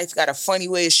 Life got a funny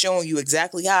way of showing you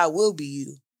exactly how it will be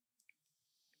you.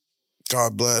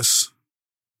 God bless.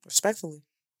 Respectfully.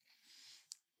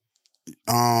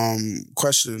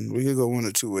 Question. We could go one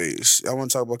of two ways. Y'all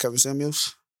want to talk about Kevin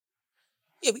Samuels?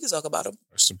 Yeah, we can talk about him.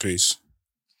 Rest in peace.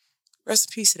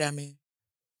 Rest in peace to that man.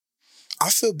 I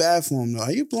feel bad for him, though.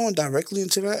 Are you blowing directly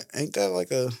into that? Ain't that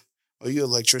like a... Oh, you an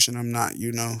electrician? I'm not,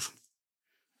 you know.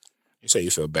 You say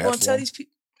you feel bad Go and for tell him? these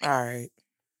people. All right.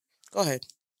 Go ahead.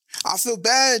 I feel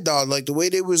bad, dog. Like, the way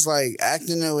they was, like,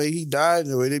 acting, the way he died,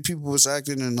 the way they people was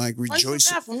acting and, like, Why you feel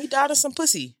rejoicing. bad for him? He died of some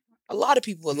pussy. A lot of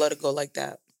people would let it go like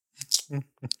that. And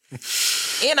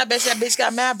I bet that bitch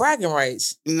got mad bragging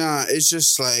rights. Nah, it's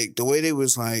just, like, the way they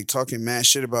was, like, talking mad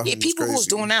shit about Yeah, him people who was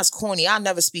doing that's corny. I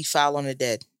never speak foul on the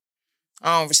dead.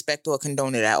 I don't respect or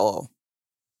condone it at all.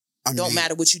 Don't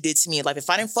matter what you did to me in life. If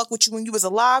I didn't fuck with you when you was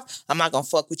alive, I'm not gonna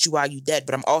fuck with you while you dead.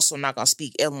 But I'm also not gonna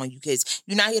speak ill on you because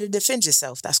you're not here to defend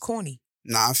yourself. That's corny.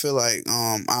 Nah, I feel like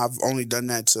I've only done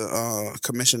that to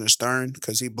Commissioner Stern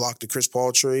because he blocked the Chris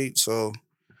Paul trade. So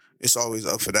it's always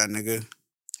up for that nigga.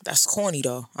 That's corny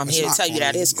though. I'm It's here to not tell you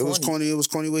that corny. is corny. It was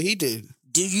corny what he did.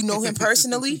 Do you know him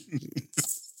personally?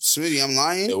 Smitty, I'm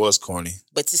lying. It was corny.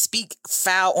 But to speak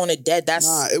foul on a dead, that's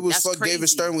Nah, it was that's fuck crazy. David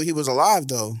Stern when he was alive,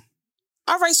 though.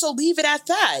 All right, so leave it at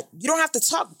that. You don't have to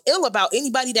talk ill about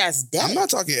anybody that's dead. I'm not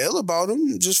talking ill about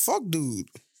him. Just fuck dude.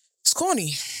 It's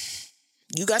corny.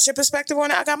 You got your perspective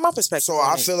on it. I got my perspective So on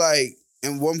I it. feel like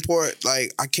in one part,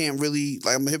 like I can't really,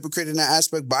 like I'm a hypocrite in that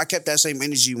aspect, but I kept that same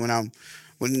energy when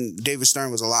David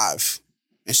Stern was alive.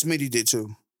 And Smitty did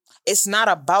too. It's not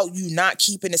about you not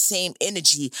keeping the same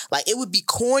energy. Like, it would be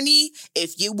corny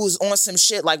if you was on some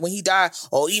shit like when he died,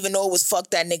 or even though it was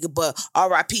fuck that nigga, but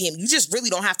RIP him. You just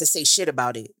really don't have to say shit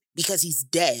about it because he's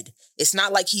dead. It's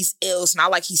not like he's ill. It's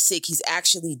not like he's sick. He's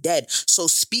actually dead. So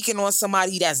speaking on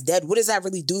somebody that's dead, what does that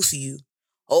really do for you?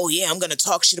 Oh, yeah, I'm going to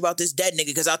talk shit about this dead nigga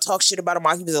because I talk shit about him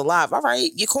while he was alive. All right,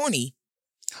 you're corny.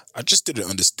 I just didn't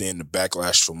understand the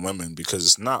backlash from women because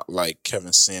it's not like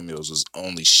Kevin Samuels was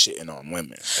only shitting on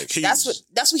women. Like That's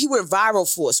what he went viral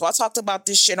for. So I talked about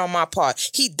this shit on my part.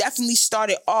 He definitely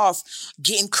started off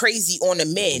getting crazy on the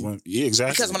men. Yeah,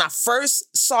 exactly. Because when I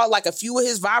first saw like a few of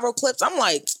his viral clips, I'm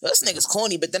like, this nigga's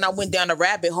corny. But then I went down the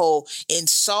rabbit hole and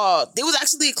saw there was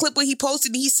actually a clip where he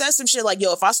posted and he said some shit like,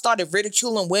 yo, if I started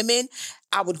ridiculing women,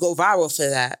 I would go viral for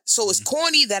that. So it's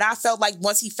corny that I felt like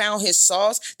once he found his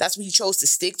sauce, that's what he chose to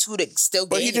stick to still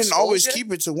But gain he didn't exposure. always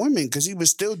keep it to women because he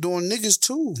was still doing niggas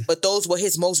too. But those were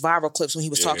his most viral clips when he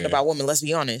was talking about women, let's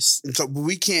be honest. So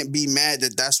we can't be mad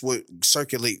that that's what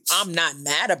circulates. I'm not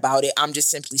mad about it. I'm just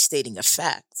simply stating a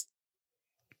fact.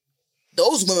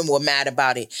 Those women were mad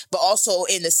about it. But also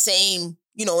in the same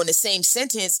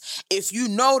sentence, if you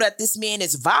know that this man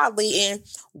is violating,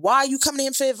 why are you coming to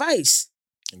him for advice?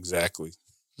 Exactly.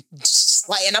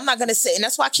 Like, and I'm not gonna say, and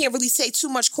that's why I can't really say too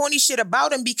much corny shit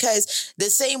about him because the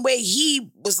same way he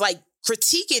was like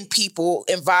critiquing people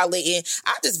and violating,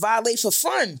 I just violate for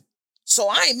fun. So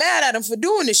I ain't mad at him for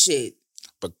doing this shit.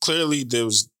 But clearly there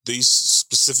was these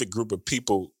specific group of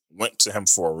people went to him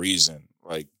for a reason.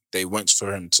 Like they went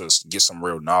for him to get some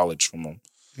real knowledge from him.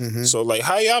 Mm-hmm. So like,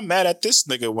 how y'all mad at this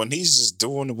nigga when he's just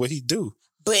doing what he do?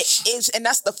 But and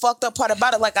that's the fucked up part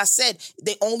about it. Like I said,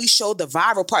 they only showed the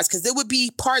viral parts because there would be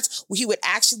parts where he would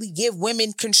actually give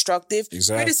women constructive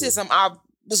criticism. I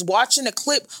was watching a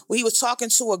clip where he was talking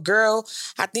to a girl.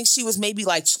 I think she was maybe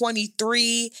like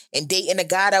 23 and dating a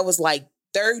guy that was like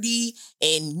 30,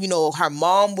 and her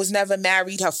mom was never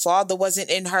married, her father wasn't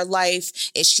in her life,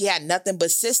 and she had nothing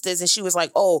but sisters, and she was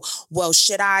like, oh, well,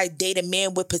 should I date a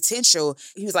man with potential?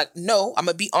 He was like, no, I'm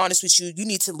gonna be honest with you, you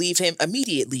need to leave him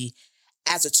immediately.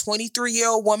 As a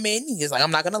 23-year-old woman, he's like,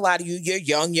 I'm not gonna lie to you, you're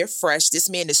young, you're fresh, this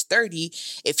man is 30.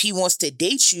 If he wants to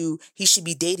date you, he should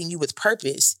be dating you with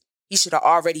purpose. He should have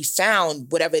already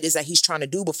found whatever it is that he's trying to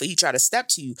do before he tried to step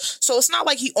to you. So it's not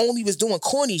like he only was doing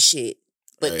corny shit.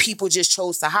 But people just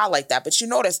chose to highlight that. But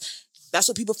that's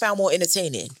what people found more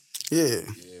entertaining. Yeah.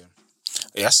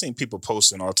 I seen people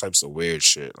posting all types of weird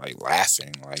shit, like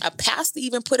laughing. Like a pastor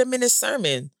even put him in his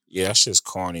sermon. Yeah, that shit's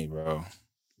corny, bro.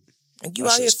 Like you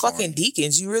out here fucking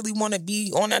deacons. You really want to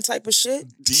be on that type of shit?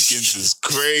 Deacons is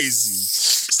crazy.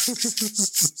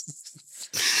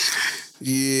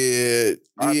 Yeah.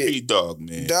 RP dog,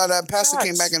 man. That pastor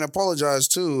came back and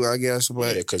apologized too, I guess.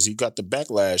 But yeah, because he got the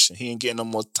backlash and he ain't getting no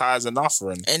more tithes and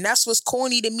offering. And that's what's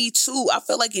corny to me too. I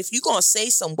feel like if you're going to say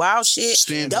some wild shit,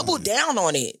 double down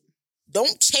on it.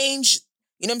 Don't change,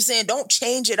 you know what I'm saying? Don't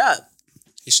change it up.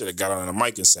 He should have got on the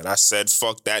mic and said, I said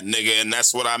fuck that nigga and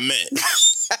that's what I meant.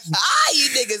 You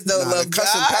niggas don't love the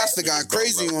cussing God. pastor got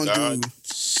crazy on God. dude.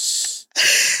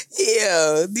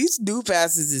 Yeah, these new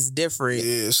pastors is different.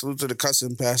 Yeah, salute to the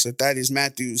cussing pastor. Thaddeus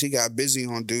Matthews, he got busy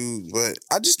on dude. But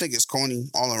I just think it's corny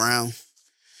all around.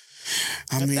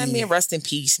 Let that man rest in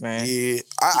peace, man. Yeah,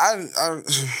 I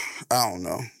don't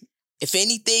know. If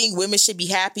anything, women should be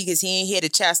happy because he ain't here to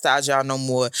chastise y'all no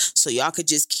more. So y'all could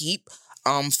just keep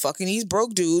fucking these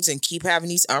broke dudes and keep having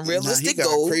these unrealistic he got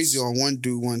goals. crazy on one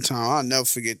dude one time. I'll never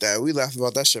forget that. We laughed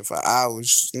about that shit for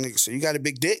hours. Nigga, so you got a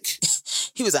big dick?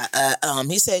 He was like,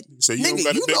 he said, so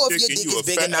nigga, you know if your dick is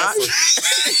big or not.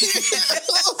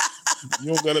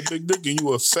 You don't got a big dick and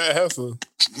you a fat heifer.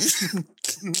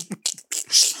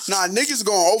 Nah, niggas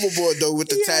going overboard though with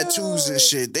the tattoos and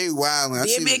shit. They wildin'.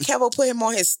 Me and Big Kevo put him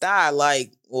on his style.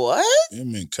 Like, what? Me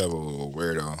and Kevo a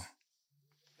weirdo.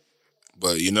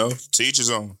 But, to each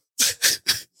his own.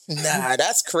 Nah,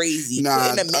 that's crazy. Nah,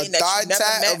 Putting a man a that thigh you never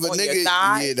tat met of a on nigga, your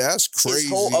thigh, yeah, that's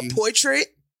crazy. a portrait.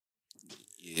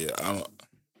 Yeah, I don't.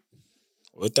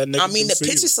 What that nigga? I mean, the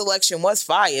picture selection was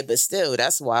fire, but still,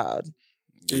 that's wild.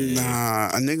 Yeah. Nah,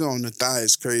 a nigga on the thigh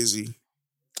is crazy.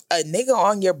 A nigga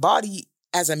on your body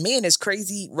as a man is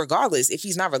crazy, regardless if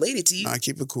he's not related to you. Nah,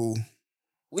 keep it cool.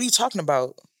 What are you talking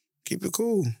about? Keep it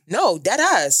cool. No, dead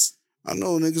ass. I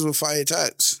know niggas with fire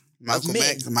tats.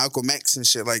 Malcolm X and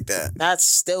shit like that. That's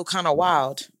still kind of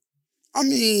wild. I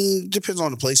mean, depends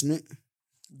on the placement.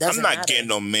 I'm not getting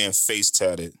no man face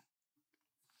tatted.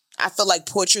 I feel like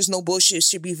portraits, no bullshit,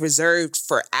 should be reserved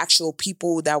for actual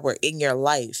people that were in your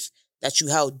life that you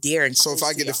held dear and so if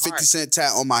I get a 50 Cent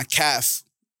tat on my calf,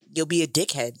 you'll be a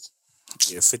dickhead.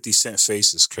 Yeah, 50 Cent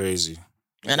face is crazy.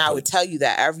 And I would tell you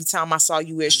that every time I saw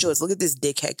you wear shorts. Look at this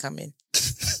dickhead coming.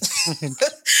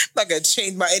 Like I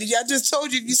changed my energy. I just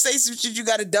told you if you say some shit, you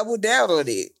got to double down on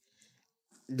it.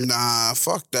 Nah,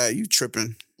 fuck that. You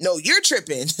tripping. No, you're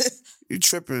tripping. You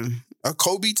tripping. A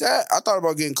Kobe tat? I thought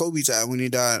about getting Kobe tat when he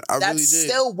died. I really did. That's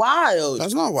still wild.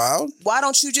 That's not wild. Why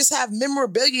don't you just have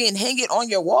memorabilia and hang it on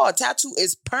your wall? A tattoo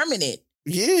is permanent.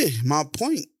 Yeah, my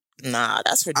point. Nah,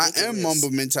 that's ridiculous. I am Mamba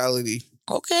mentality.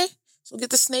 Okay, so get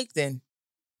the snake then.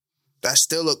 That's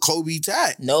still a Kobe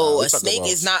tat. No, a snake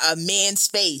is not a man's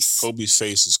face. Kobe's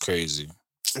face is crazy.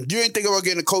 You ain't think about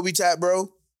getting a Kobe tat,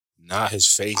 bro? Not his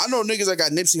face. I know niggas that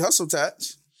got Nipsey Hussle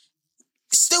tats.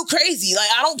 Still crazy. Like,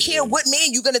 I don't care what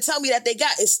man you gonna tell me that they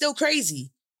got. It's still crazy.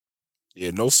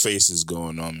 Yeah, no face is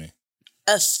going on me.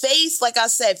 A face, like I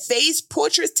said, face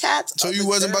portrait tats. So you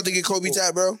wasn't about to get Kobe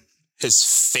tat, bro? His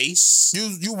face?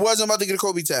 You wasn't about to get a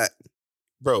Kobe tat.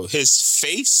 Bro, his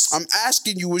face? I'm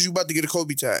asking you, was you about to get a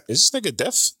Kobe tat? Is this nigga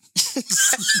deaf?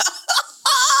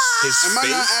 Am I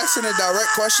not asking a direct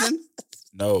question?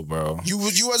 No, bro. You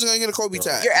wasn't gonna get a Kobe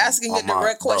tat. You're asking a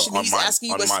direct question. He's asking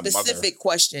you a specific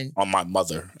question. On my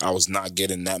mother, I was not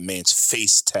getting that man's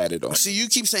face tatted on. See, you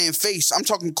keep saying face. I'm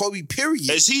talking Kobe, period.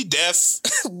 Is he deaf?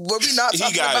 Were we not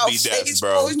talking gotta about be deaf, face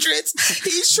bro. portraits?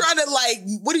 He's trying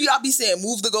to what do y'all be saying?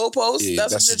 Move the goalpost? Yeah,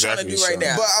 that's what you're trying to do right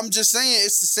now. But I'm just saying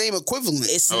it's the same equivalent.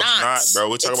 It's No, not. it's not, bro.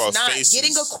 We're talking about faces.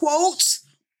 Getting a quote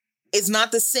is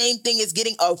not the same thing as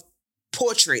getting a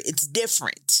portrait. It's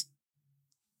different.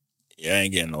 Yeah, I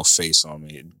ain't getting no face on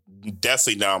me.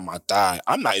 Definitely not on my thigh.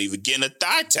 I'm not even getting a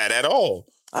thigh tat at all.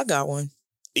 I got one.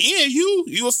 Yeah,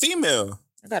 you a female.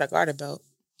 I got a garter belt.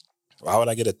 Why would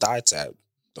I get a thigh tat?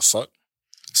 The fuck?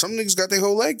 Some niggas got their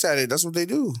whole leg tatted. That's what they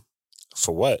do.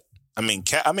 For what? I mean,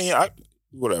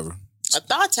 whatever. A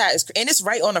thigh tat is, and it's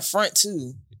right on the front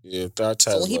too. Yeah, thigh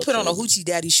tat. So when he put on a hoochie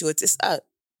daddy shorts, it's up.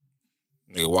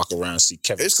 Nigga walk around and see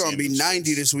Kevin. It's gonna be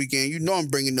 90 this weekend. You know I'm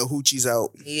bringing the hoochies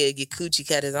out. Yeah, get coochie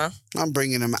cutters, huh? I'm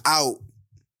bringing them out.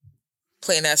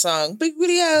 Playing that song, big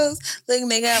videos. Look,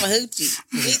 nigga, I'm a hoochie.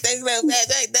 He thinks about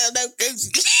that, no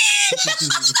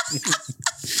coochie.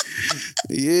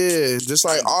 Yeah, just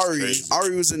like Ari. Crazy.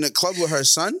 Ari was in the club with her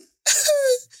son.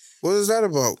 What is that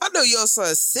about? I know your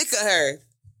son's sick of her.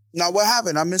 Now, what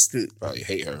happened? I missed it. Probably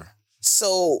hate her.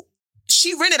 So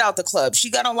she rented out the club. She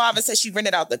got on live and said she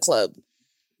rented out the club.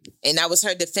 And that was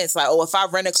her defense. Like, oh, if I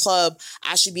rent a club,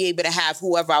 I should be able to have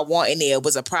whoever I want in there. It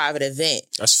was a private event.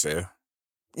 That's fair.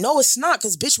 No, it's not.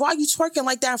 Because, bitch, why are you twerking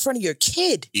like that in front of your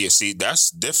kid? Yeah, see,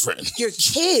 that's different. Your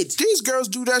kid. These girls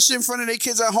do that shit in front of their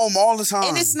kids at home all the time.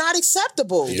 And it's not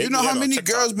acceptable. Yeah. You know do how that on many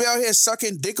TikTok. girls be out here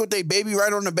sucking dick with their baby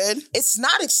right on the bed? It's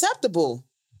not acceptable.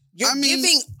 You're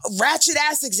giving ratchet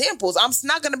ass examples. I'm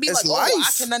not going to be It's like, oh, I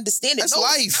life. can understand it. That's No,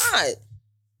 life. it's not.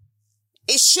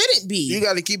 It shouldn't be. You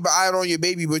got to keep an eye on your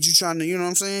baby, but you trying to, you know what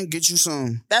I'm saying? Get you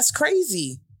some. That's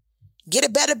crazy. Get a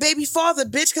better baby father,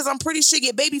 bitch, because I'm pretty sure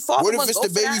your baby father What if wouldn't it's go the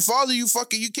for baby that. father you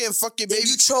fucking, you can't fuck your Then baby?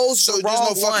 you chose so the there's no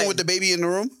wrong fucking one. with the baby in the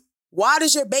room? Why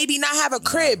does your baby not have a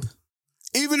crib?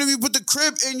 Even if you put the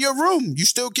crib in your room, you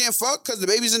still can't fuck because the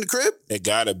baby's in the crib? It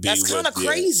gotta be. That's kinda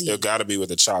crazy. It gotta be with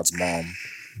the child's mom.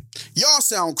 Y'all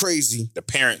sound crazy. The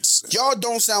parents. Y'all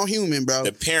don't sound human, bro.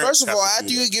 The parents First of have all, to after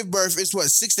do you that. give birth, it's what,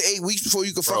 6 to 8 weeks before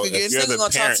you can Bro, fuck if again? you're Nigga the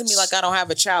gonna talk to me parents. like I don't have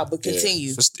a child, but Yeah.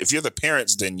 continue. If you're the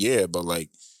parents, then yeah, but like,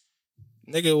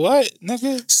 nigga, what?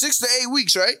 Nigga? 6 to 8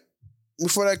 weeks, right?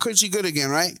 Before that coochie good again,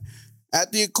 right?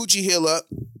 After your coochie heal up,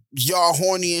 y'all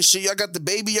horny and shit. Y'all got the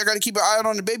baby. Y'all got to keep an eye out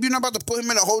on the baby. You're not about to put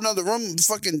him in a whole nother room.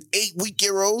 Fucking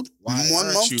 8-week-year-old. Why 1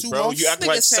 aren't month, you, 2 bro? months. You act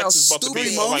like sex is about to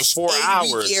be for like 4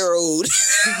 hours. 8-week-year-old.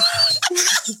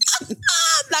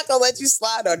 I'm not gonna let you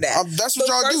slide on that. That's what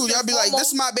So y'all first do. and Y'all be like, this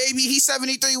foremost- is my baby. He's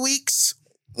 73 weeks.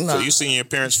 So you seen your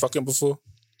parents fucking before?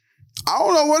 I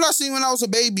don't know what I seen when I was a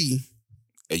baby.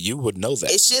 And you would know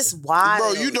that. It's just wild.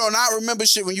 Bro, you do not remember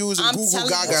shit when you was in I'm Google telling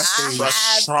Gaga you, stage. I That's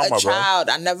have trauma, a bro. child.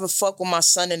 I never fuck with my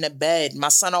son in the bed. My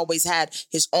son always had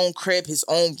his own crib, his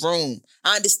own room.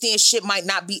 I understand shit might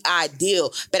not be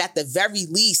ideal, but at the very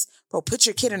least, bro, put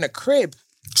your kid in a crib.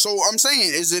 So I'm saying,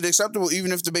 is it acceptable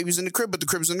even if the baby's in the crib, but the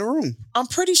crib's in the room? I'm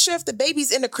pretty sure if the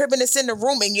baby's in the crib and it's in the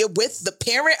room and you're with the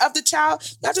parent of the child,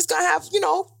 y'all just gonna have,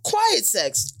 quiet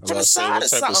sex from the side or what type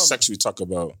something. of sex we talk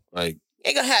about? Like, You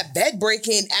ain't gonna have bed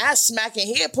breaking, ass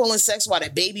smacking, hair pulling sex while the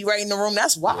baby right in the room.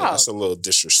 That's wild. that's a little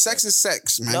disrespectful. Sex is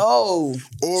sex, man. No,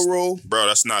 Oral. Bro,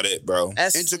 that's not it, bro.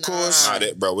 that's Intercourse. not. Not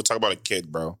it, bro. We're talking about a kid,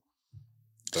 bro.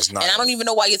 That's not And I it. don't even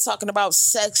know why you're talking about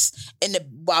sex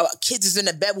while kids is in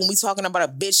the bed when we talking about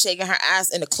a bitch shaking her ass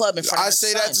in the club in front of I her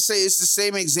say son. that to say it's the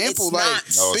same example. It's like not.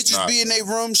 No, it's bitches not, be in bro. their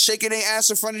room shaking their ass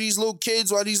in front of these little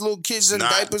kids while these little kids in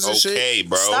Not diapers and shit. okay,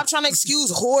 bro. Stop trying to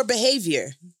excuse whore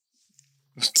behavior.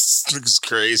 This nigga's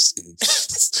crazy.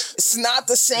 It's not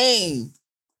the same.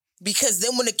 Because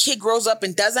then when a kid grows up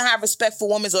and doesn't have respect for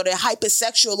women or they're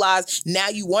hypersexualized, now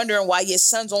you wondering why your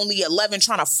son's only 11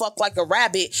 trying to fuck like a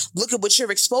rabbit. Look at what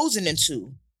you're exposing him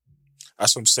to.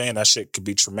 That's what I'm saying. That shit could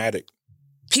be traumatic.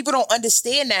 People don't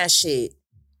understand that shit.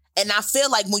 And I feel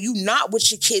like when you not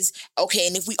with your kids, okay,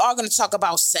 and if we are going to talk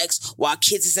about sex while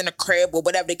kids is in a crib or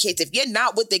whatever the case, if you're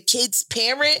not with the kid's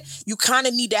parent, you kind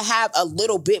of need to have a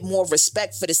little bit more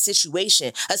respect for the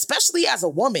situation, especially as a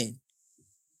woman.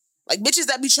 Like bitches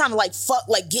that be trying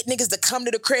to get niggas to come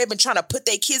to the crib and trying to put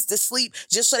their kids to sleep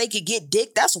just so they could get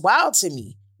dick. That's wild to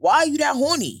me. Why are you that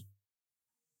horny?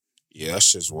 Yeah,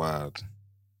 that's just wild.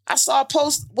 I saw a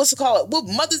post, what's it called? Well,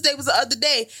 Mother's Day was the other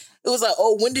day. It was like,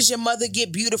 oh, when does your mother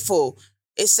get beautiful?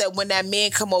 It said when that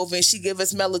man come over and she give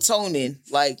us melatonin.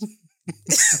 Like,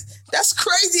 that's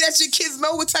crazy that your kids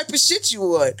know what type of shit you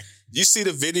on. You see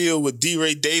the video with D.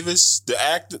 Ray Davis, the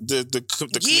actor, the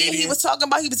Yeah, comedian? he was talking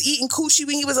about he was eating coochie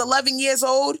when he was 11 years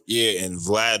old. Yeah, and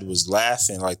Vlad was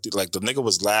laughing. Like the nigga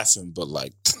was laughing, but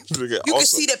like... You could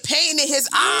see the pain in his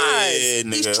eyes.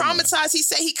 nigga. He's traumatized. He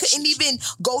said he couldn't even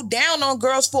go down on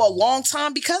girls for a long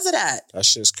time because of that. That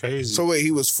shit's crazy. So wait,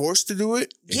 he was forced to do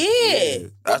it? Yeah.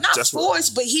 Well, not that's what-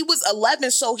 forced, but he was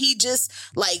 11, so he just,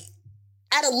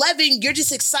 at 11, you're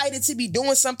just excited to be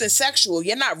doing something sexual.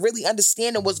 You're not really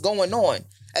understanding what's going on,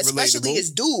 especially Relatable.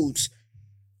 as dudes.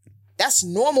 That's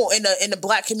normal in the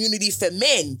black community for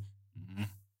men. Mm-hmm.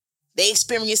 They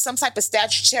experience some type of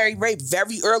statutory rape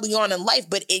very early on in life,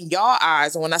 but in y'all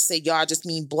eyes, and when I say y'all, I just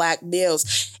mean black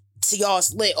males, to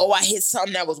y'all's lit, oh, I hit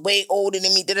something that was way older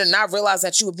than me, did not realize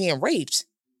that you were being raped.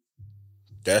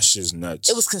 That shit's nuts.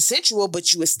 It was consensual,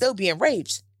 but you were still being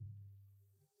raped.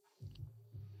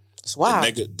 It's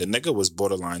wild. The nigga was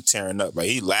borderline tearing up. Like,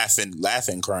 he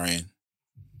laughing, crying.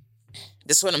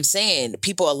 That's what I'm saying.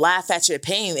 People will laugh at your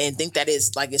pain and think that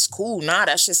it's cool. Nah,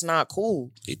 that's just not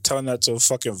cool. He telling that to a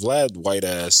fucking Vlad white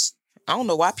ass. I don't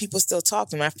know why people still talk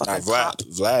to him. That fucking cop.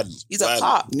 Vlad. He's a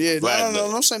cop. Yeah, Vlad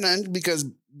no, don't say nothing because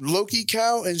Loki,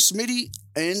 Cal, and Smitty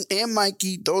and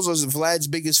Mikey, those are Vlad's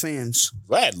biggest fans.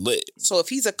 Vlad lit. So if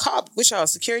he's a cop, which are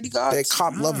security guards? They're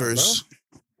cop lovers.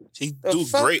 Bro. He do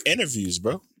great interviews,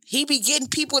 bro. He be getting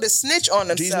people to snitch on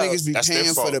themselves. These niggas be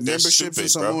paying for the membership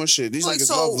and some more shit. These niggas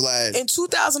love Vlad. In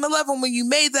 2011, when you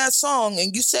made that song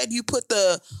and you said you put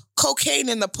the cocaine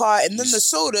in the pot and then the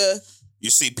soda, you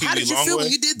see Pee Wee Longway? How did you feel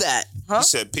when you did that? Huh? He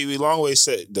said, Pee Wee Longway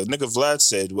said, the nigga Vlad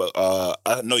said, well,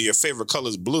 I know your favorite color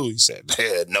is blue. He said,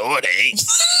 no, it ain't.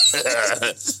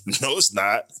 No, it's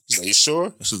not. He's like, you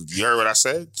sure? You heard what I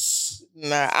said?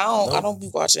 Nah, I don't be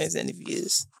watching his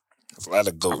interviews. Vlad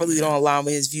a goat. I really don't align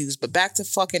with his views. But back to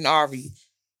fucking Ari.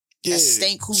 Yeah.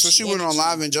 So she went on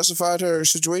live and justified her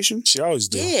situation? She always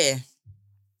do. Yeah.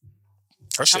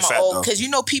 Her shit fat, though. Because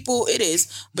people, it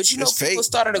is, but people fake.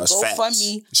 started a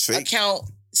GoFundMe account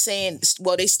saying,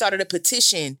 they started a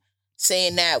petition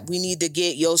saying that we need to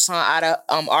get Yo Son out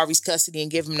of Ari's custody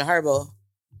and give him to Herbo.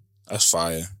 That's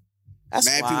fire. That's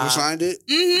Mad wild. people signed it?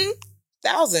 Mm-hmm.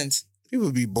 Thousands.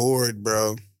 People be bored,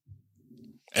 bro.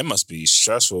 It must be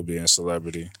stressful being a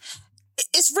celebrity.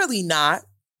 It's really not.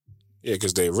 Yeah,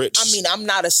 because they rich. I mean, I'm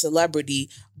not a celebrity,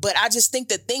 but I just think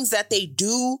the things that they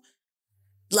do,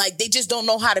 like, they just don't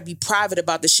know how to be private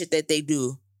about the shit that they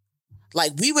do.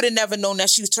 Like, we would have never known that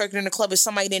she was twerking in the club if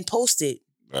somebody didn't post it.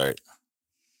 Right.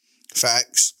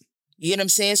 Facts. You know what I'm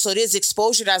saying? So there's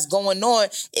exposure that's going on.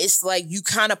 It's like you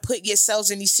kind of put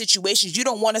yourselves in these situations. You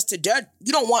don't want us to judge.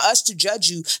 You don't want us to judge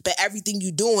you, but everything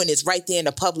you're doing is right there in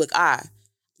the public eye.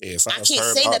 Yeah, I can't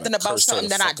say nothing about something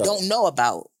that I don't know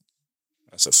about.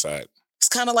 That's a fact. It's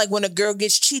kind of like when a girl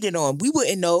gets cheated on. We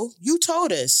wouldn't know. You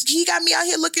told us. He got me out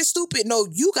here looking stupid. No,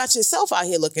 you got yourself out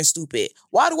here looking stupid.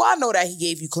 Why do I know that he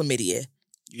gave you chlamydia?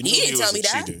 He didn't tell me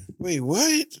that. Cheater. Wait,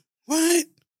 what? What?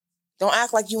 Don't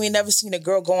act like you ain't never seen a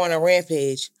girl go on a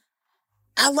rampage.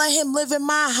 I let him live in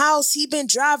my house. He been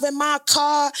driving my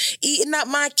car, eating up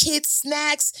my kids'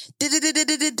 snacks.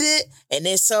 And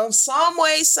then some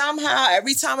way, somehow,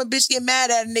 every time a bitch get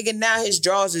mad at a nigga, now his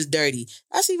drawers is dirty.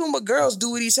 That's even what girls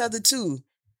do with each other too.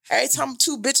 Every time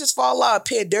two bitches fall out, a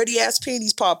pair of dirty ass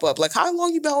panties pop up. Like, how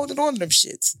long you been holding on to them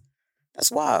shits?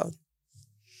 That's wild.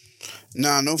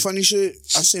 Nah, no funny shit.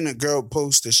 I seen a girl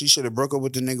post that she should have broke up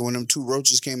with the nigga when them two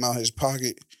roaches came out his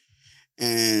pocket.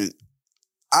 And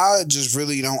I just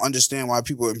really don't understand why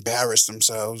people embarrass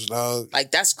themselves, dog.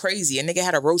 Like, that's crazy. A nigga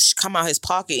had a roach come out his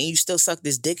pocket and you still sucked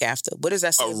his dick after. What does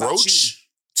that say about roach? you?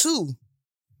 Two.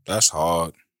 That's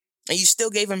hard. And you still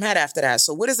gave him head after that.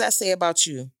 So what does that say about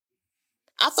you?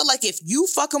 I feel like if you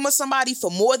fucking with somebody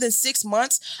for more than 6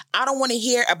 months, I don't want to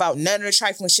hear about none of the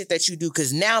trifling shit that you do,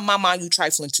 because now in my mind, you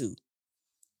trifling too.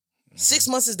 6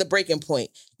 months is the breaking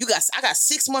point. I got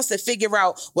 6 months to figure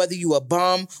out whether you a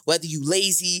bum, whether you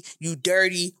lazy, you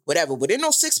dirty, whatever. Within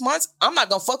those 6 months, I'm not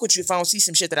gonna fuck with you if I don't see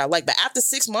some shit that I like. But after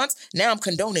 6 months, now I'm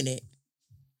condoning it.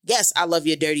 Yes, I love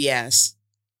your dirty ass.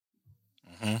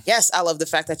 Mm-hmm. Yes, I love the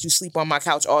fact that you sleep on my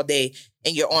couch all day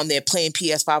and you're on there playing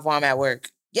PS5 while I'm at work.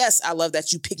 Yes, I love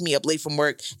that you pick me up late from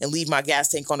work and leave my gas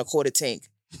tank on a quarter tank.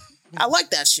 I like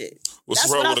that shit. What's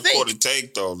wrong with a quarter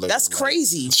tank, though? Like, that's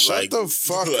crazy. Shut the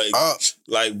fuck up.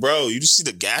 Like, bro, you just see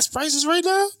the gas prices right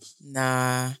now?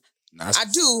 Nah, I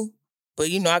do. But,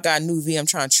 I got a new V. I'm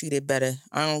trying to treat it better.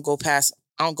 I don't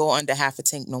go under half a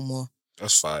tank no more.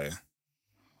 That's fire.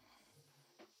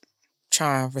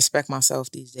 Trying to respect myself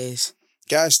these days.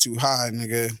 Gas too high,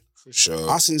 nigga. For sure.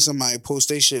 I seen somebody post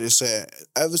they shit and said,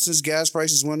 ever since gas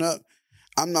prices went up,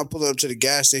 I'm not pulling up to the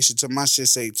gas station till my shit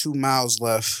say 2 miles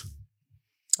left.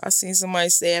 I seen somebody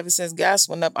say ever since gas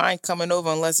went up, I ain't coming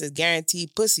over unless it's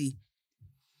guaranteed pussy.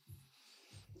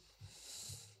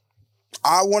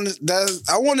 I want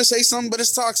to say something, but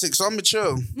it's toxic, so I'm gonna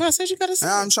chill. No, I said you gotta say.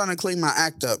 Now I'm trying to clean my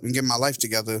act up and get my life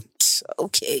together.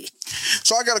 Okay.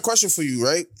 So I got a question for you,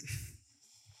 right?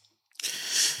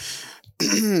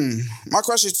 My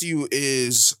question to you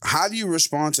is, how do you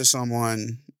respond to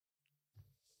someone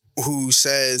who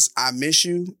says, I miss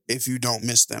you, if you don't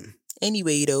miss them?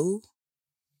 Anyway, though.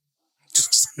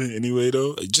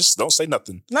 Just don't say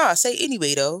nothing. No, I say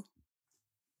anyway, though.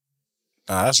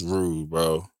 Nah, that's rude,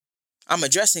 bro. I'm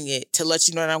addressing it to let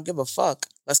you know that I don't give a fuck.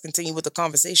 Let's continue with the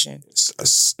conversation.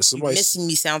 Missing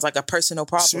me sounds like a personal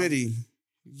problem. Smitty,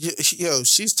 yo,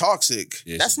 she's toxic.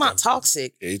 Yeah, that's not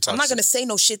toxic. Yeah, I'm not going to say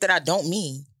no shit that I don't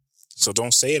mean. So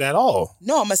don't say it at all.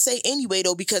 No, I'm gonna say anyway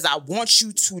though, because I want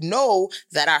you to know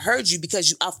that I heard you,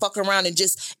 because I fuck around and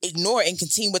just ignore it and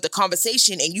continue with the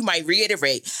conversation, and you might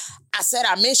reiterate. I said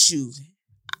I miss you.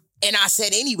 And I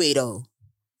said anyway though.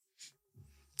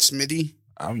 Smitty?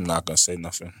 I'm not gonna say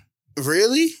nothing.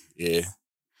 Really? Yeah.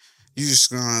 You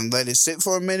just gonna let it sit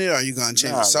for a minute, or you gonna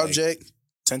change the subject? Like,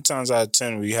 10 times out of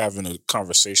 10, we having a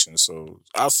conversation. So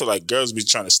I feel like girls be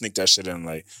trying to sneak that shit in.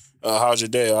 Like, how's your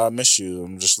day? I miss you.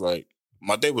 I'm just like,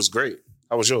 my day was great.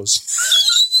 How was yours?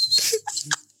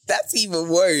 That's even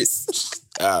worse.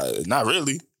 Not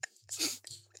really.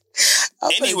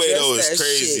 Anyway, though, it's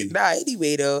crazy. Shit. Nah,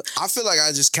 anyway, though. I feel like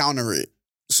I just counter it.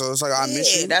 So it's like, I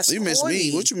miss you. That's you miss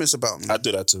me. What you miss about me? I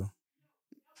do that too.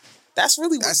 That's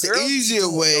really what that's girls the easier be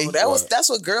doing, way. That's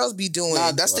what girls be doing.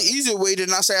 Nah, that's the easier way to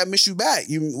not say I miss you back.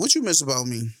 What you miss about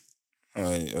me? Oh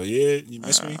yeah, you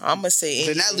miss me? I'm gonna say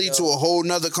then that leads to a whole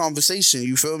nother conversation.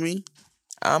 You feel me?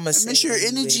 I miss your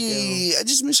energy. I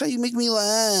just miss how you make me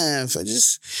laugh. I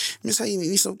just miss how you make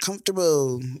me so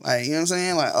comfortable. Like, you know what I'm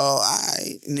saying? Like,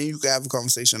 and then you can have a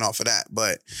conversation off of that.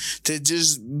 But to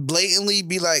just blatantly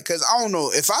be like, because I don't know,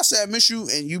 if I say I miss you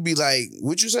and you be like,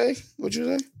 what'd you say? What'd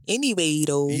you say? Anyway,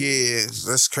 though. Yeah,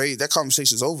 that's crazy. That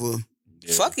conversation's over.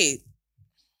 Yeah. Fuck it.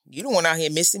 You the one out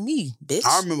here missing me, bitch.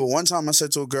 I remember one time I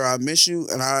said to a girl, I miss you.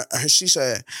 And she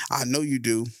said, I know you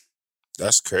do.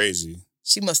 That's crazy.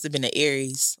 She must have been an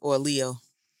Aries or a Leo.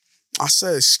 I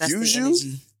said, excuse you?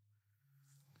 Energy.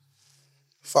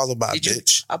 Followed by a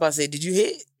bitch. I about to say, did you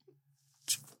hit?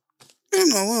 You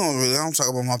know, I don't talk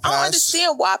about my past. I don't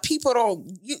understand why people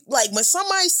don't, like, when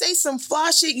somebody say some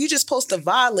fly shit, you just supposed to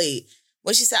violate.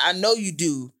 When she said, I know you do,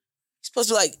 you're supposed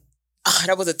to be like,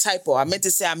 that was a typo. I meant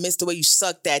to say I missed the way you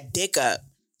sucked that dick up.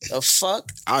 The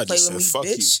fuck? I just said, fuck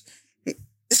bitch.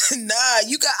 Nah,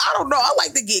 I don't know. I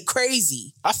like to get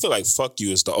crazy. I feel like fuck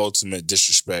you is the ultimate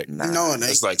disrespect. Nah. No,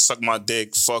 it's like suck my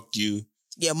dick, fuck you.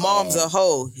 Yeah, mom's a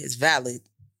hoe. It's valid.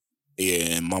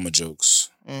 Yeah, and mama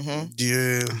jokes. Mm-hmm.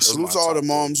 Yeah. Salute to all the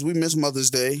moms. We miss Mother's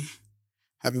Day.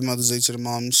 Happy Mother's Day to the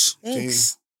moms.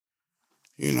 Thanks.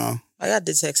 You know. My God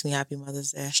did text me Happy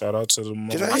Mother's Day. Shout out to the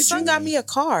moms. My son got me a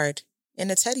card and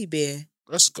a teddy bear.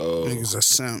 Let's go. Niggas a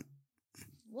simp.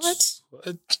 What?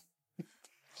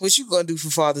 What you gonna do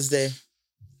for Father's Day?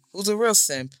 Who's a real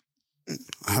simp?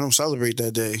 I don't celebrate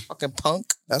that day. Fucking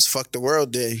punk. That's fuck the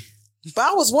world day. But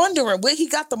I was wondering where he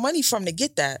got the money from to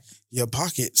get that. Your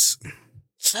pockets.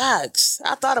 Facts.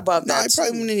 I thought about that. Nah, it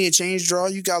probably went in your change drawer.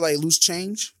 You got like loose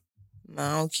change? No,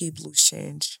 I don't keep loose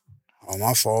change. Oh,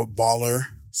 my fault. Baller.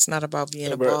 It's not about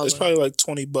being a bro, baller. it's probably like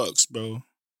 $20, bro.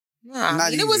 Nah, I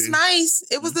mean, it was nice.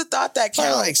 It was the thought that counted.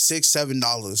 Probably like $6-7,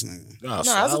 nigga. Nah,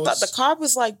 no, I thought the card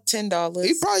was like $10.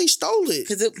 He probably stole it.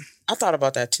 Because I thought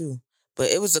about that too.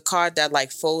 But it was a card that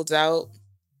like folds out.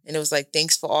 And it was like,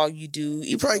 thanks for all you do.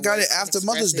 You probably got it after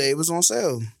Mother's Day. It was on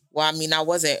sale. Well, I mean, I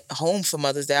wasn't home for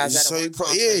Mother's Day. I was at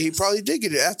a he probably did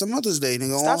get it after Mother's Day.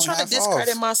 Nigga, stop trying to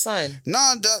discredit my son.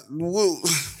 Nah,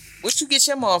 what you get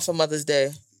your mom for Mother's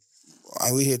Day?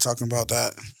 Why we here talking about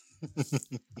that?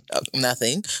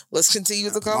 Nothing. Let's continue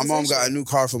with the conversation. My mom got a new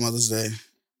car for Mother's Day.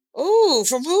 Ooh,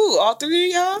 from who? All three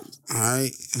of y'all? All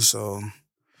right. So,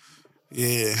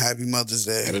 yeah, happy Mother's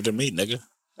Day. Better than me, nigga.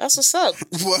 That's what's up.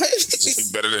 What?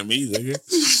 Better than me, nigga.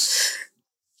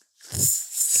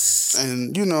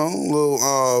 And, you know,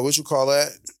 little, what you call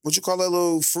that? What you call that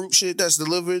little fruit shit that's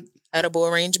delivered? Edible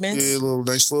arrangements? Yeah,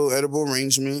 nice little edible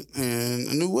arrangement and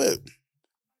a new whip.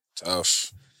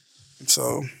 Tough.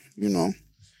 So, you know,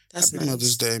 that's happy nice.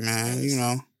 Mother's Day, man. Nice. You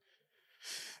know,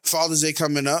 Father's Day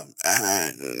coming up,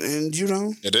 and you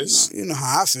know, it is. You know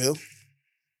how I feel.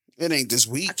 It ain't this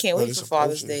week. I can't wait for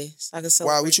Father's Day. So I can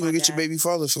celebrate. Why? What you gonna get your baby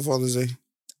father for Father's Day?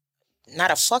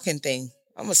 Not a fucking thing.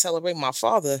 I'm gonna celebrate my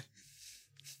father.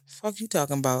 Fuck you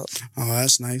talking about? Oh,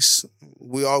 that's nice.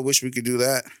 We all wish we could do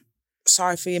that.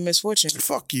 Sorry for your misfortune.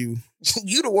 Fuck you.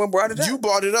 You the one brought it up. You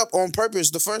brought it up on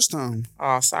purpose the first time.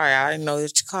 Oh, sorry. I didn't know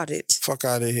that you caught it. Fuck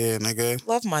out of here, nigga.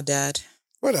 Love my dad.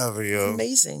 Whatever, yo.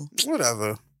 Amazing.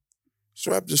 Whatever. Just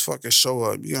wrap this fucking show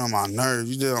up. You get on my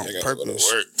nerves. You did it on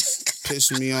purpose.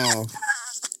 Piss me off.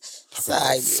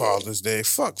 Sorry, Father's Day.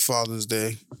 Fuck Father's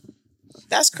Day.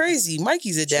 That's crazy.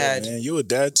 Mikey's a dad. Yeah, man, you a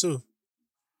dad too.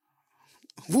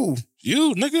 Who?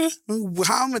 You, nigga.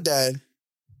 How I'm a dad?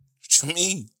 What you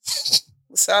mean?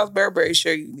 Salisbury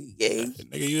shirt you need, gay.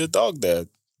 Nigga, you a dog dad.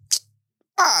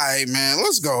 All right, man.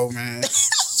 Let's go, man.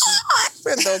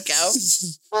 That don't count.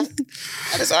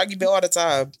 I just argue all the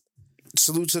time.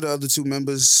 Salute to the other two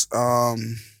members. God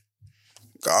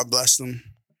bless them.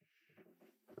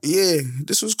 Yeah,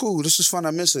 this was cool. This was fun.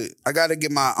 I miss it. I gotta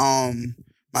get my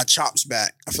my chops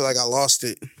back. I feel like I lost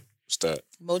it. What's that?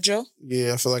 Mojo?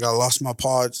 Yeah, I feel like I lost my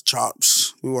pod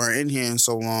chops. We weren't in here in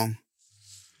so long.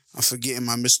 I'm forgetting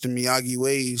my Mr. Miyagi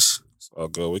ways. It's all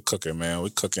good. We cooking, man.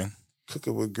 We cooking.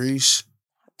 Cooking with grease.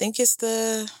 I think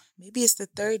maybe it's the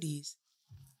 30s.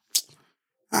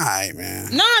 All right,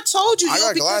 man. No, I told you, I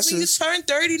got because glasses. when you turn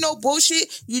 30, no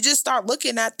bullshit, you just start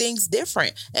looking at things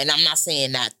different. And I'm not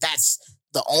saying that that's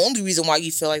the only reason why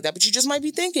you feel like that, but you just might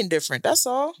be thinking different. That's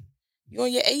all. You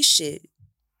on your A shit.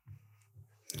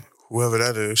 Whoever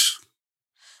that is.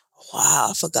 Wow,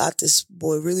 I forgot this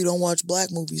boy really don't watch black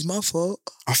movies. My fault.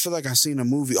 I feel like I seen a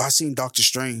movie. I seen Doctor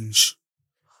Strange.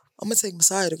 I'm going to take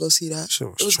Messiah to go see that. Shit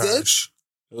was It was good? trash.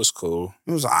 It was cool.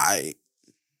 It was all right.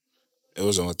 It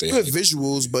wasn't what they Good had.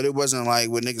 visuals, but it wasn't like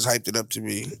what niggas hyped it up to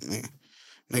be. Yeah.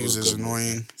 Niggas was is good.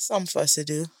 annoying. Something for us to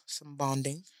do. Some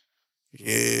bonding.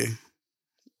 Yeah.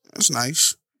 That's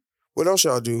nice. What else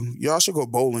y'all do? Y'all should go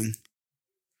bowling.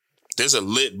 There's a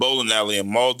lit bowling alley in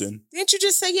Malden. Didn't you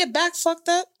just say your back fucked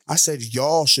up? I said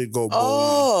y'all should go bowling.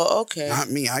 Oh, okay.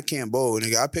 Not me. I can't bowl.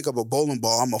 Nigga, I pick up a bowling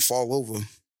ball, I'm going to fall over.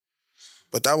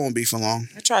 But that won't be for long.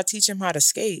 I tried to teach him how to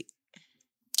skate.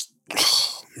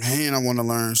 Man, I want to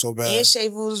learn so bad. And Shea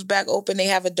Voodoo's back open. They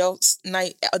have adult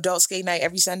skate night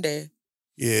every Sunday.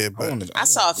 Yeah, but I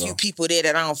saw a few people there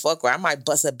that I don't fuck with. I might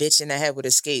bust a bitch in the head with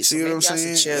a skate. see so what I'm maybe I should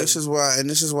saying? chill. This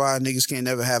is why niggas can't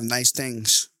never have nice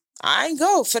things. I ain't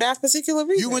go for that particular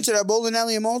reason. You went to that bowling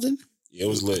alley in Malden? Yeah, it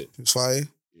was lit. It was fire.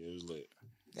 Yeah, it was lit.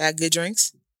 Got good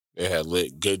drinks. They had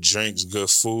lit good drinks, good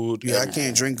food. Yeah, I everything.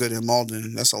 can't drink good in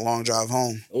Malden. That's a long drive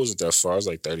home. It wasn't that far. It was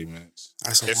like 30 minutes.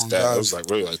 That's a If long that, drive. it was like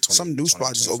really like 20. Some new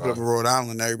spot just opened up in Rhode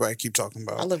Island that everybody keep talking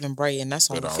I about. live in Brighton. That's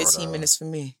only Good on 15 Rhode minutes for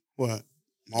me. What?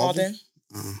 Malden.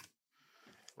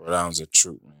 Rhode Island's a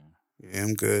troop, man. Yeah,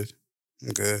 I'm good.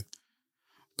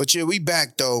 But yeah, we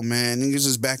back though, man. Niggas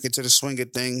is back into the swing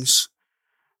of things.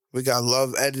 We got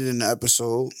Love editing the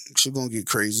episode. She gonna get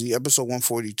crazy. Episode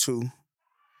 142.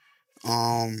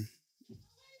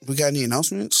 We got any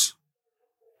announcements?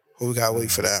 Or we gotta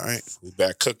wait for that, right? We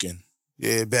back cooking.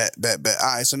 Yeah, bet. All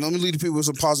right, so let me leave the people with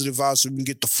some positive vibes so we can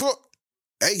get the fuck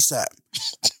ASAP.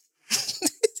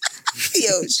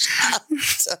 Yo,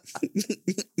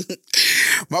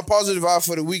 My positive vibe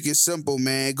for the week is simple,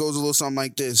 man. It goes a little something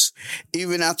like this.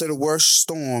 Even after the worst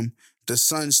storm, the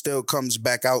sun still comes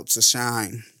back out to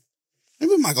shine. Let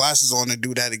me put my glasses on and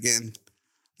do that again.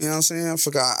 You know what I'm saying? I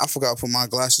forgot to put my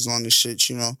glasses on this shit,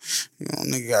 you know.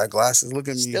 Nigga got glasses. Look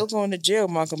at me. still going to jail,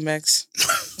 Malcolm X.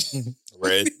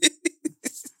 Red.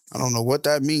 I don't know what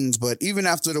that means, but even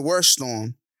after the worst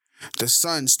storm, the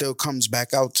sun still comes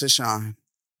back out to shine.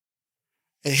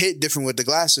 It hit different with the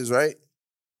glasses, right?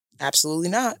 Absolutely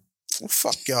not. Well,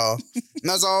 fuck y'all. And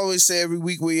as I always say, every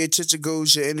week where your attention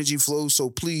goes, your energy flows.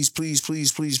 So please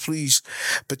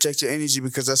protect your energy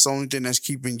because that's the only thing that's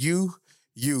keeping you.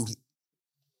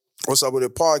 What's Up With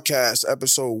It podcast,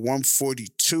 episode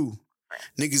 142.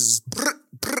 Niggas is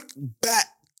back.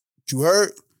 You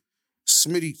heard?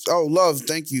 Smitty. Oh, Love,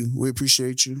 thank you. We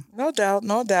appreciate you. No doubt. You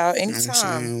know what I'm Anytime.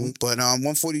 saying? But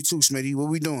 142, Smitty, what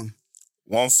we doing?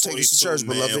 142, Take us to church,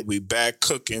 man. beloved. We back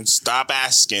cooking. Stop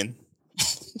asking.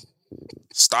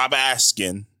 Stop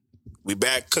asking. We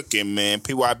back cooking, man.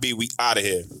 PYB, we out of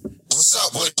here. What's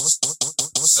up with it?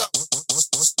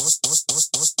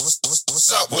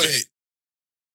 What's up with it?